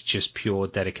 It is just pure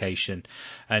dedication.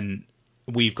 And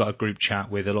we've got a group chat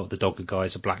with a lot of the Dogger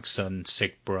guys, Black Sun,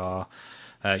 Sigbra,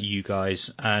 you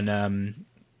guys, and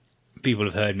people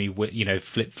have heard me,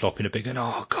 flip-flopping a bit, going,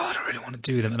 oh, God, I really want to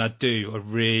do them. And I do. I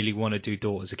really want to do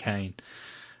Daughters of Khaine.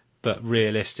 But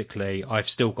realistically, I've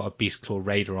still got a Beastclaw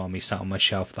Raider army sat on my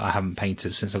shelf that I haven't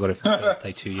painted since I got it for my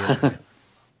birthday 2 years ago.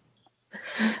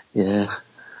 Yeah,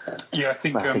 I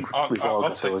think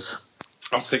I'll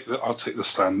take the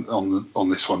stand on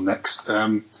this one next.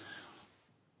 I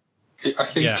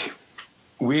think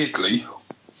weirdly,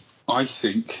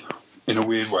 in a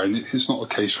weird way, and it's not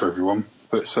the case for everyone,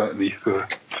 but certainly for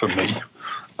me,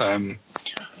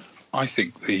 I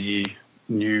think the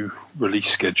new release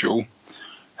schedule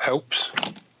helps,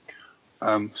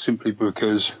 simply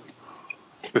because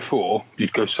before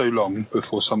you'd go so long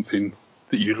before something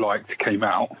that you liked came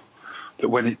out that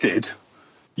when it did,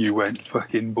 you went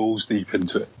fucking balls deep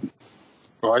into it,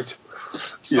 right?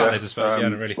 Really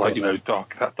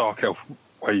that Dark Elf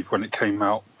wave when it came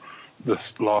out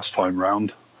this last time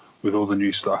round with all the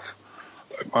new stuff.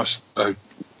 It's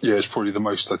probably the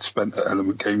most I'd spent at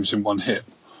Element Games in one hit.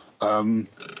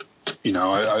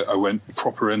 I went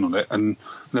proper in on it and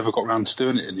never got around to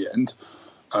doing it in the end.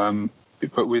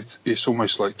 But it's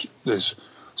almost like there's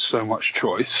so much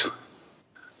choice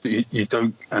that you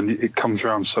don't, and it comes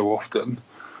around so often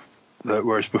that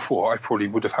whereas before I probably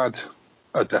would have had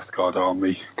a Death Guard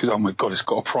army because, oh my God, it's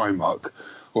got a Primarch,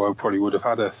 or I probably would have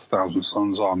had a Thousand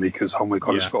Sons army because, oh my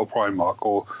God, it's got a Primarch,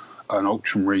 or an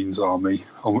Ultramarines army,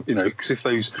 because if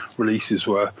those releases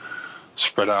were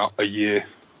spread out a year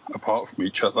apart from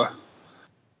each other,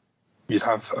 you'd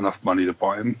have enough money to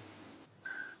buy them.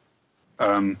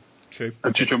 True.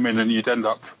 And do you know what I mean? And you'd end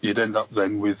up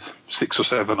then with 6 or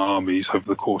 7 armies over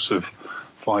the course of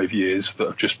 5 years that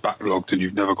have just backlogged and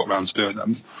you've never got around to doing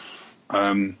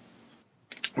them.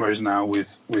 Whereas now with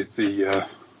the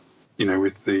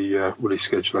release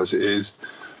schedule as it is,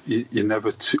 you're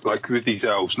never like with these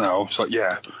elves now. It's like,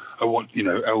 I want,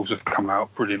 elves have come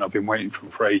out, brilliant. I've been waiting for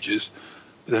them for ages.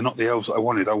 But they're not the elves that I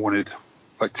wanted. I wanted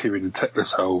like Tyrion and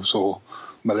Teclis elves or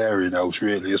Malarian elves,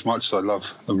 really. As much as I love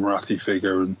the Marathi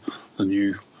figure and the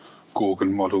new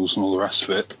Gorgon models and all the rest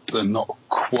of it, they're not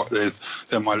quite.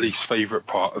 They're my least favourite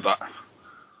part of that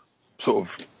sort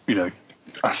of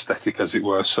aesthetic, as it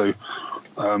were. So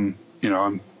although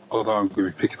I'm going to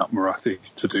be picking up Marathi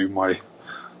to do my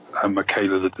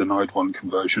Michaela the Denied One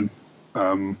conversion,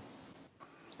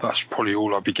 that's probably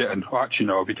all I'll be getting. Well, actually,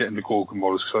 no, I'll be getting the Gorgon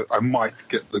models because I might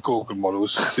get the Gorgon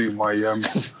models to do my.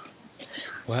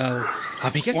 Well,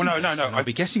 I'll be getting I'll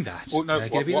be getting that. Well, no,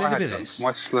 what I had done,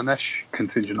 my Slaanesh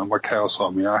contingent on my Chaos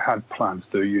army, I had planned to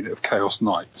do a unit of Chaos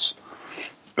Knights,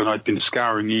 and I'd been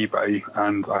scouring eBay,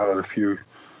 and I had a few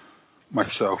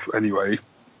myself anyway.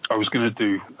 I was going to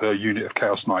do a unit of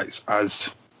Chaos Knights as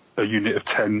a unit of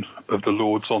 10 of the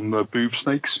Lords on the Boob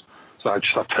Snakes, so I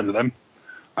just have 10 of them.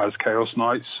 as Chaos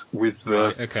Knights with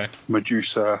the Okay.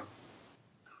 Medusa /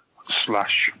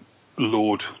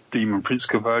 Lord Demon Prince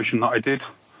conversion that I did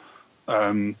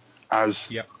as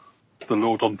Yep. the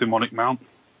Lord on Demonic Mount,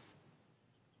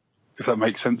 if that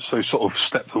makes sense. So sort of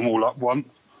step them all up one.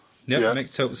 Yep, Yeah.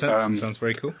 makes total sense. Sounds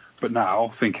very cool. But now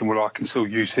thinking, well, I can still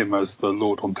use him as the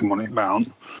Lord on Demonic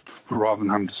Mount, but rather than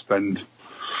having to spend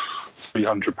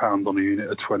 £300 on a unit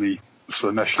of 20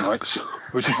 Slanesh Knights,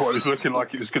 which is what it was looking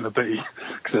like it was going to be,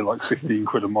 because they're like 15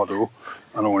 quid a model,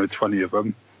 and I wanted 20 of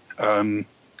them.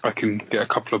 I can get a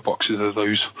couple of boxes of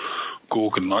those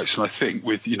Gorgon Knights, and I think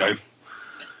with a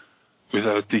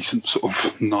decent sort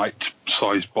of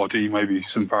knight-sized body, maybe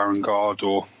some Varangard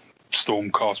or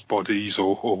Stormcast bodies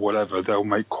or whatever, they'll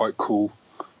make quite cool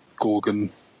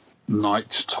Gorgon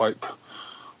Knight type,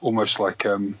 almost like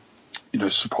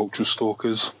Sepulchral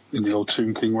Stalkers in the old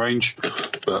Tomb King range,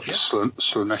 but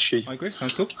Slaneshi. I agree.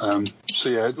 Sounds cool. So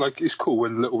yeah, like it's cool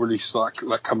when little releases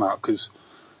like come out, because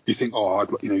you think, I'd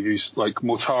use like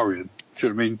Mortarion. Do you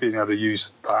know what I mean? Being able to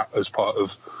use that as part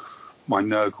of my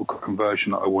Nurgle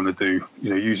conversion that I want to do.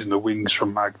 Using the wings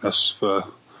from Magnus for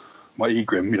my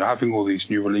Egrim. Having all these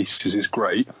new releases is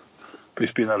great, but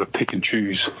it's being able to pick and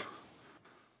choose,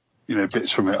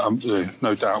 bits from it.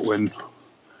 No doubt when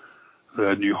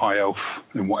the new High Elf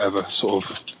in whatever sort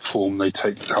of form they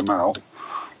take to come out,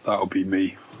 that'll be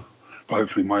me. But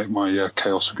hopefully my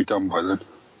Chaos will be done by then.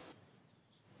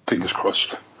 Fingers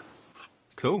crossed.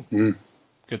 Cool.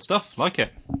 Good stuff. Like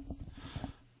it.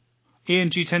 Ian,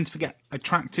 do you tend to get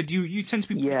attracted? You tend to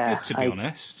be pretty good, to be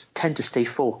honest. Tend to stay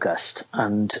focused,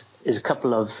 and there's a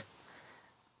couple of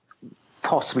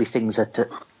possibly things that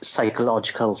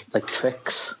psychological like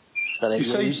tricks that I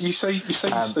use. You say you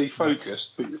stay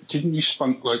focused, but didn't you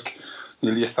spunk like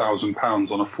nearly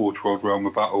 £1,000 on a Forge-World Realm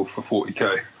of Battle for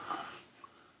 40k?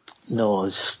 No, it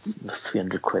was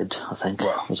 300 quid, I think.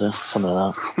 Wow. Was it? Something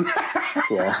like that.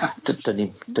 Yeah,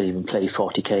 don't even play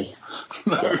 40k.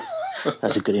 No. Yeah,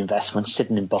 that's a good investment,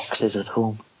 sitting in boxes at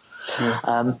home.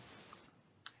 Yeah.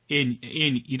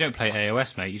 Ian, you don't play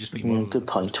AOS, mate. You just beat models. Good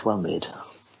point. Well made.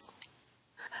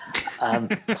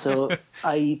 So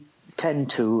I tend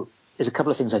to... There's a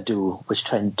couple of things I do which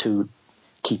tend to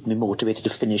keep me motivated to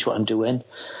finish what I'm doing.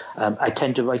 I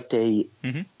tend to write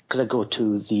because I go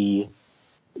to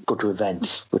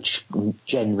events, which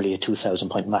generally a 2,000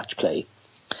 point match play.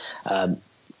 I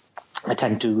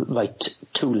tend to write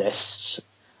two lists,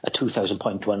 a 2,000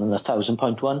 point one and a 1,000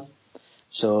 point one.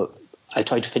 So I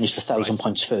try to finish the 1,000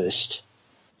 points first,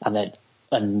 and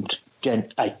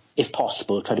if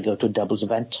possible, try to go to a doubles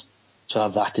event. So I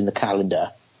have that in the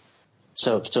calendar.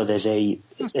 So there's a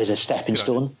stepping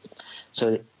stone.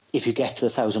 So if you get to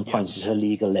 1,000 points, it's a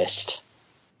legal list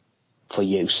for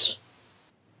use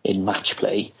in match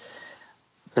play.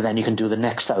 But then you can do the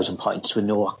next 1,000 points with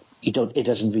it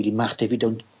doesn't really matter if you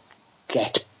don't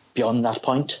get beyond that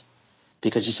point,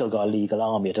 because you still got a legal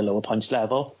army at a lower points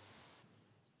level.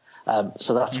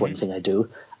 So that's one thing I do.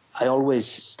 I always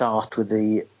start with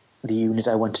the unit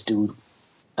I want to do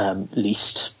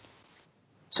least.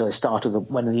 So I start with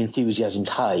when the enthusiasm's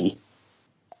high,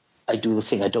 I do the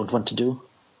thing I don't want to do.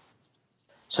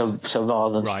 So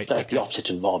rather than the opposite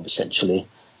of Rob, essentially.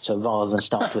 So rather than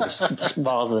start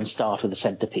with the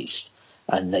centerpiece,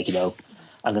 and I'm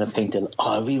going to paint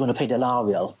I really want to paint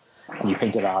Elariel, and you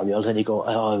paint Elariels, and you go,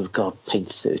 I've got to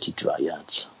paint 30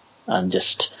 Dryads, and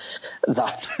just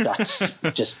that's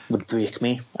just would break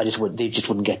me. They just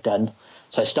wouldn't get done.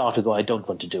 So I start with what I don't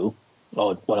want to do,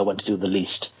 or what I want to do the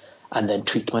least, and then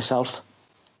treat myself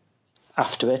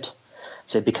after it.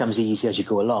 So it becomes easy as you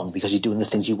go along, because you're doing the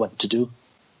things you want to do.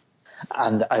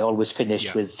 And I always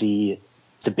finish with the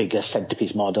bigger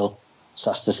centerpiece model.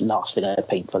 So that's the last thing I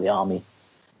paint for the army.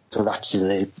 So that's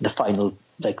the final,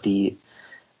 like the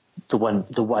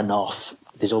one off.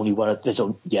 There's only one. There's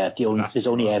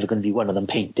only ever going to be one of them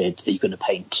painted that you're going to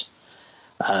paint.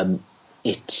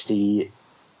 It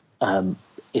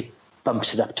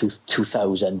bumps it up to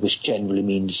 2,000, which generally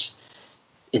means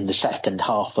in the second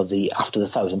half after the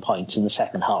 1,000 points, in the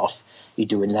second half, you're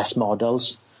doing less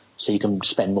models, so you can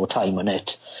spend more time on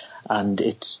it. And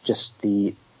it's just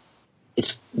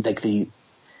it's like the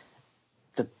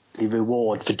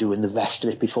reward for doing the rest of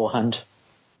it beforehand.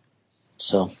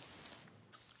 So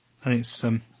I think it's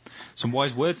some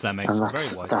wise words there, mate. And very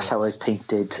wise that's words. how I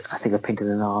painted. I think I painted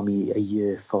an army a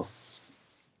year for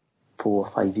 4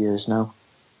 or 5 years now.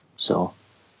 So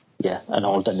yeah, and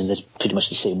all done in pretty much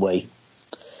the same way.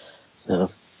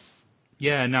 So.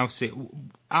 Yeah, now see,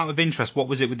 out of interest, what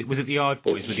was it? Was it the Ard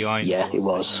Boys with the Iron Yeah, Swords it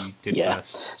was. that you did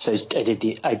first? So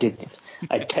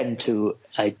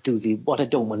I do what I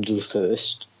don't want to do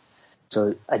first.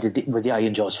 So I did with the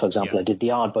Iron Jaws, for example. Yeah. I did the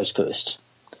Hard Boys first.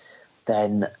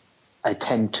 Then I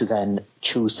tend to then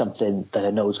choose something that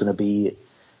I know is going to be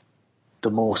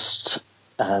the most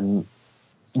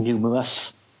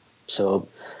numerous. So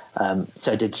I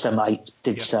did some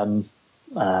brutes.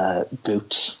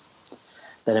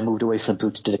 Then I moved away from the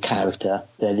brutes to the character.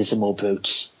 Then I did some more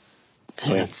brutes.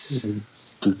 Brutes. Some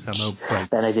more brutes.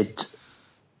 Then I did.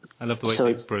 I love the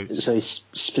way it brutes. So it's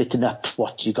splitting up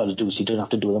what you got to do, so you don't have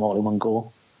to do them all in one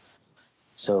go.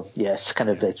 So yeah, it's kind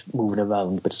of like moving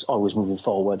around, but it's always moving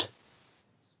forward.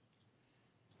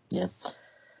 Yeah.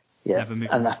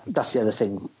 And that's the other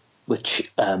thing,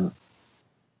 which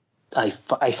I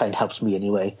find helps me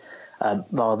anyway.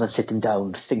 Rather than sitting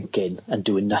down thinking and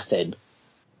doing nothing,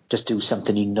 just do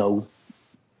something you know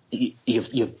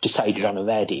you've decided on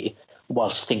already,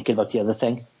 whilst thinking about the other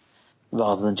thing,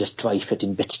 rather than just dry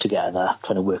fitting bits together,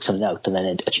 trying to work something out and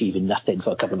then achieving nothing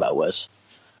for a couple of hours.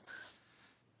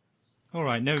 All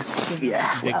right, no.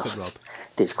 Yeah, well, Rob.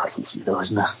 It is quite easy though,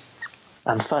 isn't it?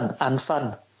 And fun.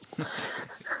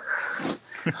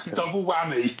 Double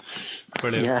whammy.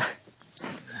 Brilliant. Yeah.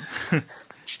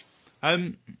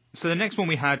 So the next one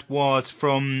we had was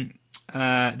from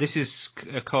this is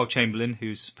Carl Chamberlain,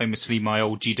 who's famously my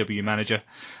old GW manager,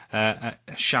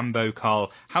 Shambo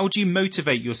Carl. How do you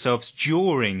motivate yourselves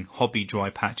during hobby dry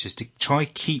patches to try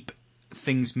keep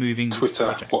things moving?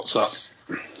 Twitter,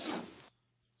 WhatsApp.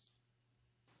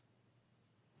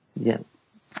 Yeah.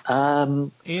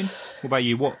 Ian, what about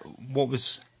you?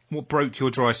 What broke your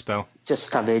dry spell?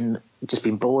 Just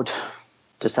being bored.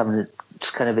 It's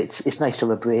nice to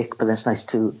have a break, but then it's nice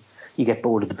you get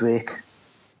bored of the break.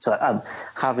 So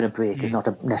having a break is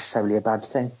not necessarily a bad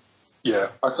thing. Yeah,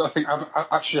 I think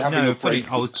actually having a break,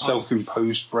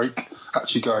 self-imposed break,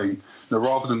 actually going,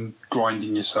 rather than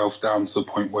grinding yourself down to the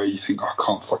point where you think, I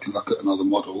can't fucking look at another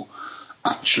model,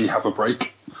 actually have a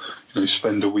break.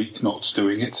 Spend a week not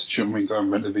doing it. Do you know what I mean? Go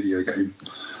and rent a video game.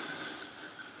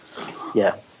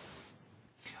 Yeah.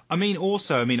 I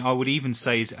would even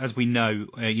say, as we know,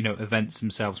 events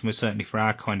themselves, most certainly for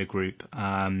our kind of group,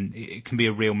 it can be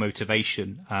a real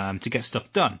motivation to get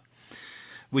stuff done,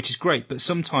 which is great. But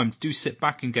sometimes do sit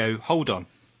back and go, hold on,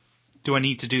 do I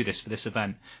need to do this for this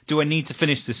event? Do I need to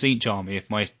finish the Siege army if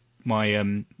my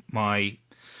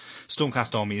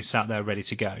Stormcast army is sat there ready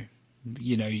to go?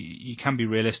 You can be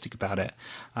realistic about it.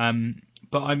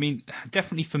 But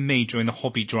definitely for me during the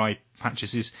hobby dry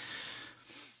patches is,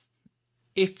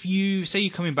 if you say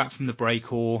you're coming back from the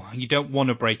break, or you don't want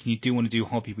a break and you do want to do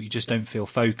hobby but you just don't feel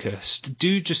focused,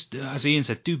 do just, as Ian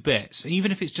said, do bits.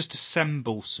 Even if it's just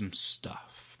assemble some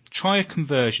stuff. Try a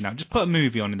conversion out. Just put a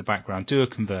movie on in the background. Do a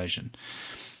conversion.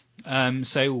 What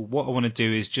I want to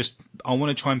do is I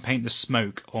want to try and paint the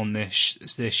smoke on this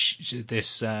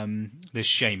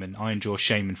shaman, Ironjaw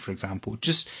shaman, for example.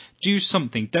 Just do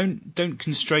something. Don't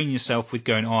constrain yourself with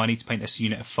going, I need to paint this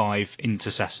unit of 5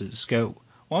 intercessors. Go,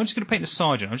 well, I'm just going to paint the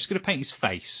sergeant. I'm just going to paint his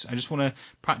face. I just want to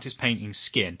practice painting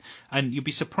skin. And you'll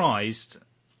be surprised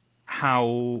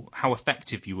how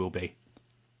effective you will be.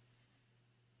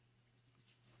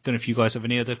 Don't know if you guys have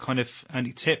any other kind of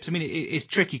tips. It's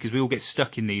tricky because we all get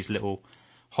stuck in these little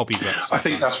hobby ruts. I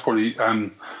think that's probably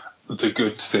the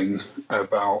good thing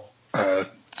about the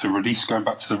release, going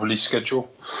back to the release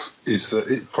schedule, is that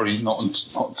it probably not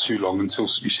too long until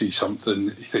you see something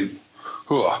that you think,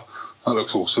 oh, that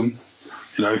looks awesome,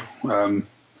 and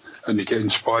you get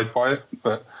inspired by it.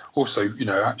 But also,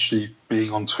 actually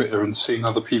being on Twitter and seeing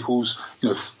other people's,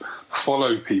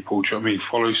 follow people. Do you know what I mean?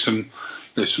 Follow some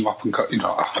up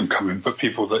and coming, but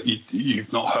people that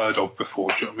you've not heard of before.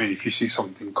 Do you know what I mean? If you see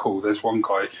something cool, there's one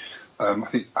guy, I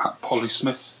think at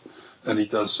Polysmith, and he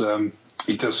does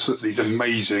these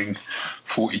amazing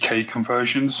 40k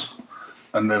conversions,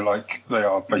 and they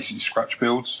are basically scratch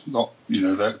builds, not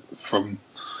they're from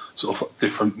sort of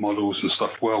different models and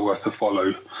stuff. Well worth a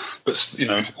follow, but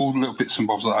all little bits and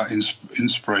bobs like that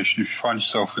inspiration. If you find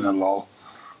yourself in a lull,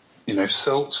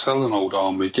 sell an old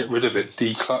army, get rid of it,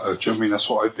 declutter. Do you know what I mean? That's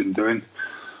what I've been doing,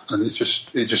 and it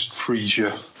just frees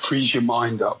your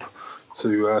mind up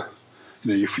to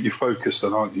you're focused,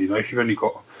 on, aren't you? If you've only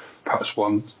got perhaps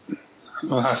one,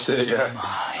 well, that's it, yeah.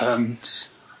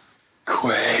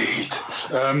 Quaid.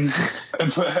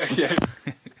 Yeah.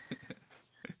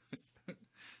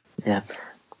 Yeah.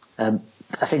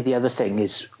 I think the other thing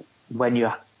is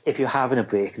if you're having a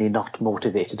break and you're not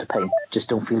motivated to paint, just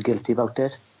don't feel guilty about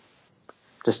it.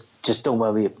 Just don't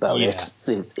worry about it.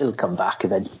 It'll come back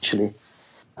eventually.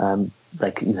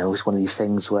 It's one of these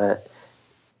things where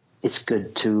it's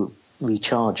good to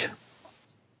recharge.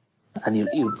 And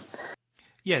you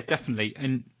Yeah, definitely.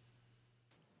 And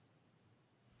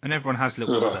And everyone has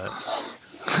little spurts.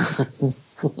 Nothing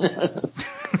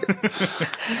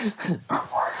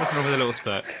wrong with a little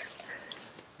spurt.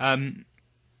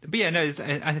 But yeah, no, I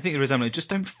think there is. Just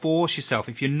don't force yourself.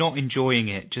 If you're not enjoying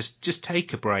it, just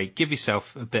take a break. Give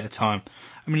yourself a bit of time.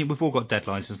 I mean, we've all got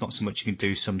deadlines. There's not so much you can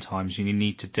do sometimes, and you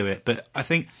need to do it. But I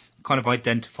think kind of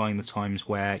identifying the times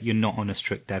where you're not on a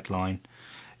strict deadline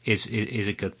is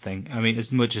a good thing. I mean,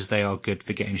 as much as they are good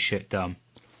for getting shit done.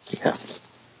 Yeah.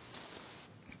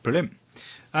 Brilliant.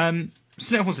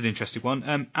 So that was an interesting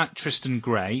one. At Tristan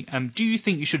Gray, do you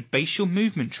think you should base your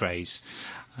movement trays?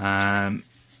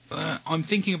 I'm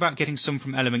thinking about getting some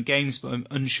from Element Games, but I'm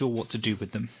unsure what to do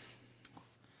with them.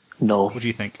 No. What do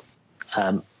you think?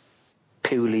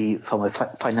 Purely from a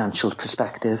financial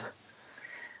perspective,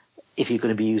 if you're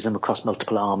going to be using them across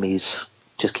multiple armies,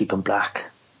 just keep them black.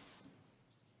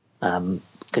 Because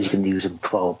you can use them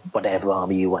for whatever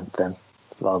army you want then,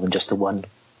 rather than just the one.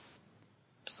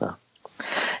 So,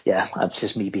 yeah, it's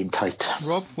just me being tight.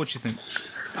 Rob, what do you think?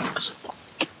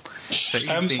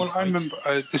 Well, I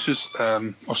remember this was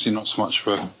obviously not so much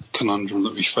of a conundrum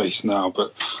that we face now,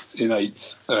 but in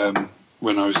 8th,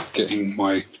 when I was getting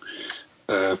my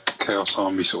Chaos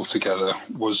Army sort of together,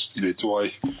 was do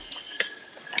I,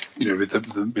 with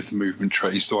the movement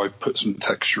trays, do I put some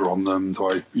texture on them? Do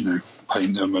I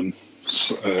paint them and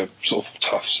sort of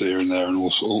tufts here and there and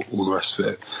all the rest of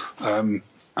it?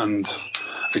 And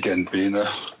again, being a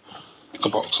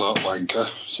box art wanker,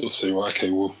 sort of say, well, okay,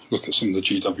 we'll look at some of the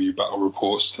GW battle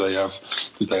reports.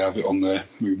 Did they have it on their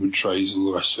movement trays and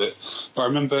all the rest of it? But I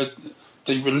remember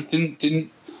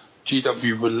didn't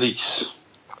GW release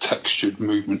textured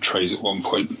movement trays at one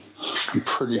point. I'm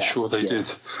pretty sure they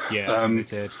did. Yeah, they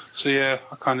did. So yeah,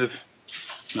 I kind of,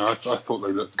 I thought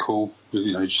they looked cool.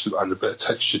 Just to add a bit of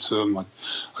texture to them. I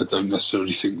don't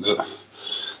necessarily think that.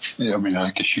 Yeah, I mean,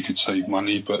 I guess you could save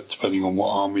money, but depending on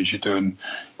what armies you're doing,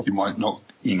 you might not,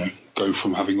 go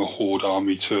from having a horde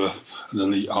army to an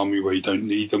elite army where you don't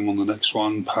need them on the next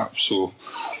one, perhaps, or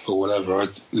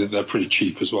whatever. They're pretty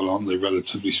cheap as well, aren't they,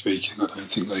 relatively speaking? I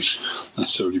don't think they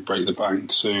necessarily break the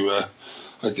bank. So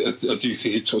I do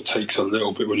think it sort of takes a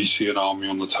little bit when you see an army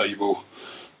on the table.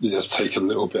 It does take a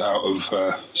little bit out of,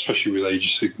 especially with Age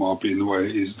of Sigmar being the way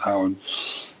it is now, and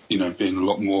being a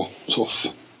lot more sort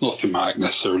of not thematic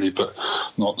necessarily, but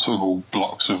not sort of all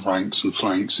blocks of ranks and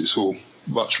flanks. It's all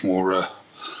much more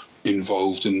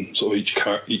involved in sort of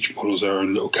each model's their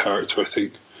own little character. I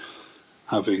think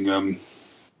having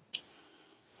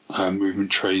movement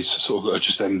trays sort of that are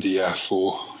just MDF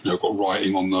or got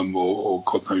writing on them or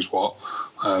God knows what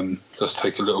does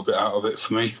take a little bit out of it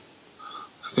for me,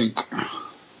 I think.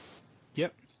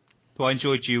 Yep. Well, I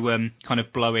enjoyed you kind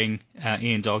of blowing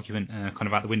Ian's argument kind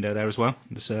of out the window there as well.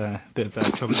 There's a bit of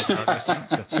trouble in paradise now.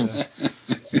 But,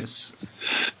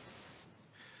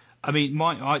 I mean,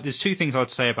 there's two things I'd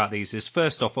say about these. Is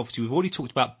first off, obviously, we've already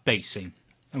talked about basing,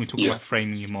 and we talked about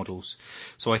framing your models.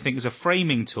 So I think as a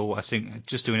framing tool, I think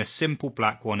just doing a simple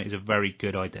black one is a very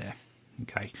good idea.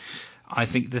 Okay. I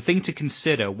think the thing to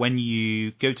consider when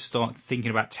you go to start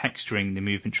thinking about texturing the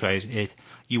movement trays is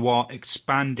you are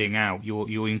expanding out.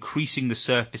 You're increasing the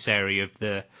surface area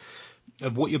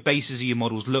of what your bases of your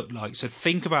models look like. So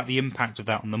think about the impact of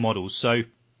that on the models. So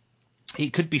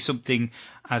it could be something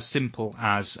as simple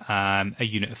as a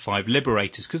unit of 5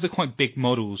 Liberators, because they're quite big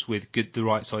models with the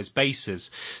right size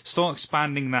bases. Start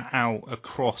expanding that out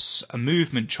across a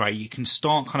movement tray. You can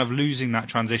start kind of losing that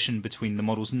transition between the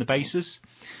models and the bases.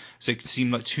 So it can seem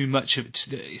like too much of it.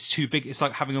 It's too big. It's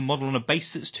like having a model on a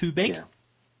base that's too big. Yeah.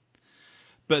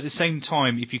 But at the same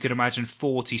time, if you could imagine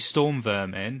 40 Storm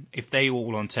Vermin, if they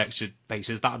all on textured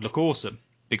bases, that would look awesome,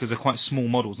 because they're quite small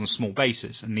models on small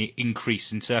bases, and the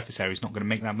increase in surface area is not going to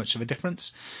make that much of a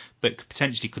difference, but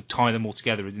potentially could tie them all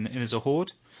together in as a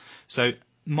horde. So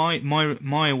my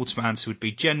ultimate answer would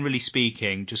be, generally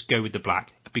speaking, just go with the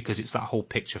black, because it's that whole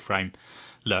picture frame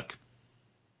look.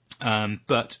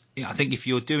 But I think if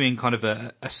you're doing kind of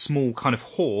a small kind of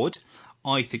horde,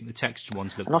 I think the textured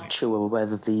ones look. I'm not sure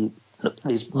whether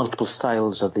these multiple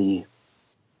styles of the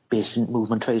base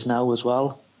movement trays now as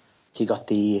well. So you got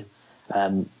the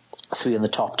 3 on the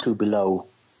top, 2 below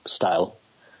style,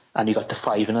 and you got the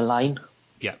 5 in a line.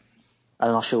 Yeah,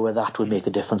 I'm not sure whether that would make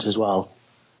a difference as well.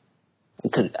 I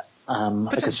could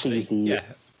see the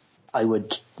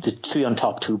 3 on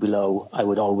top, 2 below. I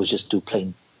would always just do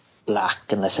plain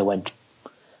black unless I went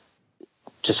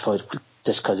just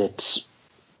because it's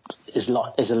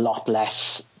a lot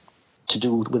less to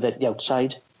do with it the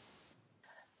outside.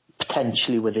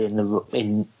 Potentially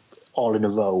in all in a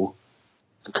row,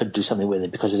 I could do something with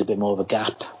it because there's a bit more of a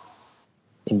gap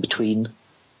in between.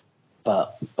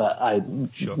 but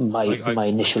Sure. my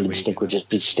initial instinct would just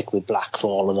be stick with black for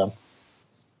all of them.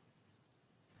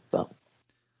 But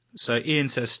So Ian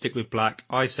says stick with black.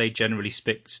 I say generally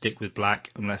stick with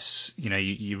black unless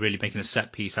you're really making a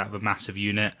set piece out of a massive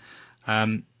unit.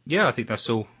 I think that's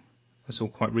all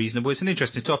quite reasonable. It's an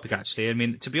interesting topic actually. I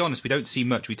mean, to be honest, we don't see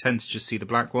much. We tend to just see the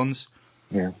black ones.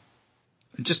 Yeah.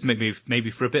 And just maybe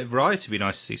for a bit of variety, it'd be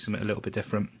nice to see something a little bit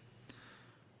different.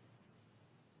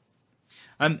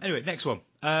 Anyway, next one.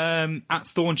 At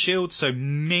Thornshield, so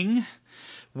Ming.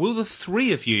 Will the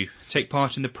three of you take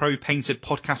part in the Pro Painted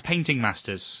Podcast Painting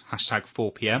Masters,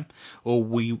 #4pm, or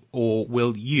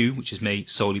will you, which is me,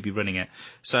 solely be running it?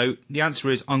 So the answer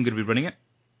is I'm going to be running it.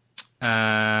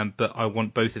 But I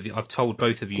want both of you. I've told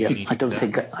both of you. Yeah, I don't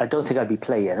think I'd be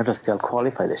playing. I don't think I'll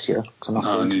qualify this year. I'm not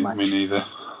going to match. Me neither.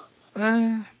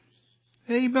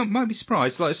 You might be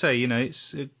surprised. Like I say,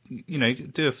 it's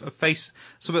do a face,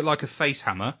 something like a face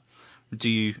hammer. Do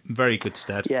you very good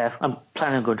stead. Yeah, I'm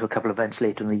planning on going to a couple of events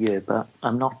later in the year, but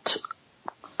I'm not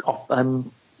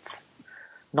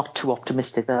too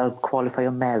optimistic that I'll qualify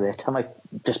on merit. I might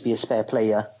just be a spare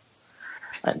player.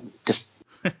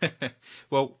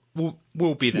 Well,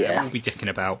 we'll be there. Yeah. We'll be dicking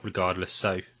about regardless.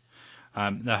 So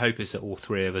the hope is that all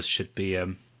three of us should be.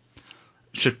 We'll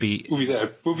be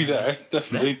there. We'll be there,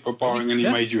 definitely, barring any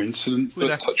major incident.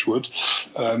 But touch wood.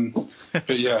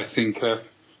 But yeah, I think.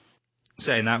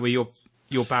 Saying that, with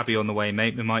your babby on the way,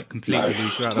 mate, we might completely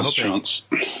lose you out of the hobby. Chance.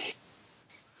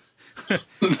 No,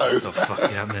 that's not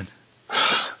fucking happening.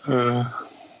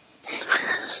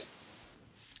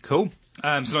 Cool. So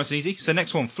nice and easy. So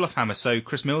next one, Fluffhammer. So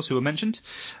Chris Mills, who I mentioned.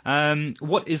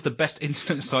 What is the best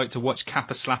internet site to watch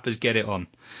Kappa Slappers get it on?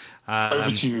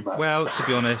 Over to you, Matt. Well, to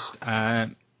be honest,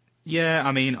 yeah,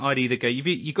 I mean, I'd either go.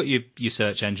 You've got your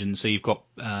search engine, so you've got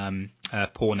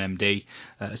PornMD.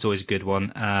 It's always a good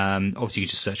one. Obviously, you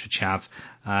can just search for Chav,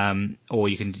 or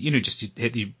you can just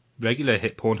hit the regular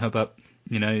hit Pornhub up.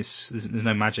 There's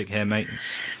no magic here, mate.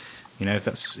 It's,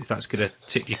 if that's gonna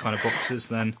tick your kind of boxes,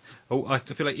 then I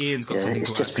feel like Ian's got something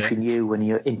to add. It's just between you and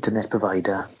your internet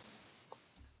provider.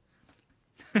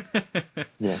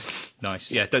 Yeah.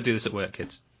 Nice. Yeah, don't do this at work,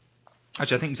 kids.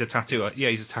 Actually, I think he's a tattoo. Yeah,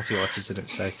 he's a tattoo artist, isn't it?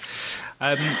 So,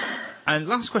 and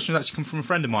last question has actually come from a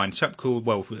friend of mine, a chap called,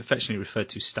 affectionately referred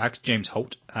to Stag, James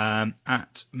Holt,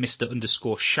 at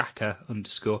Mr_Shaka_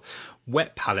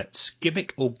 wet palettes,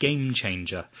 gimmick or game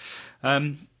changer.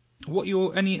 What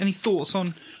your any thoughts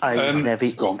on? I've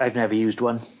never used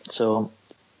one, so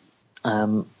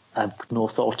I've no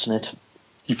thoughts on it.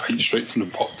 You paint straight from the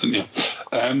pot, didn't you?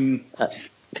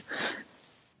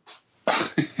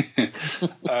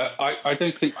 I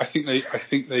don't think. I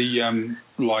think they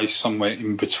lie somewhere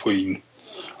in between.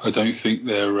 I don't think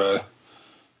they're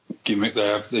gimmick.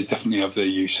 They definitely have their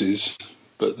uses,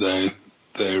 but they're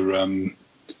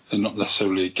not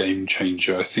necessarily a game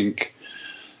changer. I think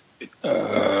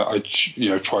I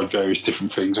tried various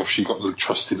different things. Obviously, you've got the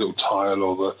trusty little tile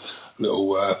or the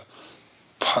little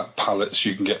pallets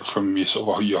you can get from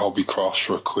your hobby crafts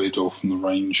for £1 or from the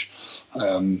range.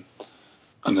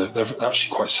 And they're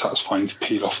actually quite satisfying to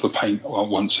peel off the paint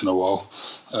once in a while,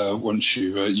 once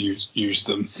you use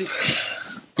them.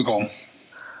 But go on.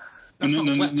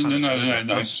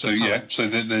 No. So yeah, so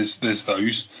there's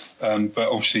those, but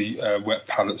obviously wet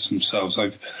palettes themselves.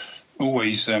 I've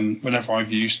always, whenever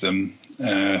I've used them,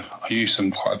 I use them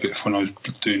quite a bit when I was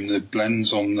doing the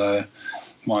blends on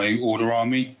my Order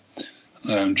Army,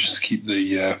 just to keep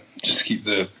the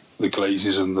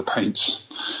glazes and the paints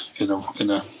in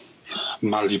a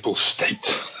malleable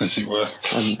state, as it were.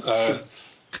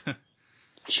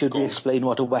 Should we explain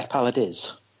what a wet palette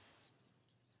is?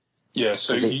 Yeah,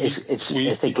 so I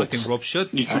think Rob should.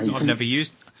 I've never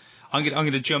used. I'm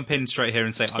going to jump in straight here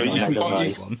and say I've never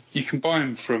used one. You can buy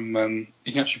them from.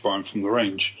 You can actually buy them from the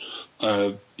range.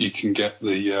 You can get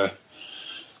the.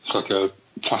 It's like a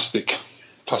plastic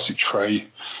tray.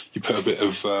 You put a bit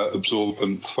of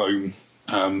absorbent foam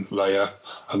layer,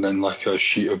 and then like a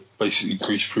sheet of basically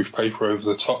greaseproof paper over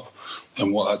the top.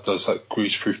 And what that does, that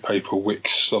greaseproof paper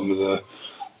wicks some of the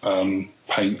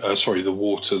the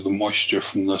water, the moisture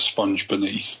from the sponge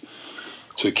beneath,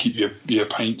 to keep your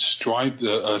paints dried.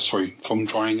 From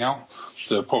drying out.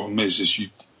 The problem is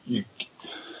you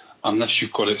unless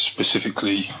you've got it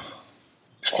specifically,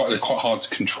 they're quite hard to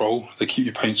control. They keep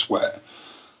your paints wet,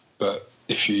 but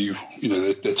if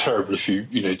they're terrible if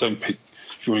you don't pick.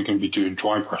 If you're only going to be doing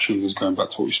dry brushing, as going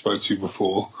back to what we spoke to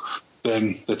before,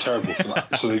 then they're terrible for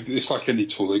that. So it's like any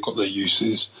tool; they've got their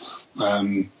uses.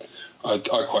 I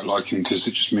quite like them because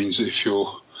it just means that if you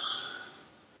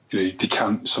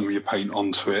decant some of your paint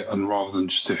onto it, and rather than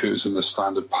just if it was in a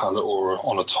standard palette or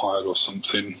on a tile or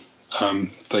something,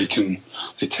 they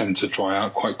tend to dry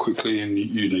out quite quickly, and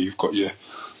you've got your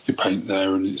paint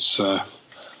there, and it's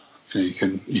you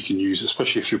can use,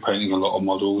 especially if you're painting a lot of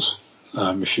models.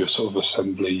 If you're sort of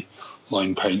assembly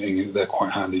line painting, they're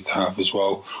quite handy to have as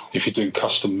well. If you're doing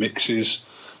custom mixes,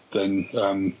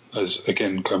 then as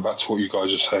again going back to what you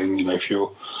guys are saying, if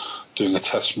you're doing a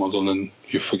test model and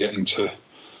you're forgetting to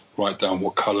write down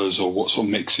what colours or what sort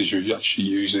of mixes you're actually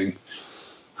using,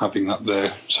 having that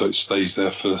there so it stays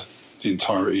there for the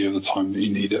entirety of the time that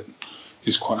you need it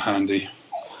is quite handy.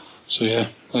 So yeah,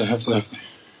 they have that.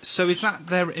 So is that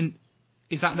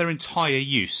their entire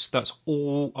use? That's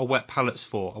all a wet pallet's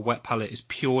for? A wet pallet is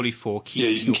purely for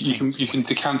keeping... Yeah, you can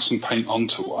decant some paint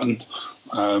onto one,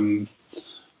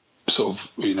 sort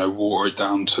of, water it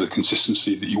down to the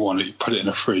consistency that you want it. You put it in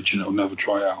a fridge and it'll never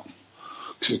dry out.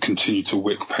 So it'll continue to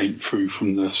wick paint through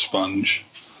from the sponge,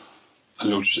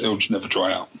 and it'll just never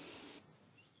dry out.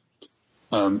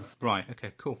 Right.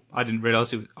 Okay. Cool. I didn't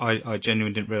realise it. I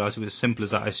genuinely didn't realise it was as simple as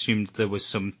that. I assumed there was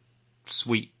some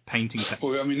sweet painting technique.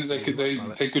 Well, I mean, they're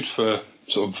good for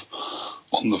sort of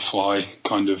on the fly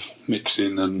kind of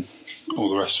mixing and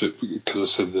all the rest of it. Because I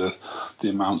said the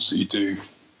amounts that you do.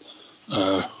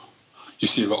 You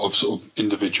see a lot of sort of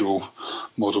individual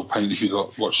model paint. If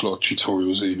you watch a lot of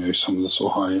tutorials, some of the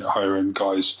sort of higher end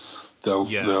guys, they'll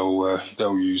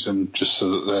use them just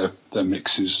so that their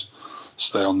mixes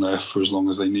stay on there for as long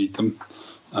as they need them.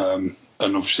 And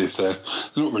obviously, if they're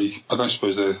not really, I don't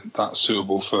suppose they're that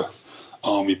suitable for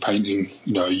army painting,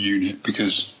 a unit,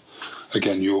 because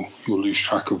again, you'll lose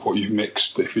track of what you've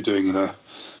mixed. But if you're doing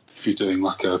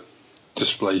like a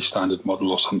display standard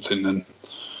model or something, then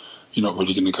you're not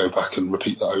really going to go back and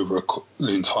repeat that over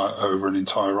an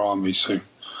entire army. So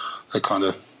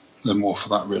they're more for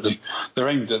that really. They're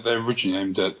originally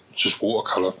aimed at just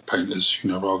watercolor painters,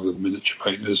 rather than miniature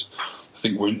painters. I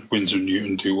think Winsor &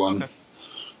 Newton do one,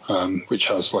 which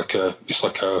has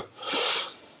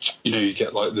you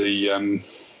get like the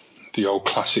old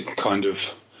classic kind of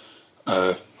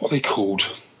what are they called?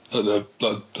 The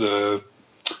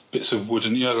bits of wood,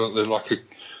 and they're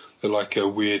like a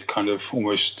weird kind of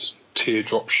almost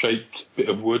teardrop shaped bit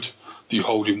of wood that you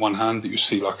hold in one hand, that you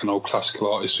see like an old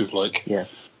classical artist with little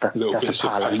that's bits a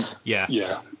palette. of paint. Yeah.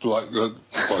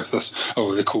 That's,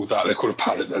 they're called that. They're called a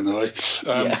palette, then, are they?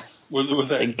 Yeah. Well,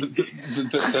 they're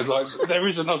like, there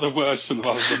is another word for them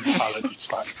other than palette. In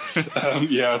fact,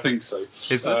 yeah, I think so.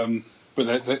 Is there? But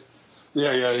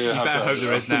yeah. You better hope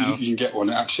there is now. You can get one.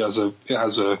 It actually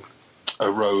has a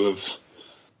row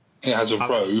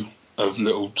of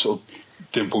little sort of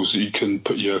dimples that you can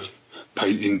put your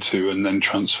paint into and then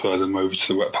transfer them over to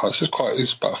the wet palette. So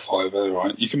it's about a £5,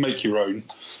 right? You can make your own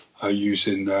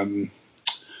using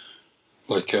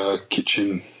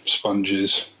kitchen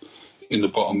sponges in the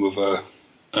bottom of a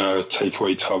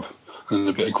takeaway tub and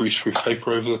a bit of greaseproof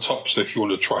paper over the top. So if you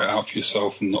want to try it out for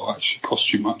yourself and not actually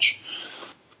cost you much,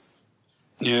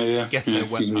 you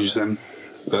can use them.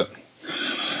 But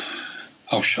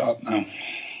I'll shut up now.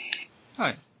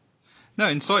 Right. No,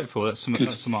 insightful. That's something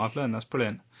I've learned. That's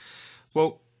brilliant.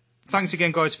 Well, thanks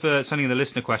again, guys, for sending the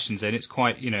listener questions in. It's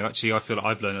quite, actually, I feel like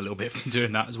I've learned a little bit from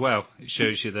doing that as well. It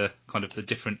shows you the kind of the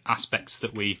different aspects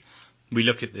that we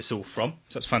look at this all from.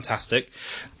 So that's fantastic.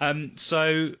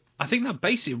 So I think that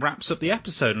basically wraps up the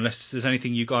episode, unless there's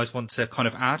anything you guys want to kind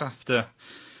of add after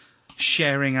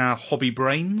sharing our hobby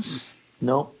brains.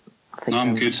 No, I think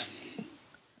I'm good.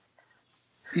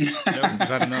 No, you've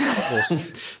had enough.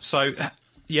 Awesome. So,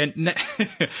 yeah,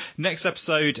 next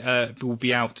episode will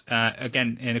be out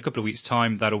again in a couple of weeks'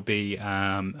 time. That'll be,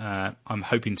 I'm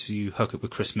hoping to hook up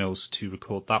with Chris Mills to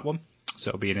record that one. So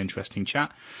it'll be an interesting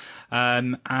chat. So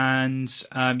the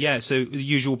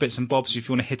usual bits and bobs. If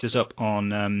you want to hit us up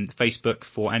on Facebook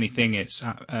for anything, it's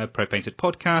at Pro Painted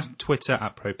Podcast, Twitter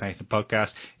at Pro Painted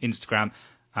Podcast, Instagram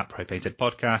at Pro Painted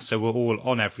Podcast. So we're all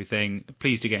on everything.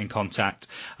 Please do get in contact.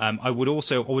 I would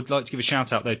like to give a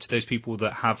shout out though to those people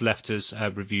that have left us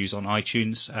reviews on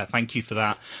iTunes. Thank you for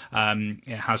that.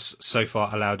 It has so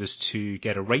far allowed us to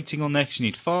get a rating on there, because you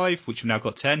need 5, which we've now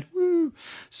got 10. Woo!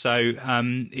 So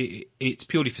it's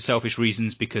purely for selfish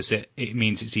reasons, because it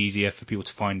means it's easier for people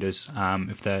to find us.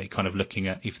 If they're kind of looking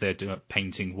at, if they're doing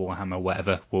painting, Warhammer,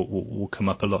 whatever, will come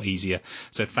up a lot easier.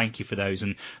 So thank you for those,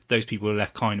 and those people who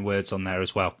left kind words on there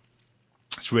as well.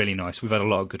 It's really nice. We've had a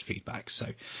lot of good feedback, so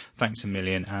thanks a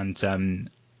million. And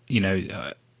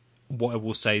what I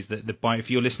will say is that if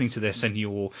you're listening to this and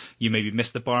you maybe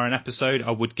missed the Byron episode,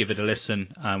 I would give it a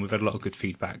listen. We've had a lot of good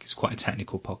feedback. It's quite a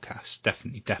technical podcast.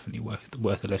 Definitely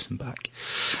worth a listen back.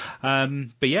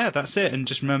 But yeah, that's it. And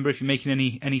just remember, if you're making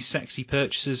any sexy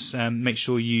purchases, make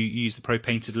sure you use the Pro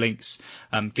Painted links.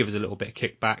 Give us a little bit of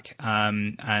kickback,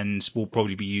 and we'll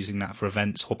probably be using that for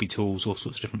events, hobby tools, all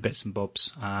sorts of different bits and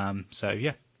bobs. So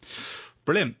yeah.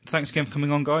 Brilliant. Thanks again for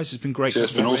coming on, guys. It's been great.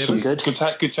 It's been awesome. Good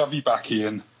to have you back,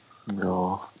 Ian.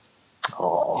 Oh.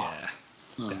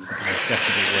 Yeah.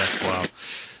 Definitely worthwhile.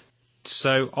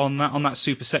 So on that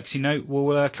super sexy note,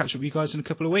 we'll catch up with you guys in a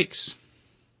couple of weeks.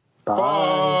 Bye.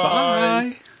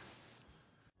 Bye.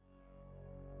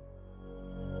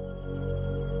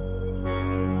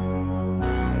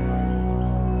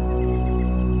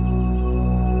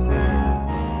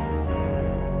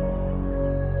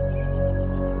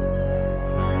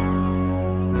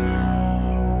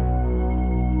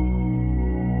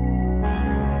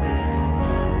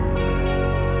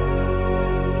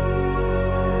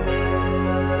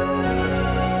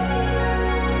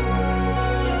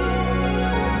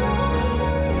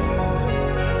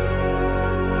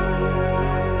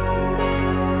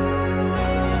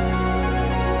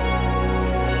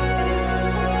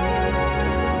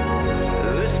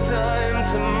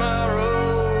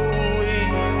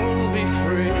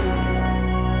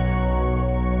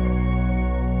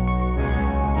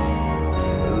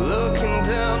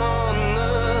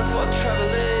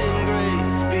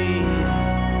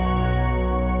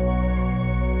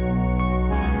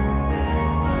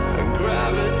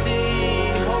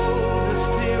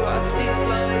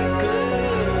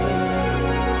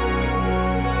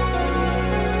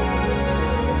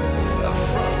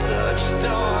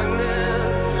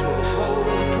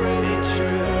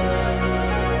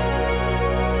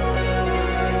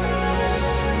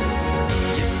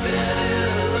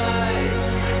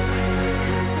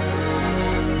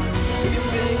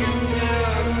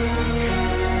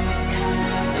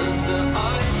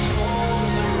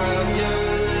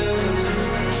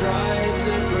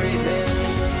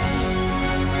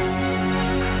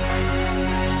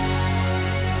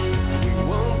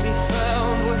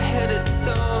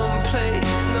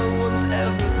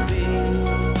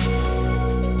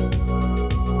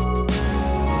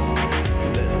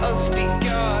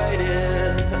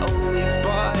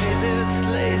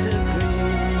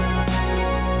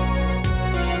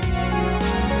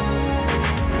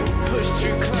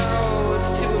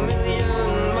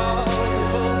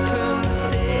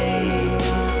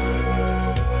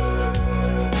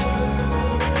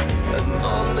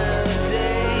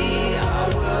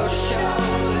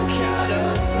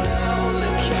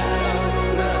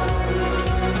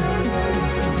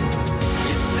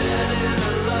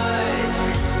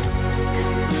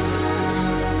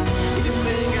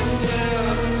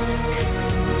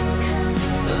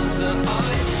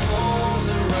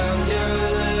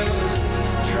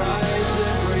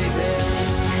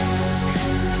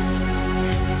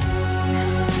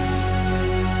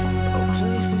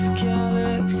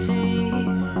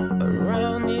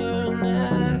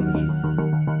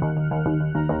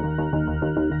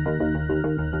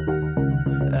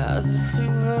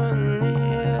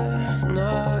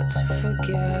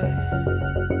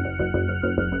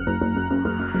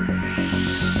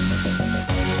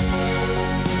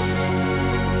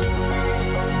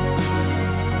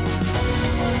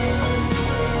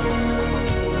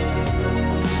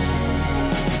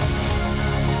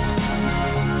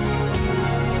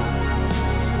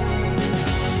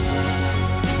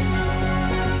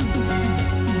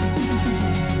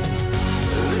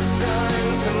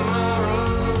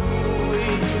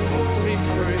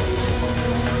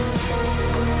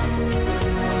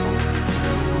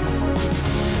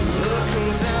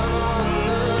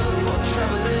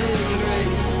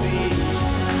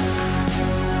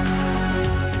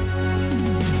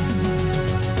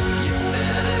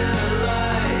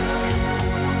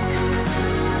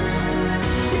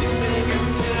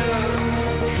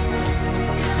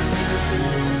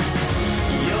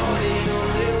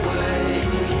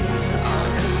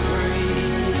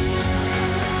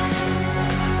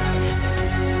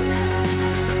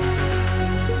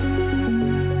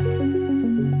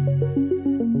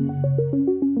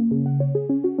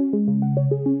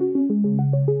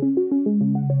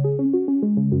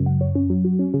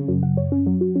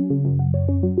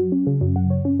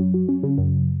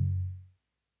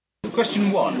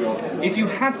 Question 1. If you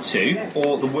had to,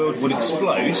 or the world would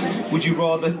explode, would you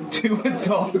rather do a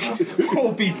dog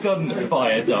or be done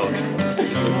by a dog?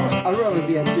 I'd rather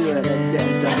be a doer than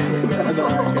get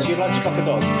done. So you'd like to fuck a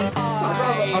dog?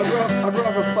 I'd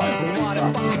rather fuck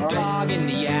a dog in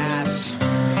the ass.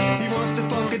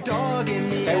 fuck a dog in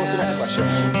the Okay, what's the next question?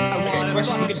 Okay,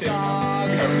 question 2.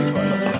 Terribly quite a lot of